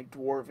all my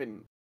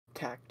dwarven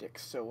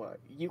tactics, so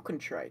you can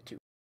try to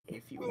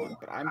if you want,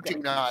 but I'm gonna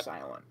keep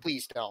silent.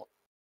 Please don't.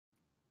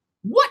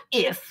 What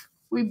if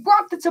we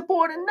brought this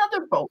aboard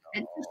another boat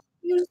and just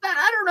use that?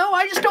 I don't know.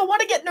 I just don't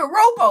want to get in a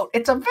rowboat.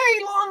 It's a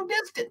very long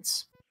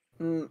distance.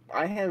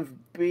 I have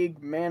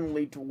big,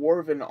 manly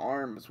dwarven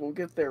arms. We'll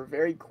get there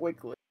very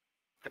quickly.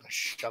 I'm gonna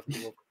shove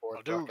you overboard.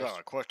 I do got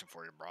a question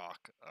for you,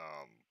 Brok.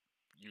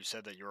 You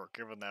said that you were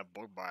given that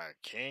book by a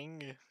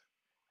king?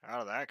 How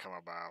did that come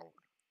about?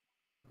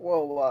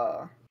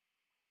 Well,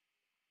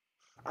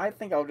 I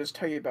think I'll just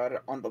tell you about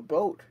it on the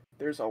boat.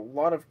 There's a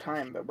lot of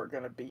time that we're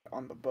gonna be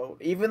on the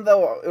boat, even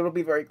though it'll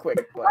be very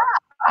quick, but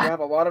we have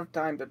a lot of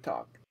time to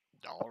talk.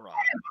 Alright.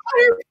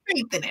 I have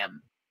faith in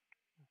him.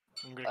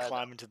 I'm gonna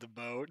climb into the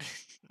boat.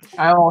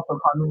 I also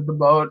climb into the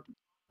boat.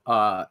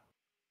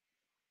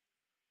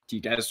 Do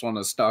you guys want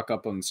to stock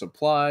up on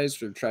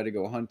supplies or try to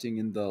go hunting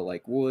in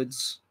the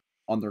woods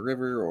on the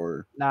river,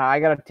 or Nah, I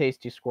got a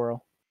tasty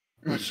squirrel.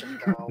 Let's just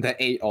go. that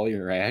ate all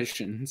your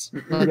rations?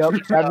 Yep,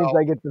 that means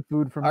I get the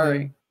food from All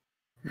him.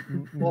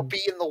 We'll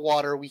be in the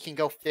water. We can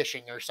go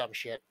fishing or some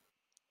shit.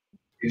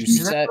 You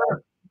set.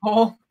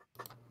 Oh,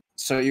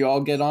 So you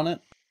all get on it.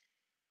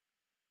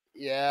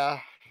 Yeah.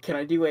 Can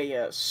I do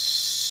a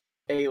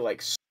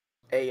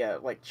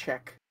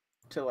check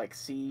to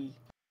see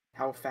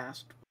how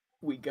fast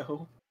we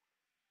go?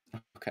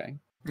 Okay.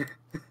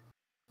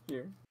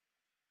 Here.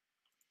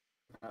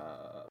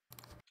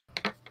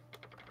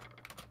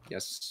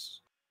 Yes.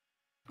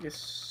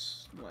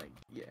 Yes,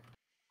 yeah.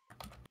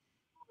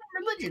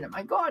 religion, and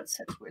my God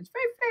says it's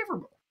very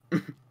favorable.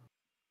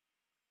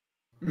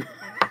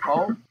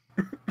 Oh,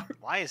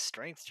 Why is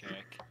strength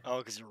check? Oh,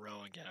 because you're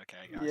rowing. Yeah, okay,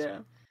 I got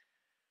Yeah.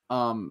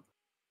 you.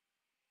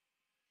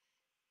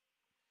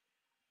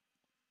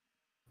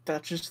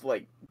 That's just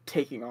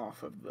taking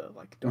off of the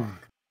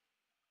dock.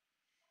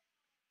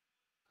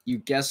 You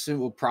guess it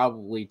will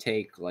probably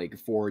take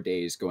 4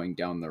 days going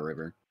down the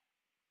river.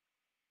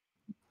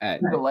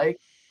 At the lake.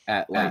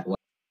 At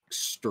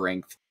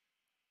strength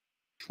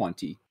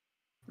 20.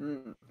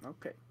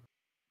 Okay.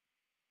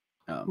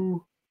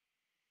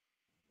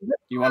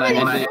 You want to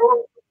end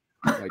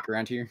it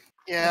around here?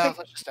 Yeah,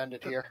 let's just end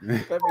it here.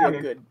 That'd be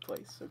a good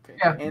place. Okay.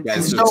 Yeah. You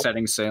guys are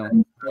setting sail.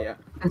 Yeah.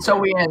 And so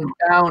we end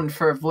bound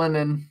for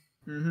Vlinen.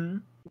 Mm-hmm.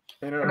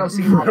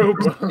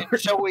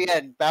 So we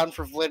end bound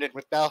for Vlinen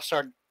with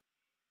Balasar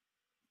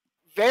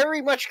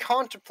very much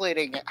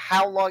contemplating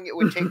how long it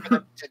would take for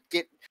them to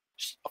get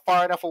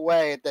far enough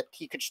away that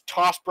he could just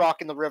toss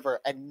Brok in the river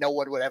and no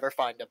one would ever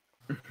find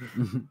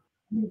him.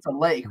 It's a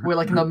lake.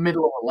 We're in the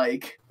middle of a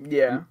lake.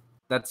 Yeah.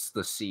 That's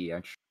the sea,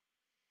 actually.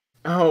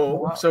 Oh,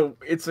 Wow. so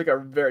it's a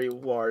very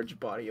large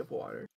body of water.